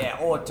it. Yeah.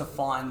 Or to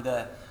find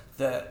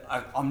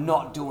I'm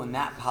not doing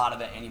that part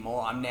of it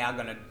anymore. I'm now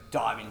going to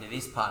dive into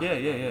this part. Yeah.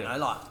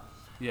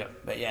 Yeah.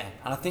 But yeah,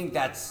 and I think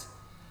that's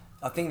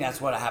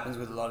what happens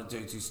with a lot of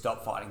dudes who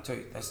stop fighting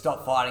too. They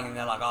stop fighting and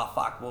they're like, oh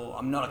fuck, well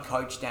I'm not a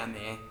coach down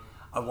there.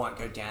 I won't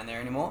go down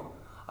there anymore.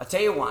 I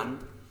tell you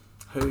one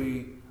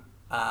who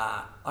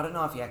I don't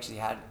know if he actually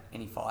had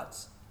any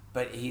fights.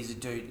 But he's a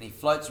dude, and he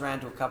floats around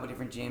to a couple of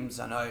different gyms.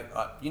 I know,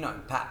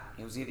 Pat.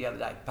 He was here the other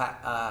day.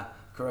 Pat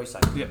Caruso.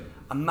 Yeah.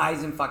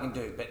 Amazing fucking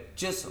dude, but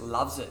just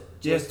loves it.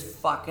 Just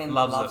fucking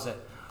loves it.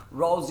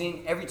 Rolls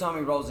in every time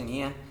he rolls in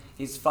here.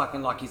 He's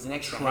fucking like he's an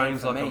extra hand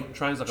for me.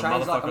 Trains like a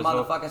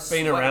motherfucker. As well.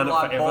 Been around it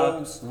forever.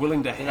 Balls,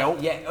 willing to help.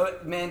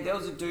 Man, there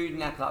was a dude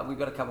in our club. We've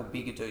got a couple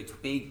bigger dudes,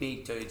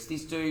 big dudes.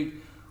 This dude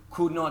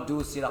could not do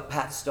a sit up.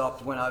 Pat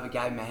stopped, went over,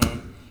 gave him a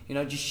hand.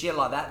 Just shit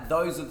like that.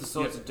 Those are the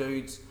sorts of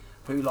dudes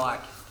who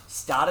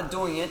started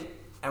doing it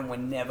and were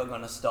never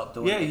going to stop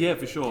doing it. Yeah,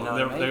 for sure.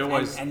 They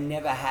always and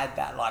never had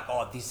that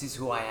this is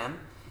who I am.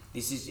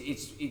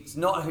 It's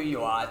not who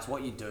you are, it's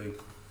what you do.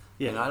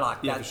 Yeah,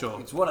 for sure.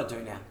 It's what I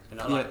do now.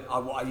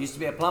 I used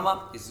to be a plumber.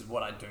 This is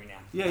what I do now.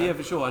 Yeah,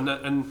 for sure.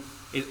 And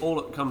all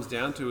it comes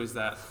down to is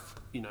that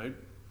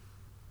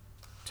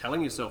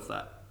telling yourself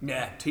that.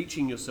 Yeah.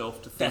 Teaching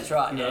yourself to think. That's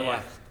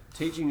right.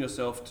 Teaching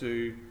yourself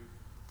to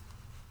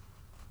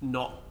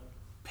not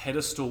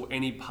pedestal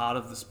any part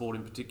of the sport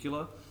in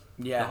particular.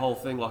 Yeah. The whole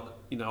thing,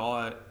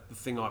 the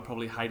thing I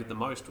probably hated the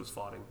most was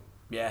fighting.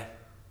 Yeah.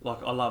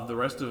 I love the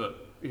rest of it.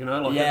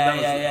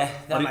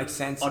 That makes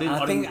sense.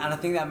 I think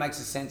that makes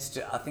sense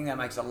I think that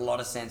makes a lot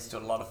of sense to a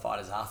lot of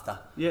fighters after.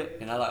 Yeah.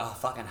 I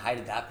fucking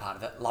hated that part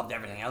of it. Loved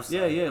everything else.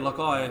 Yeah.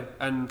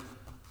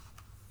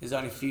 There's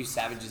only a few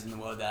savages in the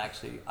world that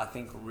actually, I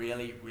think,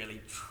 really,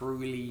 really,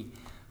 truly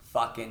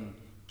fucking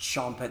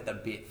chomp at the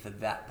bit for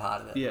that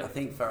part of it. Yeah. I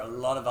think for a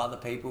lot of other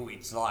people,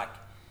 it's like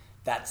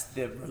that's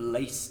the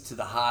release to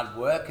the hard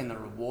work and the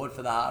reward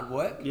for the hard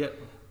work. Yep.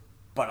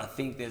 But I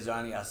think there's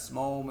only a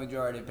small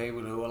majority of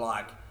people who are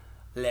like,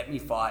 let me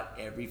fight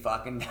every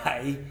fucking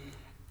day,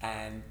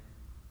 and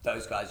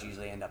those guys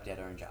usually end up dead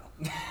or in jail.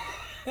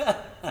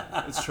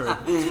 It's true.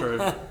 It's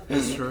true.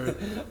 It's true.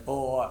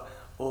 or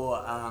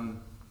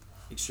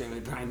extremely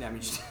brain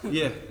damaged.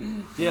 Yeah.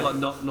 Yeah, like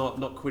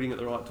not quitting at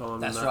the right time.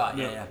 That's and right.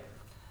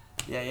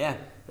 Yeah.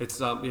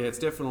 It's it's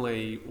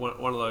definitely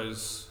one of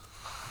those.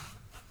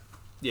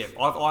 Yeah,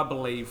 I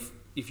believe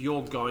if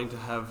you're going to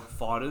have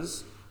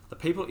fighters, the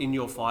people in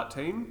your fight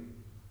team,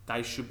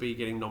 they should be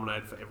getting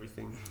nominated for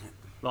everything.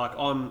 Like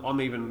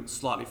I'm even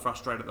slightly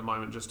frustrated at the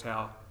moment just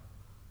how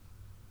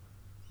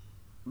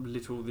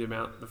little the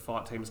amount the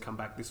fight team has come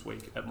back this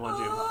week at my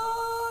gym.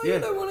 Oh, Yeah. You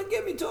don't want to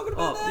get me talking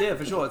about that? Yeah,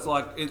 for sure. It's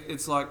like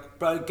it's like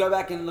Bro, go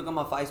back and look at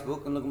my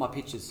Facebook and look at my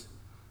pictures.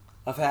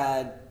 I've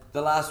had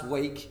the last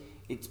week.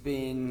 It's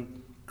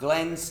been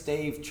Glenn,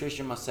 Steve, Trish,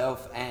 and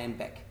myself, and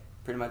Beck.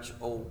 Pretty much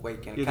all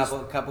week, and a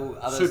couple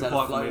others super that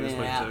are quiet for me floating this in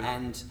and week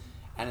out. too.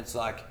 And it's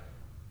like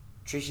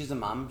Trish is a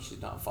mum.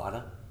 She's not a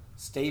fighter.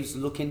 Steve's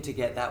looking to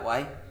get that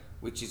way,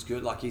 which is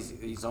good. Like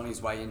he's on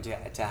his way into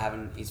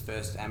having his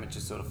first amateur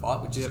sort of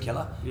fight, which is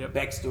killer. Yep.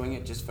 Beck's doing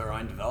it just for her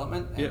own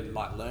development and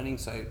like learning,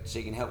 so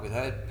she can help with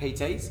her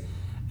PTs.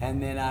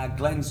 And then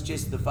Glenn's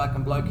just the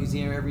fucking bloke who's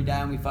here every day,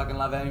 and we fucking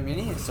love having him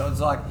in here. So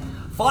it's like,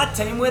 fight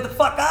team, where the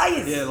fuck are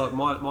you? Yeah, like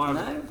my You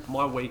know?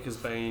 my week has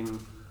been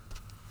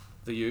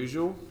the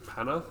usual.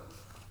 Panna,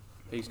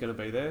 he's going to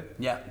be there.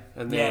 Yeah.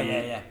 And then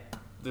Yeah.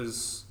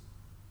 there's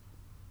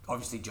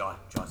Obviously,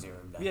 Jai's here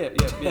every day.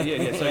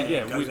 yeah. So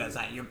yeah, Goes without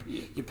saying, your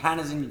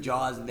Pannas and your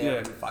Jais are there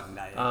every fucking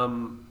day.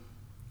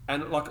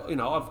 and like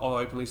I've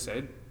openly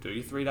said, do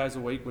your 3 days a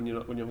week when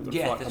you're going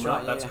to fight coming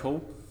up. That's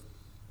cool.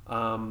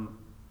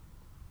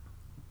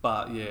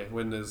 But yeah,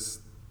 when there's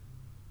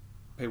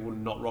people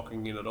not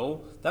rocking in at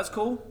all, that's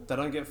cool. They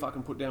don't get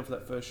fucking put down for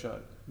that first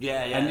show.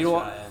 Yeah. And you know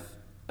what?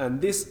 And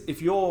this,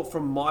 if you're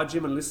from my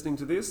gym and listening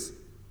to this,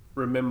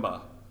 remember,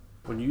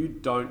 when you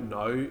don't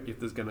know if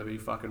there's going to be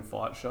fucking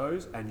fight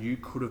shows and you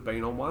could have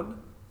been on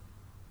one,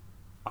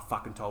 I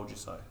fucking told you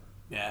so.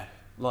 Yeah.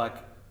 Like,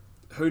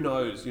 who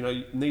knows?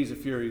 Knees of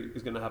Fury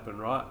is going to happen,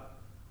 right?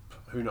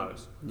 Who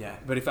knows? Yeah.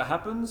 But if it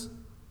happens,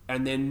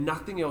 and then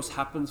nothing else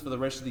happens for the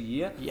rest of the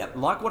year, Yep.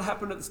 like what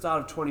happened at the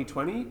start of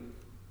 2020,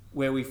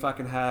 where we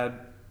fucking had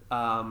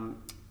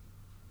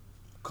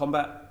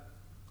combat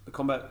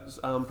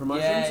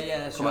promotions,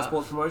 that's combat right.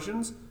 sports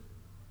promotions.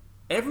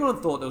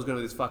 Everyone thought there was going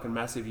to be this fucking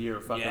massive year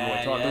of fucking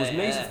Muay Thai. There was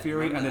Knees of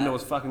Fury, and then there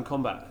was fucking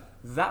combat.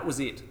 That was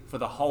it for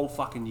the whole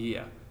fucking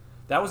year.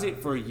 That was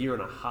it for a year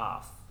and a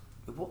half.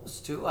 It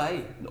was too,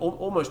 eh?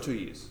 Almost 2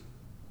 years.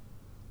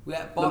 We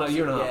had boxing,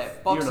 year and a half. yeah, Year and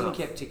a boxing half.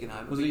 kept ticking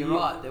over. Was But it a you're year?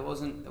 right, there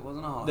wasn't a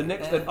high.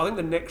 I think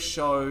the next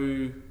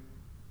show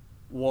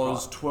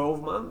was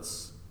 12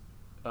 months.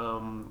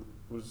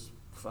 Was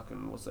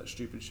fucking, what's that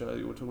stupid show that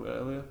you were talking about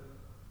earlier?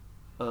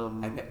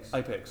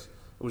 Apex.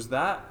 It was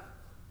that.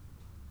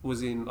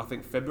 Was in, I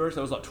think, February, so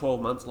it was like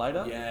 12 months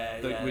later.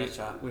 That's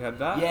right. We had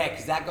that. Yeah,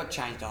 because that got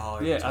changed to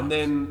whole. Yeah, and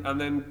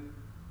then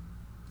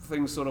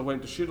things sort of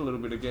went to shit a little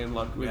bit again.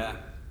 Like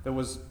there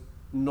was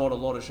not a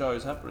lot of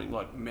shows happening.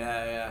 Like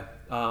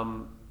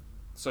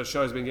so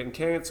shows have been getting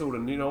cancelled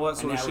and all that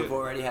sort of shit. And now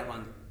we've already had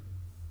one.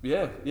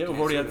 Yeah, we've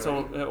already had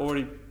Cancelled someone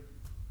already,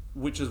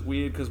 which is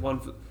weird because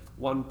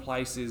one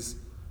place is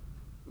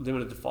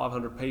limited to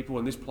 500 people,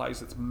 and this place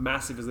that's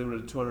massive is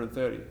limited to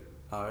 230.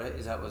 Oh, really?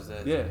 Was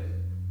the... Yeah,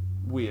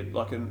 weird.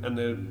 Like, and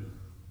the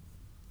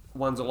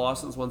one's a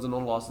licensed, one's a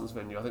non-licensed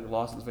venue. I think the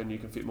licensed venue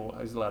can fit more.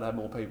 Is allowed to have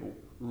more people.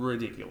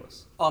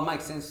 Ridiculous. Oh, it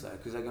makes sense though,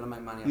 because they're going to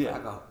make money off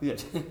alcohol. Yeah.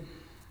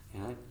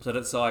 So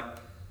that's like,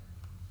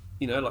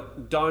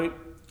 like don't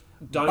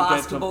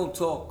basketball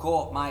talk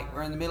court, mate.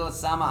 We're in the middle of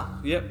summer.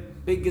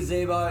 Yep. Big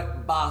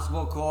gazebo,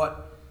 basketball court.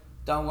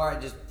 Don't worry,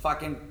 just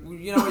fucking.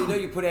 You know what you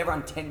do? You put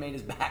everyone 10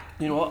 meters back.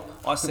 You know what?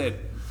 I said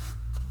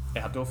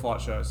outdoor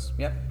fight shows.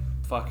 Yep.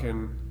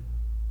 Fucking.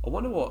 I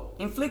wonder what.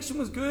 Infliction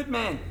was good,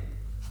 man.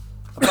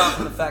 Apart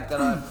from the fact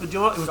that I But you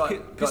know what? It was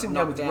pissing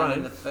down with rain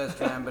in the first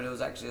round, but it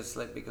was actually a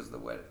slip because of the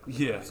weather.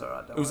 Yeah. It's all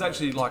right, don't it was worry.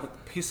 actually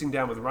like pissing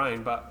down with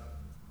rain, but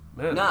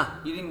man. Nah,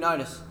 you didn't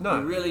notice. No.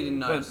 You really didn't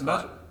notice. Man,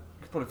 imagine,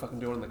 you could probably fucking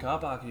do it in the car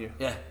park here.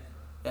 Yeah.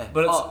 But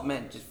But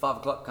man, just 5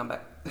 o'clock, come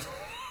back.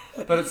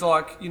 But it's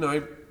like,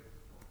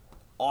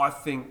 I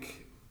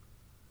think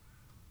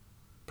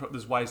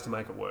there's ways to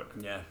make it work.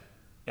 Yeah.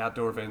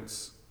 Outdoor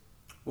events.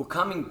 Well,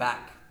 coming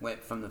back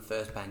from the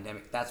first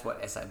pandemic, that's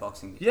what SA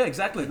Boxing did. Yeah,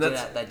 exactly. They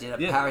did a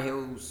Para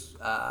Hills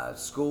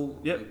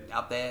school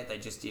up there. They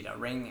just did a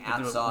ring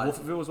outside.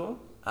 Wolferville as well?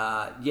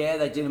 Yeah,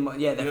 they did.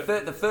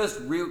 The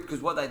first real,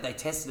 because they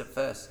tested it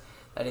first.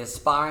 They did a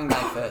sparring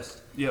day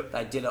first. Yep.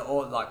 They did it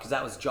all because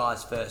that was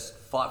Jai's first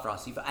fight for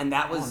us, and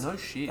that was no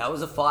shit. That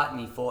was a fight, and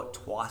he fought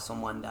twice on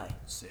one day.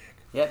 Sick.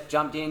 Yep,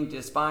 jumped in, did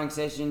a sparring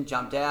session,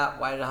 jumped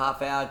out, waited a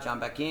half hour,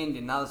 jumped back in,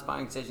 did another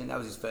sparring session. That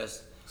was his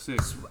first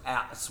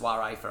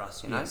soiree for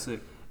us, you know. Yeah,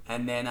 sick.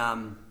 And then,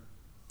 and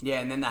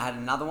then they had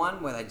another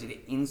one where they did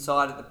it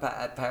inside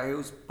at Parry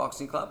Hills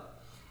Boxing Club.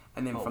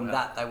 And then from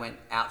that, they went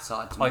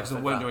outside to Like, so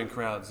we weren't doing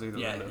crowds either.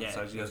 Yeah, then, yeah.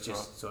 So, It was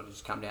just sort of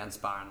just come down,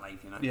 spar and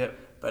leave, you know. Yeah.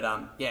 But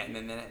and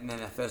then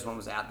the first one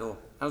was outdoor.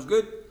 That was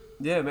good.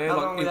 Yeah, man. How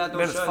Like, long with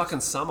outdoor it's shows?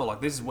 fucking summer.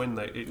 Like, this is when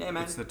Man.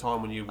 it's the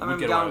time when you I would remember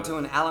get going away to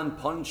an Alan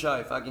Pond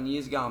show fucking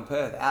years ago in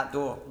Perth,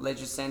 outdoor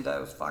leisure centre.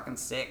 It was fucking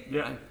sick. You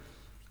Yeah. know?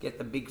 Get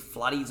the big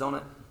floodies on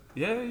it,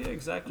 Yeah,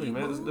 exactly,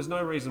 man. There's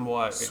no reason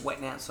why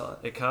sweating outside.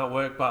 it can't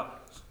work,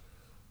 but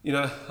you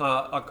know,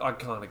 I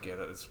kind of get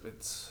it.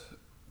 It's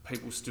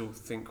people still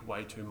think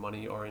way too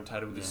money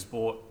orientated with this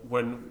sport.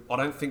 When I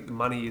don't think the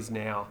money is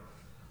now.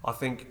 I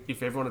think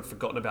if everyone had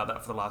forgotten about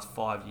that for the last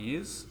 5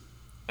 years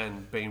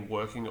and been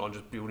working on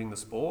just building the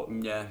sport,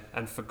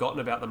 and forgotten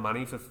about the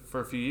money for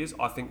a few years,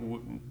 I think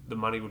the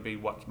money would be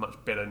much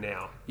better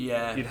now.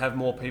 Yeah. You'd have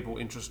more people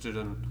interested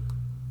in.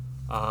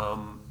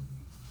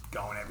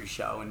 Going every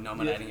show and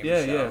nominating every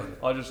Yeah. show.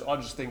 I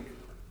just think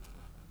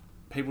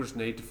people just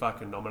need to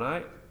fucking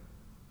nominate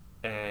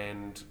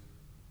and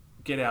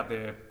get out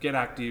there, get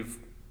active.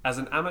 As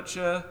an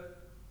amateur,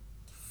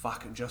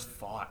 fucking just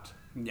fight.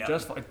 Yeah.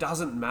 Just fight. It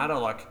doesn't matter,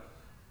 like,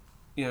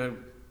 you know,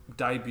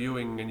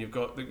 debuting and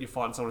you're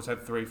fighting someone who's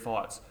had 3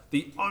 fights.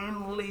 The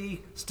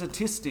only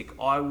statistic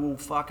I will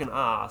fucking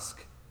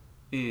ask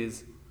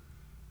is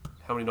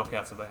how many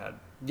knockouts have they had?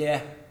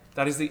 Yeah.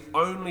 That is the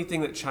only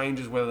thing that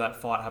changes whether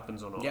that fight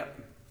happens or not. Yep.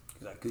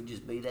 Because I could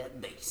just be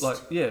that beast. Like,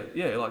 yeah,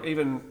 like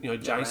even, you know,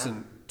 Yeah, Jason,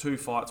 man. 2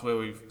 fights where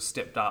we've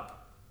stepped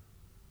up,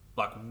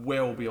 like,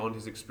 well beyond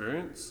his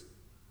experience.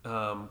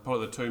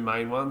 Probably the 2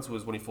 main ones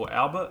was when he fought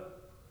Albert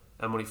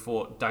and when he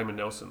fought Damon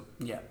Nelson.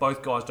 Yeah.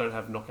 Both guys don't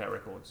have knockout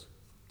records.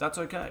 That's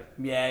okay.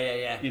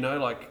 Yeah. You know,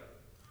 like,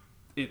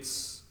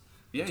 it's,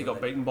 he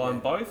got beaten by them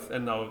both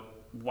and they were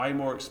way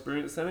more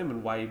experienced than him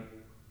and way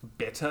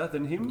better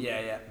than him.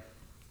 Yeah.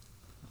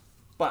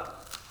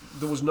 But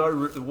there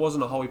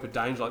wasn't a whole heap of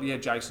danger. Like, yeah,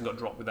 Jason got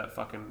dropped with that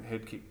fucking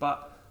head kick.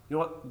 But you know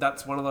what?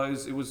 That's one of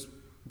those. It was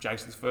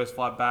Jason's first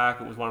fight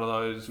back. It was one of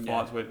those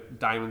fights where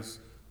Damon's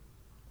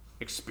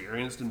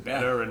experienced and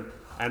better,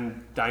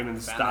 and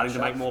Damon's starting to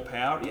make more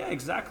power. Yeah,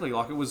 exactly.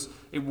 Like,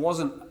 he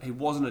wasn't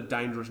a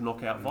dangerous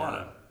knockout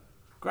fighter. No.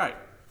 Great.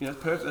 You know,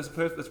 it's perfect. That's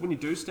perfect. That's when you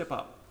do step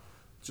up.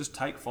 Just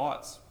take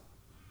fights.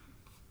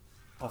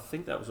 I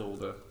think that was all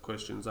the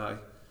questions, eh?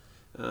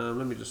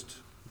 Let me just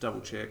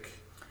double check.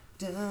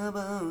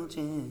 Double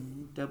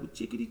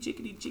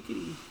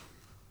chickity.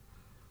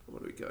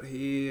 What do we got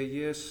here?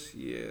 Yes.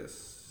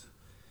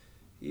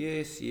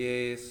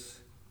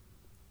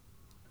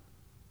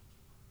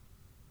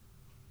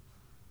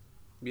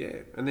 Yeah,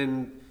 and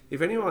then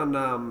if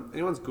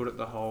anyone's good at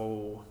the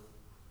whole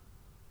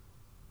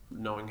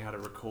knowing how to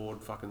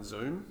record fucking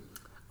Zoom,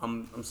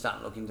 I'm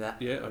starting to look into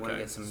that. Yeah, I want to okay,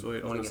 get some.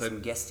 sweet. I want to get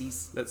some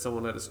guesties let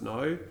us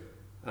know.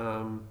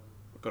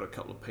 I've got a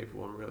couple of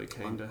people I'm really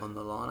keen to on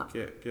the lineup.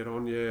 get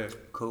on, yeah.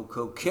 Cool.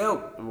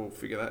 And we'll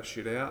figure that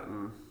shit out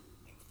and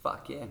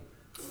Fuck yeah.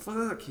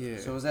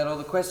 So is that all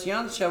the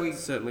questions? Shall we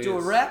Certainly do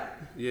is. a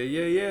wrap?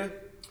 Yeah.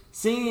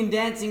 Singing and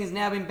dancing has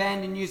now been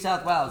banned in New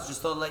South Wales.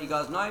 Just thought I'd let you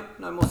guys know.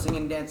 No more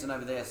singing and dancing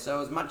over there.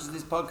 So as much as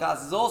this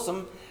podcast is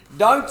awesome,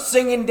 don't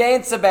sing and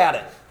dance about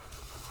it.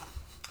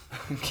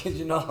 Because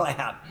you're not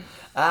allowed.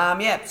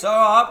 So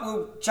alright,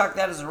 we'll chuck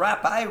that as a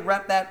wrap, eh?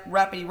 Wrap that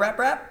rappity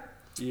rap.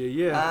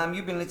 Yeah.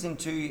 You've been listening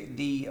to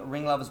the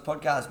Ring Lovers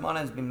podcast. My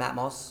name's been Matt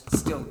Moss.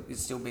 It'll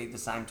still be the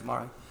same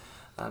tomorrow.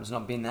 It's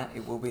not been that.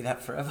 It will be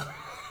that forever.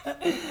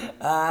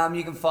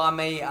 You can find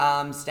me,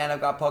 Stand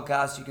Up Guy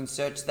Podcast. You can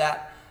search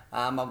that.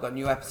 I've got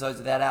new episodes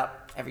of that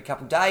out every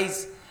couple of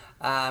days.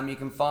 You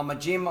can find my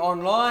gym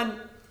online,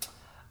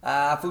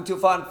 Full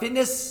Tilt Fight and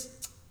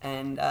Fitness,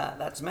 and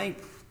that's me.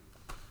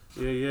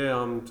 Yeah.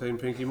 I'm Team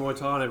Pinky Muay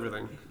Thai and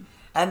everything.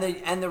 And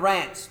the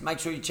rants. Make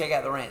sure you check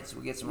out the rants.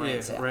 We'll get some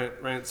rants out.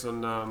 Rants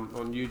on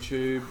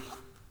YouTube.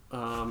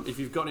 If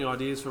you've got any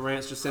ideas for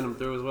rants, just send them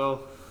through as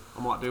well.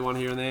 I might do one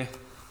here and there.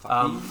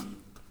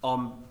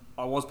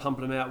 I was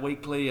pumping them out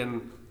weekly,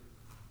 and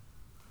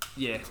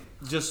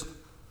just.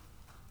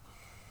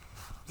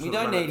 We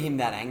don't need him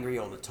that angry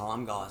all the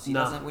time, guys.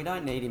 No. We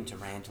don't need him to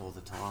rant all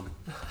the time.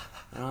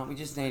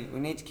 We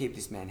need to keep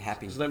this man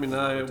happy. Just let me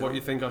know what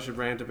you think I should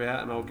rant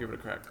about, and I'll give it a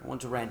crack. I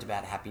want to rant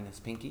about happiness,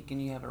 Pinky. Can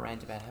you have a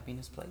rant about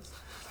happiness, please?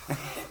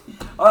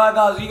 All right,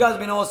 guys. You guys have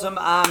been awesome.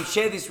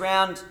 Share this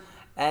round,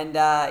 and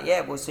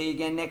we'll see you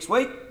again next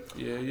week.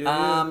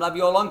 Yeah. Love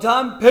you all long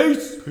time.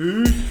 Peace.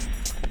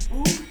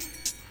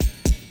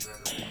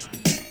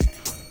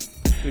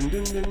 Ding,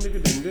 ding, ding,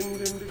 ding, ding, ding,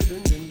 ding, ding.